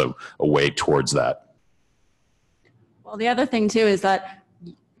 So that's a way towards that. Well, the other thing too is that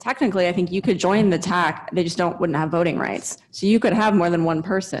technically, I think you could join the TAC. They just wouldn't have voting rights. So you could have more than one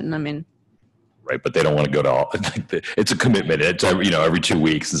person. I mean, right, but they don't want to go to all. It's a commitment. It's every 2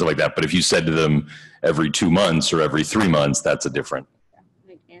 weeks and stuff like that. But if you said to them every 2 months or every 3 months, that's a different.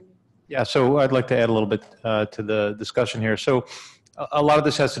 Yeah. So I'd like to add a little bit to the discussion here. So a lot of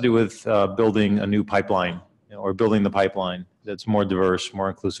this has to do with building a new pipeline, or building the pipeline that's more diverse, more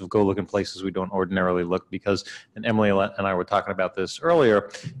inclusive. Go look in places we don't ordinarily look, because, and Emily and I were talking about this earlier,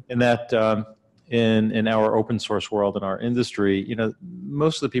 in that in our open source world, in our industry,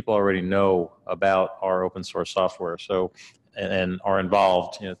 most of the people already know about our open source software, so and are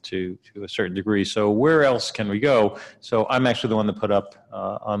involved, to a certain degree. So where else can we go? So I'm actually the one that put up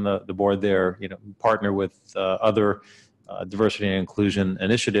on the board there, partner with other diversity and inclusion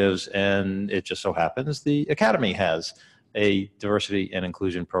initiatives, and it just so happens the Academy has a diversity and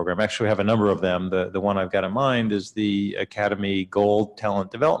inclusion program. Actually, we have a number of them. The one I've got in mind is the Academy Gold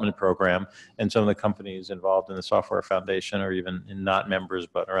Talent Development Program, and some of the companies involved in the Software Foundation, or even not members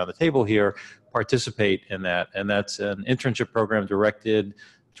but around the table here, participate in that. And that's an internship program directed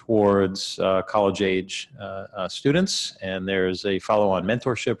towards college-age students, and there's a follow-on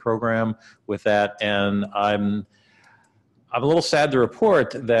mentorship program with that. And I'm a little sad to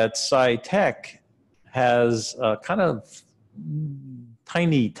report that SciTech has kind of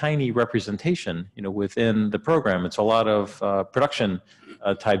tiny representation, within the program. It's a lot of production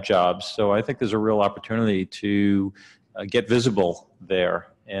type jobs. So I think there's a real opportunity to get visible there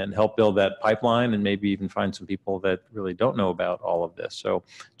and help build that pipeline, and maybe even find some people that really don't know about all of this. So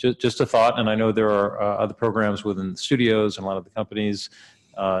just a thought, and I know there are other programs within the studios and a lot of the companies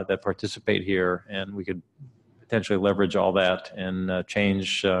that participate here, and we could potentially leverage all that and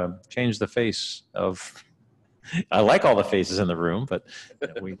change the face of. I like all the faces in the room, but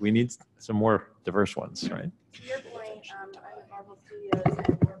we need some more diverse ones, right? To your point, I'm at Marvel Studios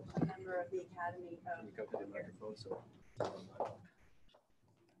and we're a member of the Academy.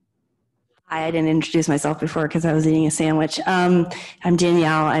 Hi, I didn't introduce myself before because I was eating a sandwich. I'm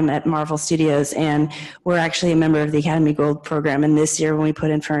Danielle. I'm at Marvel Studios, and we're actually a member of the Academy Gold program. And this year, when we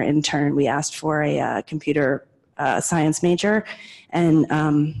put in for our intern, we asked for a computer science major,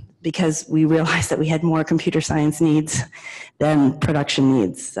 and because we realized that we had more computer science needs than production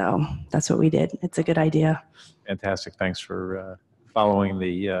needs. So that's what we did. It's a good idea. Fantastic. Thanks for following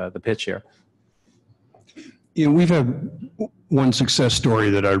the pitch here. We've had one success story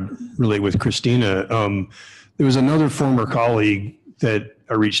that I relate with Christina. There was another former colleague that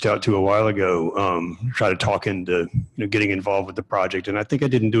I reached out to a while ago, try to talk into getting involved with the project. And I think I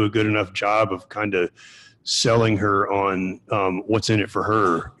didn't do a good enough job of kind of selling her on what's in it for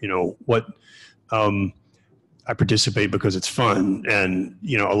her. I participate because it's fun, and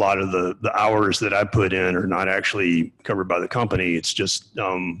a lot of the hours that I put in are not actually covered by the company. It's just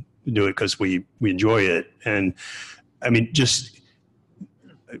do it because we enjoy it. And I mean,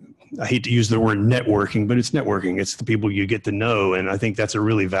 I hate to use the word networking, but it's networking. It's the people you get to know, and I think that's a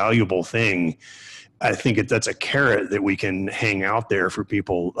really valuable thing. I think that's a carrot that we can hang out there for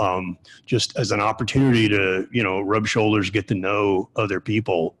people, just as an opportunity to, rub shoulders, get to know other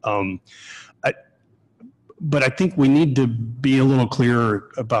people. But I think we need to be a little clearer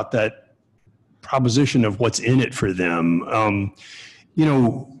about that proposition of what's in it for them.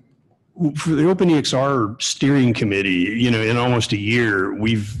 For the OpenEXR steering committee, in almost a year,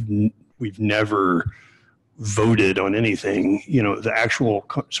 we've never voted on anything. The actual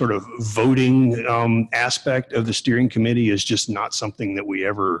sort of voting aspect of the steering committee is just not something that we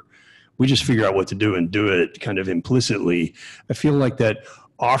just figure out what to do and do it kind of implicitly. I feel like that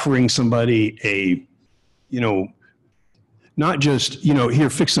offering somebody a, not just, here,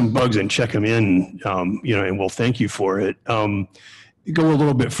 fix some bugs and check them in, and we'll thank you for it. Go a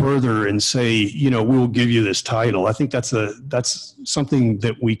little bit further and say, we'll give you this title. I think that's something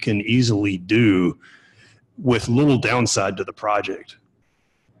that we can easily do with little downside to the project.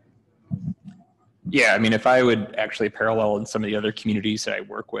 Yeah, I mean, if I would actually parallel in some of the other communities that I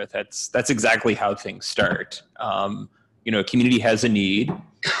work with, that's exactly how things start. A community has a need.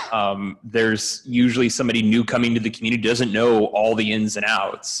 There's usually somebody new coming to the community, doesn't know all the ins and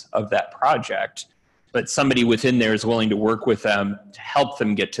outs of that project, but somebody within there is willing to work with them to help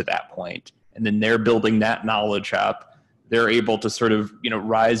them get to that point. And then they're building that knowledge up. They're able to sort of,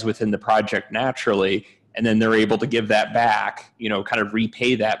 rise within the project naturally. And then they're able to give that back, kind of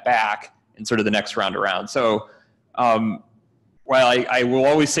repay that back in sort of the next round around. So while I will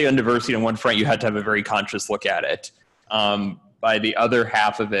always say on diversity on one front, you had to have a very conscious look at it. By the other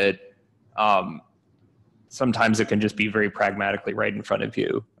half of it, sometimes it can just be very pragmatically right in front of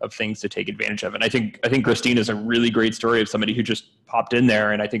you of things to take advantage of. And I think Christina is a really great story of somebody who just popped in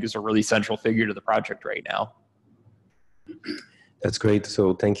there and I think is a really central figure to the project right now. That's great.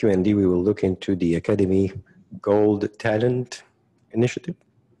 So thank you, Andy. We will look into the Academy Gold Talent Initiative.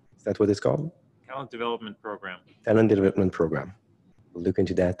 Is that what it's called? Talent Development Program. Talent Development Program. We'll look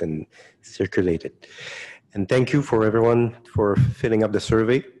into that and circulate it. And thank you for everyone for filling up the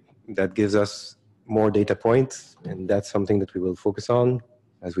survey. That gives us more data points, and that's something that we will focus on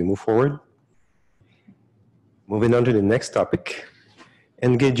as we move forward. Moving on to the next topic,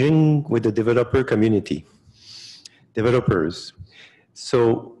 engaging with the developer community. Developers.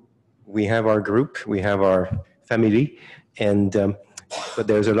 So we have our group, we have our family, and but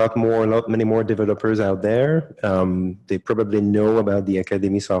there's many more developers out there. They probably know about the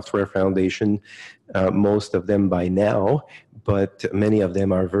Academy Software Foundation, most of them by now, but many of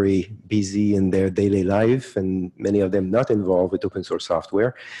them are very busy in their daily life, and many of them not involved with open source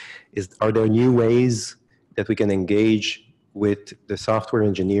software. Are there new ways that we can engage with the software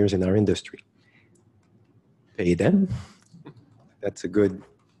engineers in our industry? Pay them. That's a good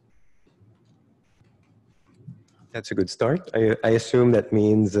start. I assume that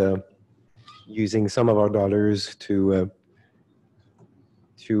means using some of our dollars to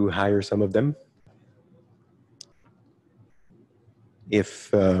hire some of them. If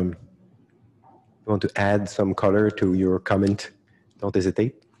you want to add some color to your comment, don't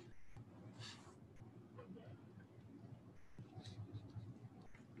hesitate.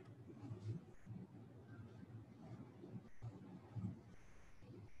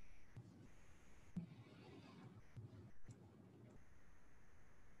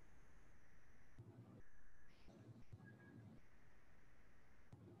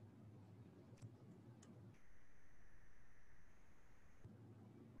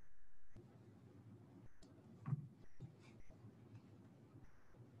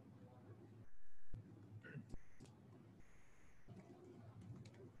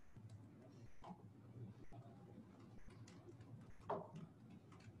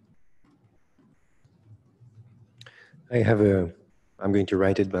 I'm going to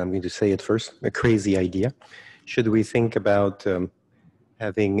write it, but I'm going to say it first, a crazy idea. Should we think about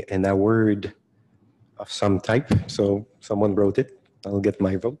having an award of some type? So someone wrote it, I'll get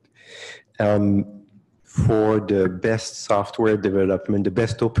my vote. For the best software development, the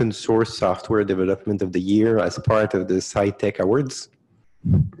best open source software development of the year as part of the SciTech Awards.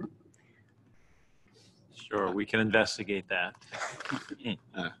 Sure, we can investigate that.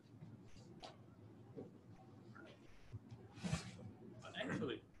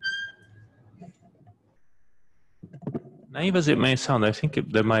 Naive as it may sound, I think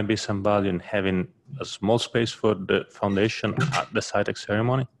there might be some value in having a small space for the foundation at the SciTech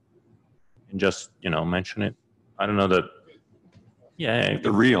ceremony, and just mention it. I don't know that. Yeah, the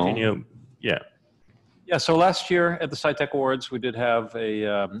real. Yeah. Yeah. So last year at the SciTech Awards, we did have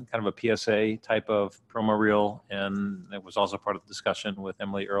a kind of a PSA type of promo reel, and it was also part of the discussion with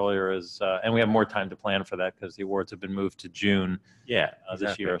Emily earlier. And we have more time to plan for that because the awards have been moved to June. Yeah,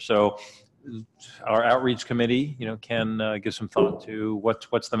 this year. So our outreach committee, can give some thought to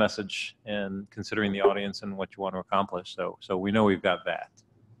what's the message and considering the audience and what you want to accomplish. So we know we've got that.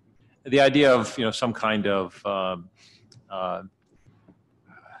 The idea of some kind of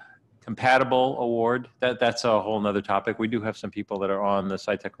compatible award, that's a whole nother topic. We do have some people that are on the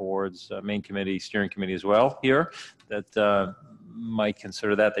SciTech Awards main committee, steering committee as well here that might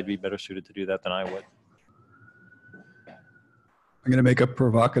consider that. They'd be better suited to do that than I would. I'm going to make a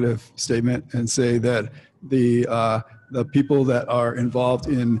provocative statement and say that the people that are involved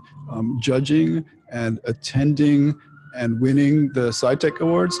in judging and attending and winning the SciTech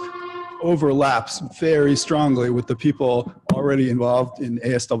Awards overlaps very strongly with the people already involved in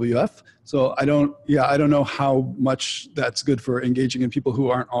ASWF. So I don't know how much that's good for engaging in people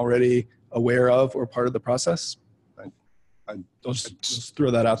who aren't already aware of or part of the process. I just throw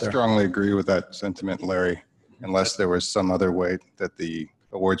that out there. Strongly agree with that sentiment, Larry. Unless there was some other way that the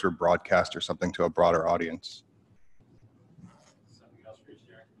awards were broadcast or something to a broader audience.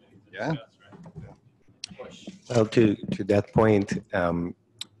 Yeah. Well, to that point,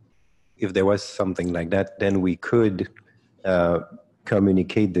 if there was something like that, then we could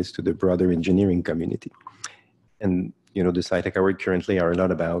communicate this to the broader engineering community. And, the SciTech Award currently are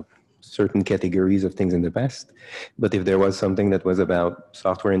not about certain categories of things in the past. But if there was something that was about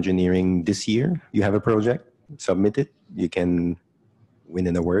software engineering this year, you have a project, submit it, you can win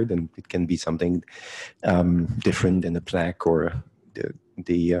an award, and it can be something different than a plaque or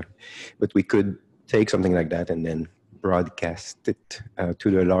but we could take something like that and then broadcast it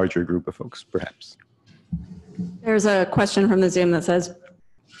to the larger group of folks, perhaps. There's a question from the Zoom that says,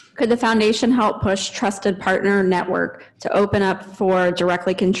 could the foundation help push Trusted Partner Network to open up for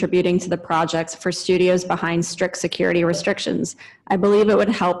directly contributing to the projects for studios behind strict security restrictions? I believe it would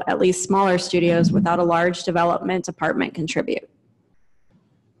help at least smaller studios without a large development department contribute.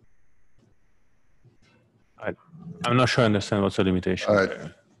 I'm not sure I understand what's the limitation.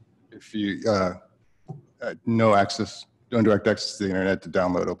 If you, no access, no direct access to the internet to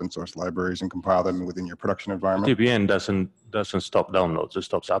download open source libraries and compile them within your production environment. TPN doesn't stop downloads; it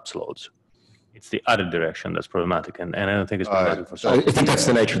stops uploads. It's the other direction that's problematic, and I don't think it's problematic for some. I think that's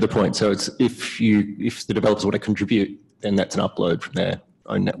the nature of the point. So it's if the developers want to contribute, then that's an upload from their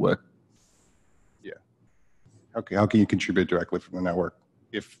own network. Yeah. Okay. How can you contribute directly from the network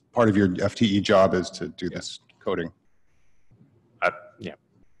if part of your FTE job is to do this coding? Yeah,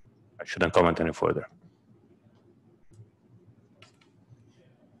 I shouldn't comment any further.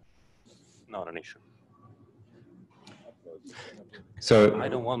 Not an issue. So I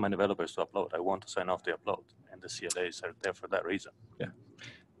don't want my developers to upload. I want to sign off the upload, and the CLAs are there for that reason. Yeah.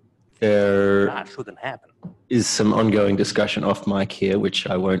 There That shouldn't happen. is some ongoing discussion off mic here, which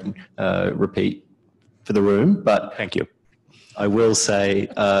I won't repeat for the room, but thank you. I will say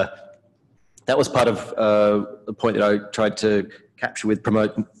that was part of the point that I tried to capture with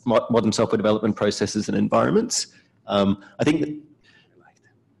promote modern software development processes and environments. I think that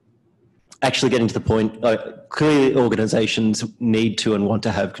actually getting to the point, clearly organizations need to and want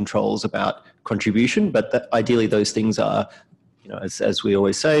to have controls about contribution, but that ideally those things are, as we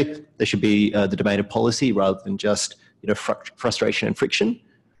always say, there should be the domain of policy rather than just, frustration and friction.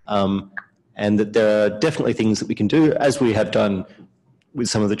 And that there are definitely things that we can do, as we have done with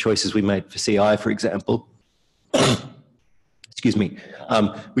some of the choices we made for CI, for example, excuse me,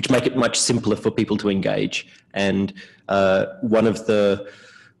 which make it much simpler for people to engage. And one of the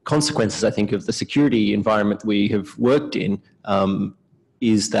consequences, I think, of the security environment we have worked in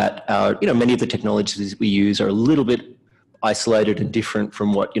is that our, many of the technologies we use are a little bit isolated and different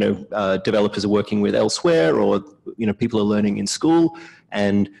from what developers are working with elsewhere, or people are learning in school.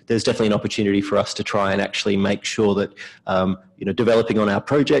 And there's definitely an opportunity for us to try and actually make sure that developing on our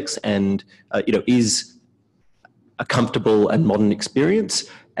projects and is a comfortable and modern experience.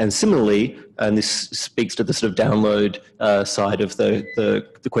 And similarly, and this speaks to the sort of download side of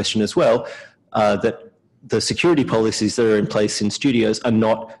the question as well, that the security policies that are in place in studios are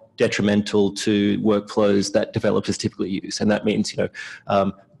not detrimental to workflows that developers typically use. And that means,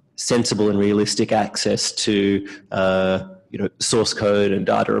 sensible and realistic access to, source code and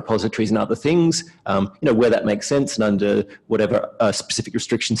data repositories and other things, where that makes sense and under whatever specific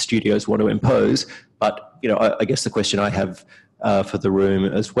restrictions studios want to impose. But, I guess the question I have for the room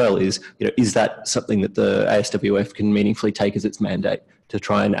as well is that something that the ASWF can meaningfully take as its mandate to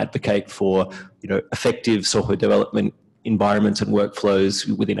try and advocate for, effective software development environments and workflows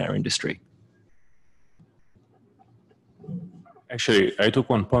within our industry? Actually, I took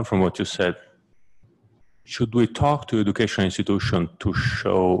one point from what you said. Should we talk to education institution to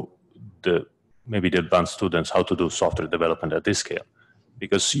show maybe the advanced students how to do software development at this scale?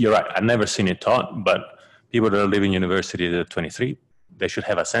 Because you're right, I've never seen it taught, but people that are leaving university at 23, they should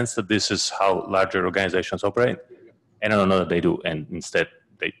have a sense that this is how larger organizations operate. And I don't know that they do. And instead,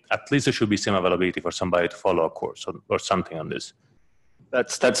 at least there should be some availability for somebody to follow a course or something on this.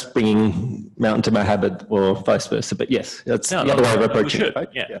 That's bringing mountain to Mohammed or vice versa. But yes, that's the other way of approaching it, right?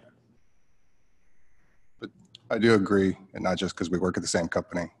 Yeah. But I do agree, and not just because we work at the same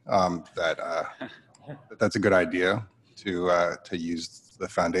company, that's a good idea to use the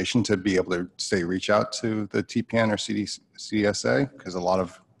foundation to be able to, say, reach out to the TPN or CDSA, because a lot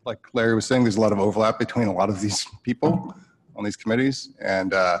of, like Larry was saying, there's a lot of overlap between a lot of these people on these committees,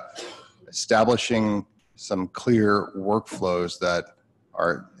 and establishing some clear workflows that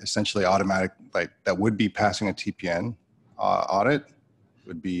are essentially automatic, like that would be passing a TPN audit,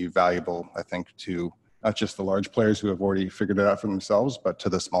 would be valuable, I think, to not just the large players who have already figured it out for themselves, but to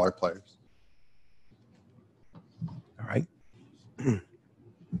the smaller players. All right.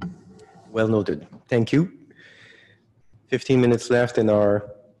 Well noted. Thank you. 15 minutes left in our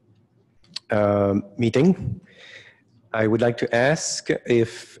meeting. I would like to ask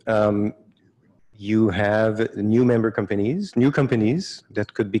if you have new companies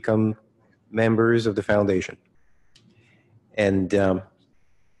that could become members of the foundation. And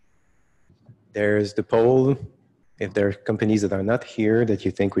there's the poll, if there are companies that are not here that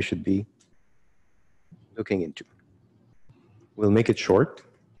you think we should be looking into. We'll make it short.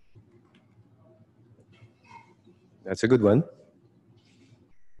 That's a good one.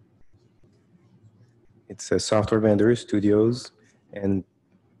 It's software vendors, studios, and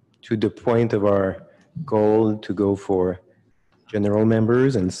to the point of our goal to go for general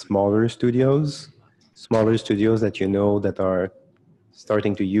members and smaller studios that that are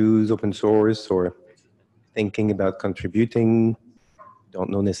starting to use open source or thinking about contributing, don't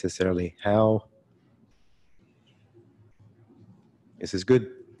know necessarily how. This is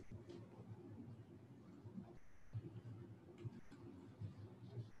good.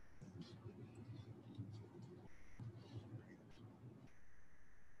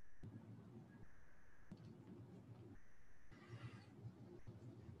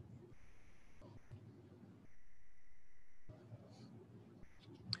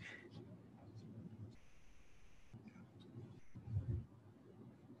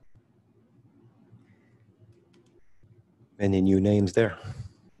 Many new names there.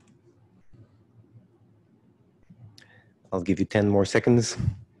 I'll give you 10 more seconds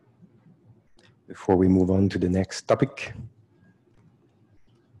before we move on to the next topic.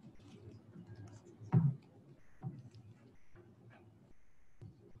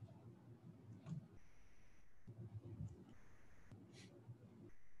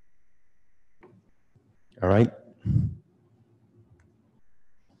 All right.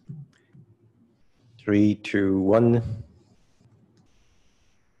 3, 2, 1.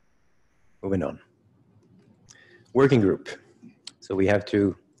 Moving on. Working group. So we have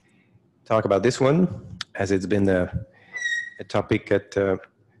to talk about this one, as it's been a topic at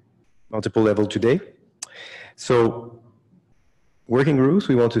multiple levels today. So working groups,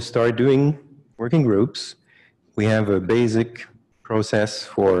 we want to start doing working groups. We have a basic process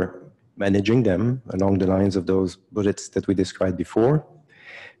for managing them along the lines of those bullets that we described before.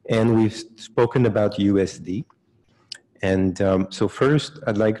 And we've spoken about USD. And so first,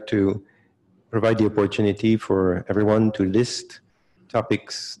 I'd like to provide the opportunity for everyone to list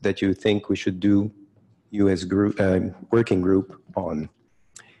topics that you think we should do US group, working group on.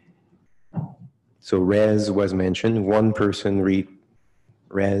 So res was mentioned, one person read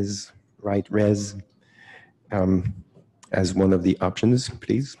res, write res as one of the options,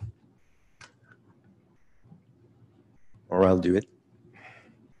 please. Or I'll do it.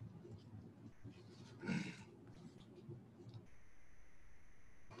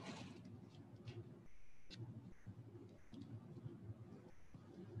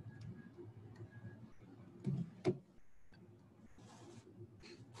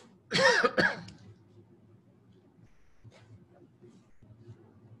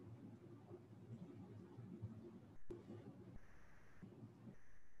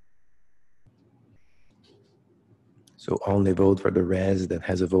 So only vote for the res that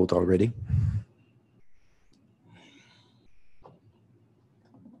has a vote already.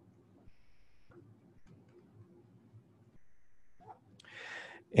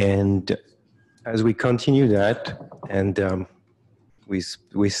 And as we continue that, and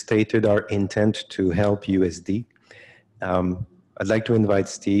we stated our intent to help USD, I'd like to invite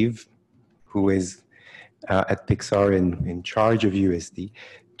Steve, who is at Pixar in charge of USD,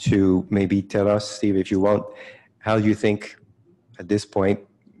 to maybe tell us, Steve, if you want, how you think at this point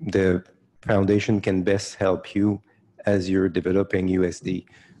the foundation can best help you as you're developing USD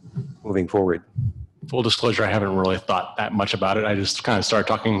moving forward. Full disclosure, I haven't really thought that much about it. I just kind of started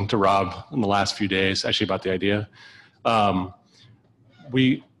talking to Rob in the last few days, actually, about the idea.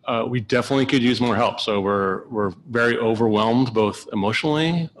 We definitely could use more help. So we're very overwhelmed, both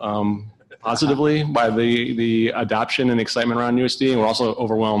emotionally, positively, by the adoption and excitement around USD, and we're also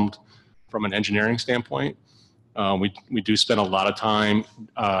overwhelmed from an engineering standpoint. We do spend a lot of time,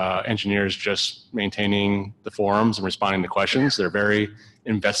 engineers, just maintaining the forums and responding to questions. They're very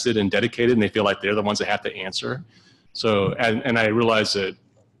invested and dedicated, and they feel like they're the ones that have to answer. So, and I realize that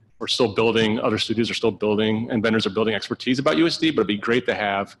we're still building, other studios are still building, and vendors are building expertise about USD, but it'd be great to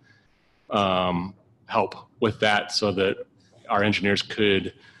have help with that so that our engineers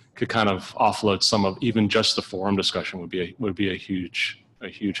could kind of offload some of even just the forum discussion would be a huge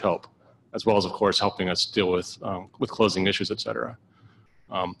help, as well as, of course, helping us deal with closing issues, et cetera.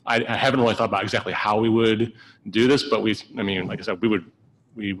 I haven't really thought about exactly how we would do this, but I mean, like I said,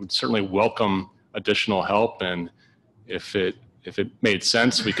 we would certainly welcome additional help, and if it made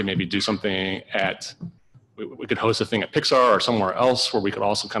sense, we could maybe do something we could host a thing at Pixar or somewhere else where we could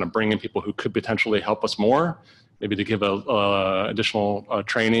also kind of bring in people who could potentially help us more, maybe to give additional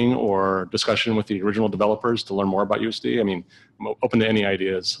training or discussion with the original developers to learn more about USD. I mean, I'm open to any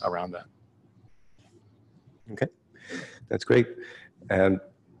ideas around that. Okay, that's great. And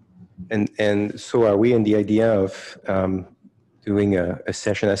so are we in the idea of doing a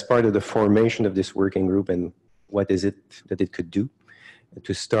session as part of the formation of this working group, and what is it that it could do?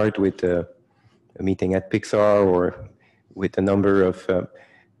 To start with a meeting at Pixar, or with a number of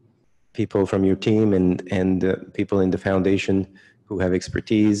people from your team and people in the foundation who have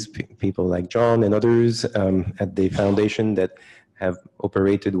expertise, people like John and others at the foundation that have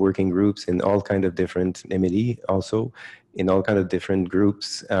operated working groups in all kind of different, Emily also, in all kind of different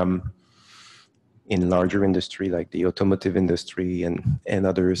groups in larger industry like the automotive industry and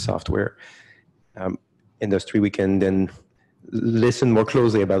other software industry. We can then listen more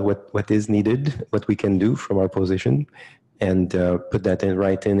closely about what is needed, what we can do from our position, and put that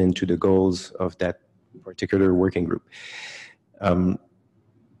right into the goals of that particular working group. John,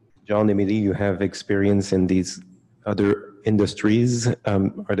 Emily, you have experience in these other industries.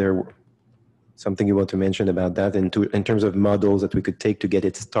 Are there something you want to mention about that in terms of models that we could take to get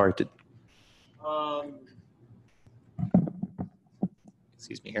it started?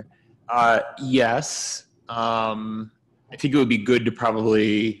 excuse me here. Yes. I think it would be good to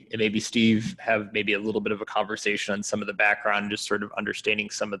probably, and maybe Steve, have maybe a little bit of a conversation on some of the background, just sort of understanding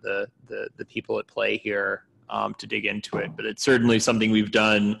some of the people at play here to dig into it. But it's certainly something we've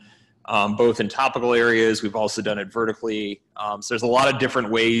done both in topical areas. We've also done it vertically. So there's a lot of different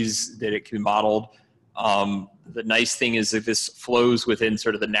ways that it can be modeled. The nice thing is that this flows within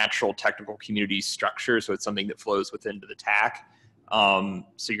sort of the natural technical community structure. So it's something that flows within to the TAC.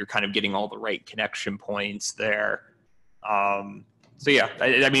 So you're kind of getting all the right connection points there. So yeah,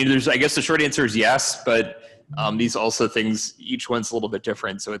 I mean, I guess the short answer is yes, but these also things, each one's a little bit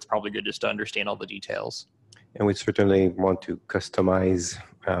different. So it's probably good just to understand all the details. And we certainly want to customize,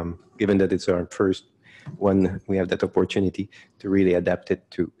 given that it's our first one, we have that opportunity to really adapt it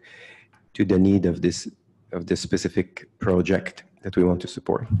to the need of this specific project that we want to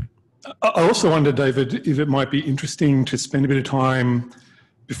support. I also wonder, David, if it might be interesting to spend a bit of time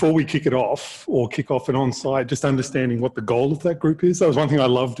before we kick it off or kick off an on-site, just understanding what the goal of that group is. That was one thing I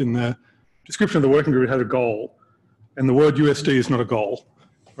loved in the description of the working group. It had a goal, and the word USD is not a goal,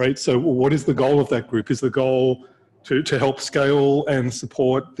 right? So what is the goal of that group? Is the goal to help scale and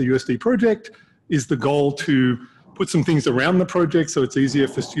support the USD project? Is the goal to put some things around the project so it's easier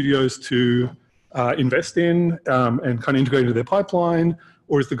for studios to invest in and kind of integrate into their pipeline?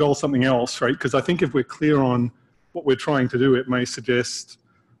 Or is the goal something else, right? Because I think if we're clear on what we're trying to do, it may suggest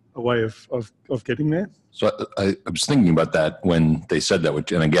a way of getting there. So I was thinking about that when they said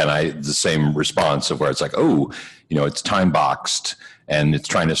that, and again, the same response of where it's like, oh, it's time boxed and it's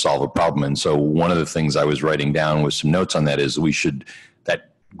trying to solve a problem. And so one of the things I was writing down with some notes on that is that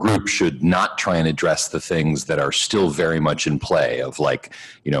group should not try and address the things that are still very much in play of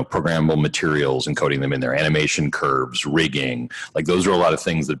programmable materials and coding them in there, animation curves, rigging. Like those are a lot of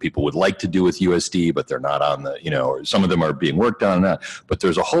things that people would like to do with USD, but they're not on or some of them are being worked on. But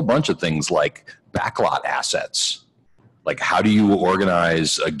there's a whole bunch of things like backlot assets. Like how do you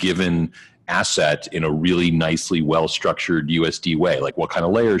organize a given asset in a really nicely well-structured USD way? Like what kind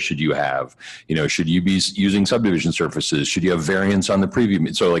of layers should you have? Should you be using subdivision surfaces? Should you have variants on the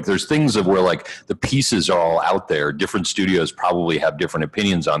preview? So like there's things of where like the pieces are all out there. Different studios probably have different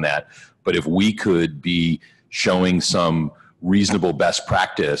opinions on that. But if we could be showing some reasonable best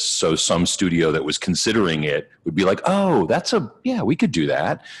practice, so some studio that was considering it would be like, oh, we could do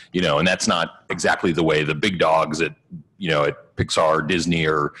that. And that's not exactly the way the big dogs at Pixar, Disney,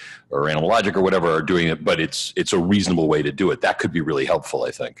 or Animal Logic or whatever are doing it, but it's a reasonable way to do it. That could be really helpful,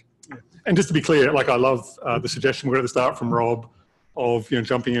 I think. Yeah. And just to be clear, like I love the suggestion we got at the start from Rob of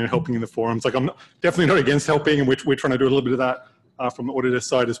jumping in and helping in the forums. Like I'm definitely not against helping, and we're trying to do a little bit of that from the auditor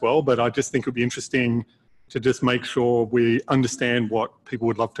side as well. But I just think it would be interesting to just make sure we understand what people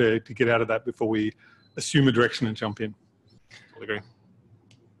would love to get out of that before we assume a direction and jump in. I agree.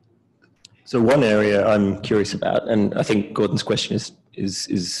 So one area I'm curious about, and I think Gordon's question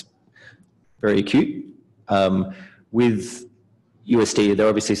is very acute. With USD, there are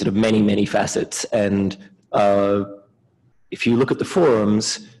obviously sort of many facets, and if you look at the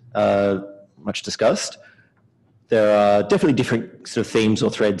forums, much discussed, there are definitely different sort of themes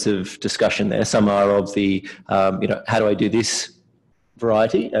or threads of discussion there. Some are of the, how do I do this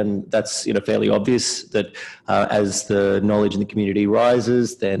variety, and that's fairly obvious that as the knowledge in the community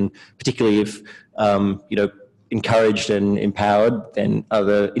rises, then particularly if encouraged and empowered, then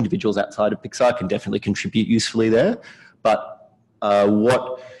other individuals outside of Pixar can definitely contribute usefully there. But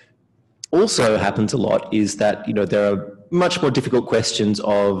what also happens a lot is that there are much more difficult questions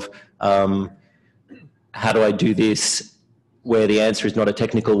of how do I do this, where the answer is not a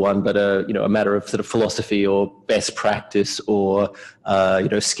technical one, but a matter of sort of philosophy or best practice or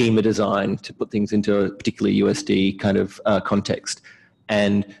schema design, to put things into a particularly USD kind of context.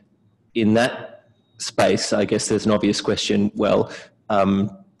 And in that space, I guess there's an obvious question. Well,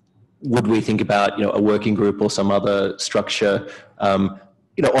 would we think about a working group or some other structure,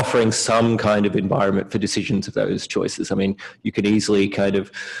 offering some kind of environment for decisions of those choices? I mean, you could easily kind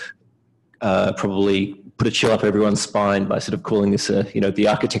of probably put a chill up everyone's spine by sort of calling this the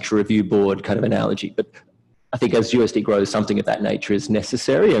architecture review board kind of analogy. But I think as USD grows, something of that nature is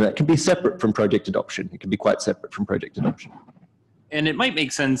necessary, and that can be separate from project adoption. It can be quite separate from project adoption. And it might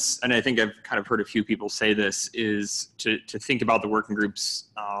make sense, and I think I've kind of heard a few people say this, is to think about the working groups,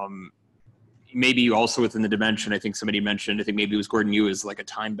 maybe also within the dimension. I think somebody mentioned, I think maybe it was Gordon Yu, is like a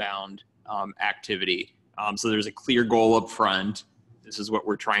time-bound activity. So there's a clear goal up front. This is what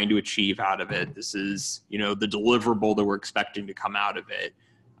we're trying to achieve out of it. This is, the deliverable that we're expecting to come out of it.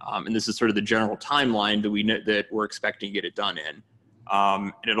 And this is sort of the general timeline that we're expecting to get it done in.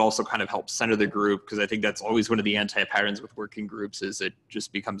 And it also kind of helps center the group, because I think that's always one of the anti-patterns with working groups, is it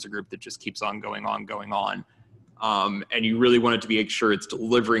just becomes a group that just keeps on going on, going on. And you really want it to be make sure it's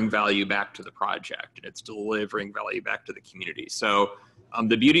delivering value back to the project and it's delivering value back to the community. So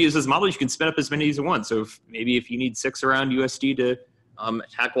the beauty is this model, you can spin up as many as you want. So maybe if you need 6 around USD to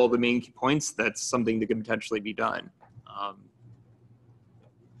tackle all the main key points, that's something that can potentially be done.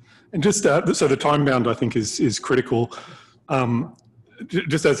 And just so the time bound, I think, is critical.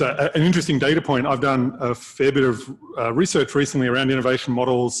 Just as an interesting data point, I've done a fair bit of research recently around innovation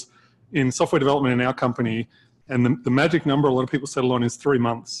models in software development in our company. And the magic number a lot of people settle on is 3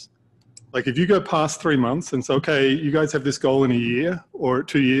 months. Like if you go past 3 months and say, okay, you guys have this goal in a year or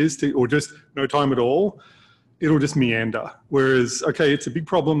 2 years or just no time at all, it'll just meander. Whereas, okay, it's a big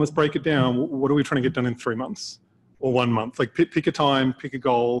problem, let's break it down. What are we trying to get done in 3 months or 1 month? Like pick a time, pick a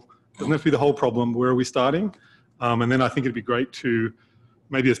goal. Doesn't have to be the whole problem. Where are we starting? And then I think it'd be great to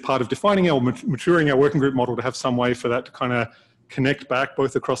maybe as part of defining or maturing our working group model to have some way for that to kind of connect back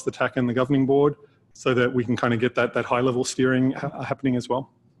both across the TAC and the governing board so that we can kind of get that high level steering happening as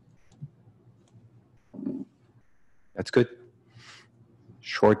well. That's good.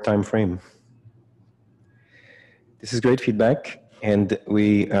 Short time frame. This is great feedback, and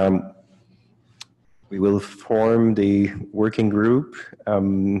we will form the working group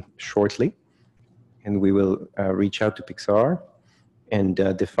shortly, and we will reach out to Pixar and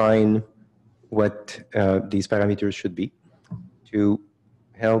define what these parameters should be to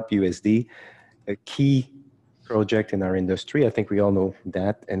help USD, a key project in our industry. I think we all know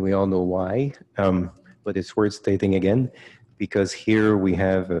that, and we all know why, but it's worth stating again, because here we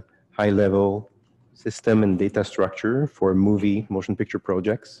have a high-level system and data structure for motion picture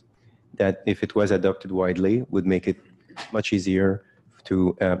projects that, if it was adopted widely, would make it much easier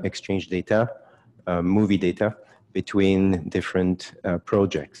to exchange data, movie data, between different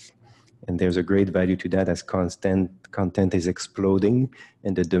projects. And there's a great value to that as content is exploding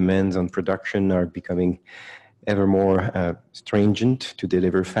and the demands on production are becoming ever more stringent to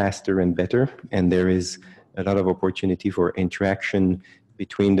deliver faster and better. And there is a lot of opportunity for interaction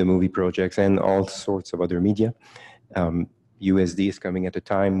between the movie projects and all sorts of other media. USD is coming at a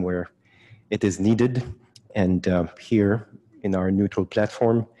time where it is needed. And here in our neutral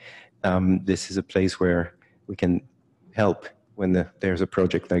platform, this is a place where we can help when there's a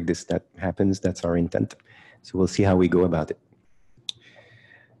project like this that happens. That's our intent. So we'll see how we go about it.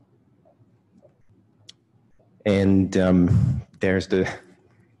 And there's the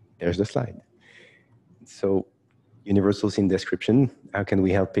slide. So universal scene description, how can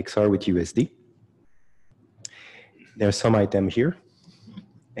we help Pixar with USD? There's some item here.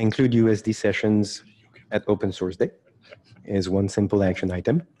 Include USD sessions at Open Source Day is one simple action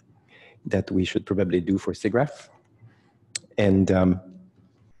item that we should probably do for SIGGRAPH. And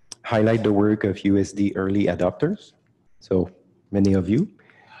highlight the work of USD early adopters, so many of you,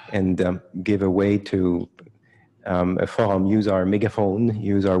 and give a way to a forum, use our megaphone,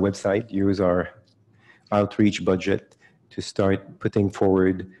 use our website, use our outreach budget to start putting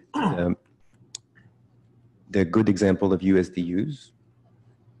forward the good example of USD use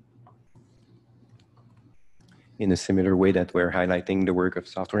in a similar way that we're highlighting the work of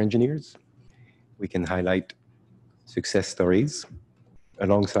software engineers. We can highlight success stories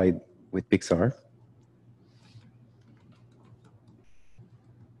alongside with Pixar.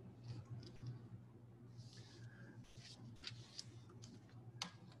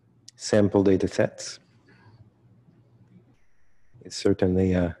 Sample data sets. It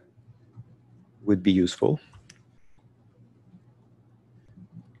certainly would be useful.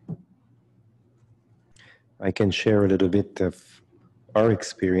 I can share a little bit of our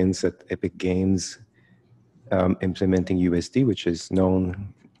experience at Epic Games implementing USD, which is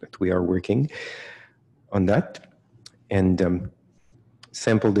known that we are working on that. And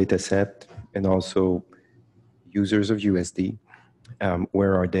sample data set and also users of USD.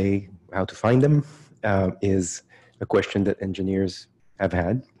 Where are they? How to find them is a question that engineers have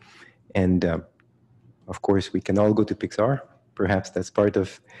had. And of course, we can all go to Pixar. Perhaps that's part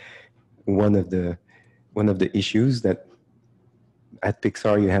of one of the issues that at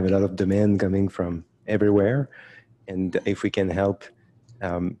Pixar you have a lot of demand coming from everywhere. And if we can help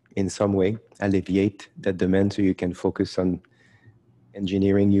in some way alleviate that demand so you can focus on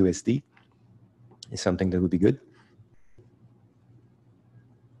engineering USD is something that would be good.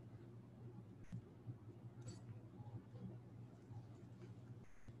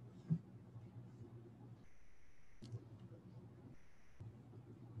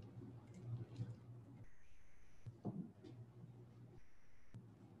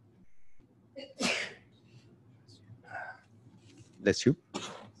 Bless you.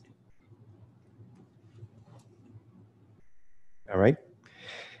 All right.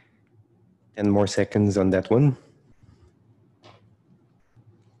 10 more seconds on that one.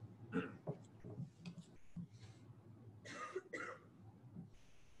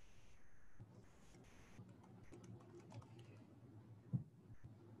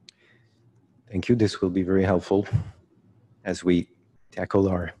 Thank you. This will be very helpful as we tackle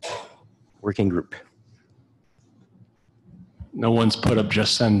our working group. No one's put up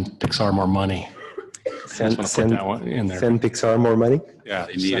just send Pixar more money. Send that one in there. Send Pixar more money? Yeah,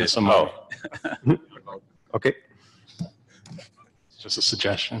 They need send it. some money. Okay. It's just a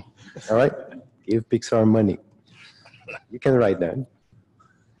suggestion. All right. Give Pixar money. You can write that.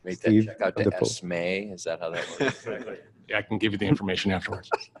 Make Steve, that check out on the to poll. SMAE. Is that how that works? Yeah, I can give you the information afterwards.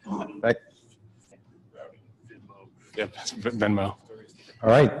 Right. Yep, Venmo. All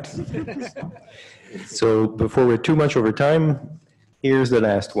right. So before we're too much over time, here's the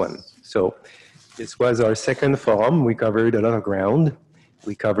last one. So this was our second forum. We covered a lot of ground.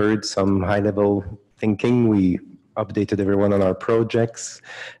 We covered some high-level thinking. We updated everyone on our projects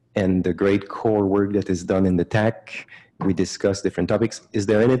and the great core work that is done in the TAC. We discussed different topics. Is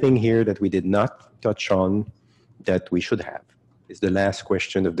there anything here that we did not touch on that we should have? Is the last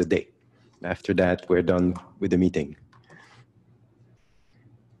question of the day. After that, we're done with the meeting.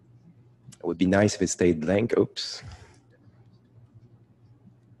 It would be nice if it stayed blank. Oops.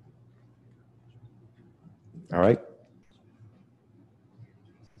 All right.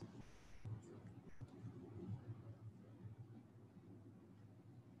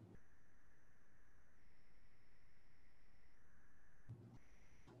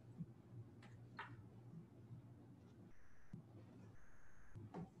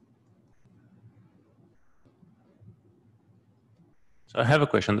 So I have a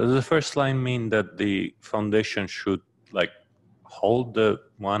question. Does the first line mean that the foundation should like hold the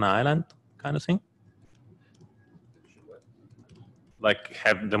one island kind of thing? Like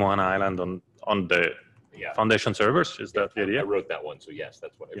have the one island on the foundation servers? Is that the idea? I wrote that one, so yes,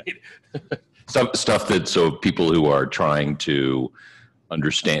 that's what I mean. Stuff that, so people who are trying to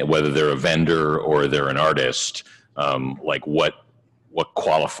understand whether they're a vendor or they're an artist, like what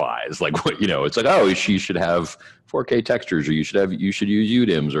qualifies, like what, it's like, oh, you should have 4K textures, or you should use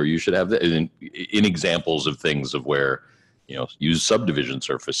UDIMs, or you should have in examples of things of where, use subdivision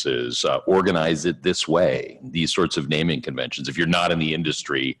surfaces, organize it this way, these sorts of naming conventions. If you're not in the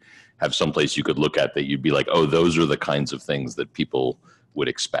industry, have someplace you could look at that you'd be like, oh, those are the kinds of things that people would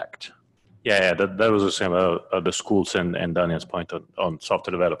expect. Yeah, that was the same the schools and Daniel's point on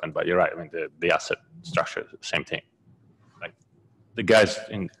software development, but you're right. I mean, the asset structure is the same thing. Like the guys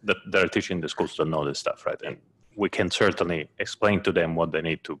that are teaching the schools don't know this stuff, right? And we can certainly explain to them what they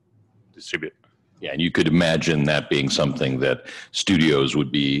need to distribute. Yeah, and you could imagine that being something that studios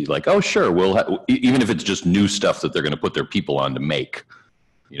would be like, oh, sure, even if it's just new stuff that they're going to put their people on to make,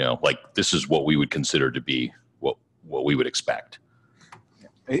 like this is what we would consider to be what we would expect.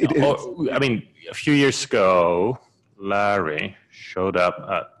 I mean, a few years ago, Larry showed up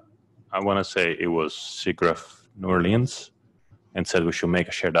at, I want to say it was SIGGRAPH New Orleans, and said we should make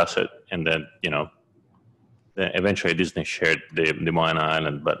a shared asset. And then, then eventually Disney shared the Moana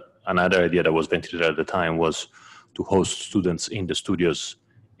Island. But another idea that was ventilated at the time was to host students in the studios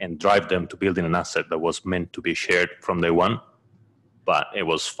and drive them to building an asset that was meant to be shared from day one. But it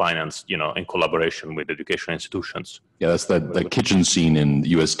was financed, in collaboration with educational institutions. Yeah, that's the kitchen scene in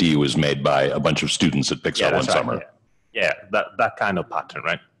USD was made by a bunch of students at Pixar one summer. Yeah, that kind of pattern,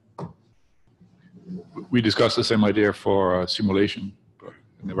 right? We discussed the same idea for simulation, but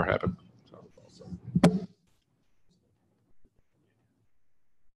it never happened.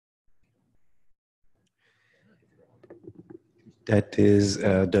 That is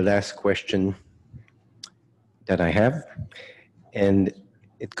the last question that I have. And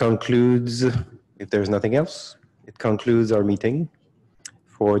it concludes, if there's nothing else, it concludes our meeting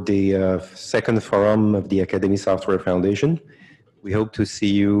for the second forum of the Academy Software Foundation. We hope to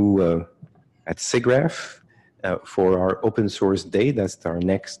see you at SIGGRAPH for our Open Source Day. That's our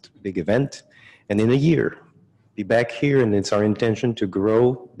next big event. And in a year, be back here, and it's our intention to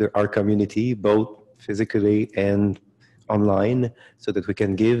grow our community, both physically and online, so that we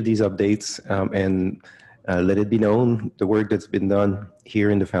can give these updates and let it be known the work that's been done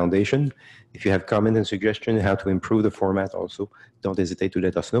here in the foundation. If you have comments and suggestions how to improve the format also, don't hesitate to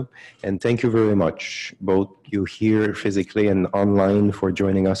let us know. And thank you very much, both you here physically and online, for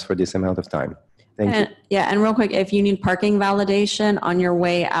joining us for this amount of time. Thank you. Yeah, and real quick, if you need parking validation on your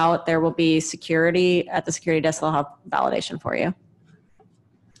way out, there will be security at the security desk. They'll have validation for you.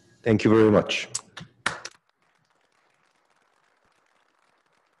 Thank you very much.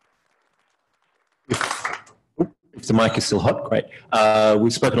 If the mic is still hot, great.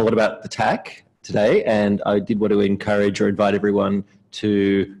 We've spoken a lot about the TAC today, and I did want to encourage or invite everyone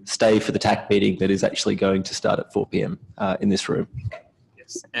to stay for the TAC meeting that is actually going to start at 4 p.m. In this room.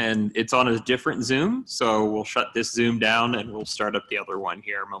 Yes, and it's on a different Zoom, so we'll shut this Zoom down and we'll start up the other one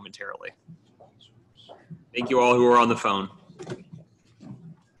here momentarily. Thank you all who are on the phone.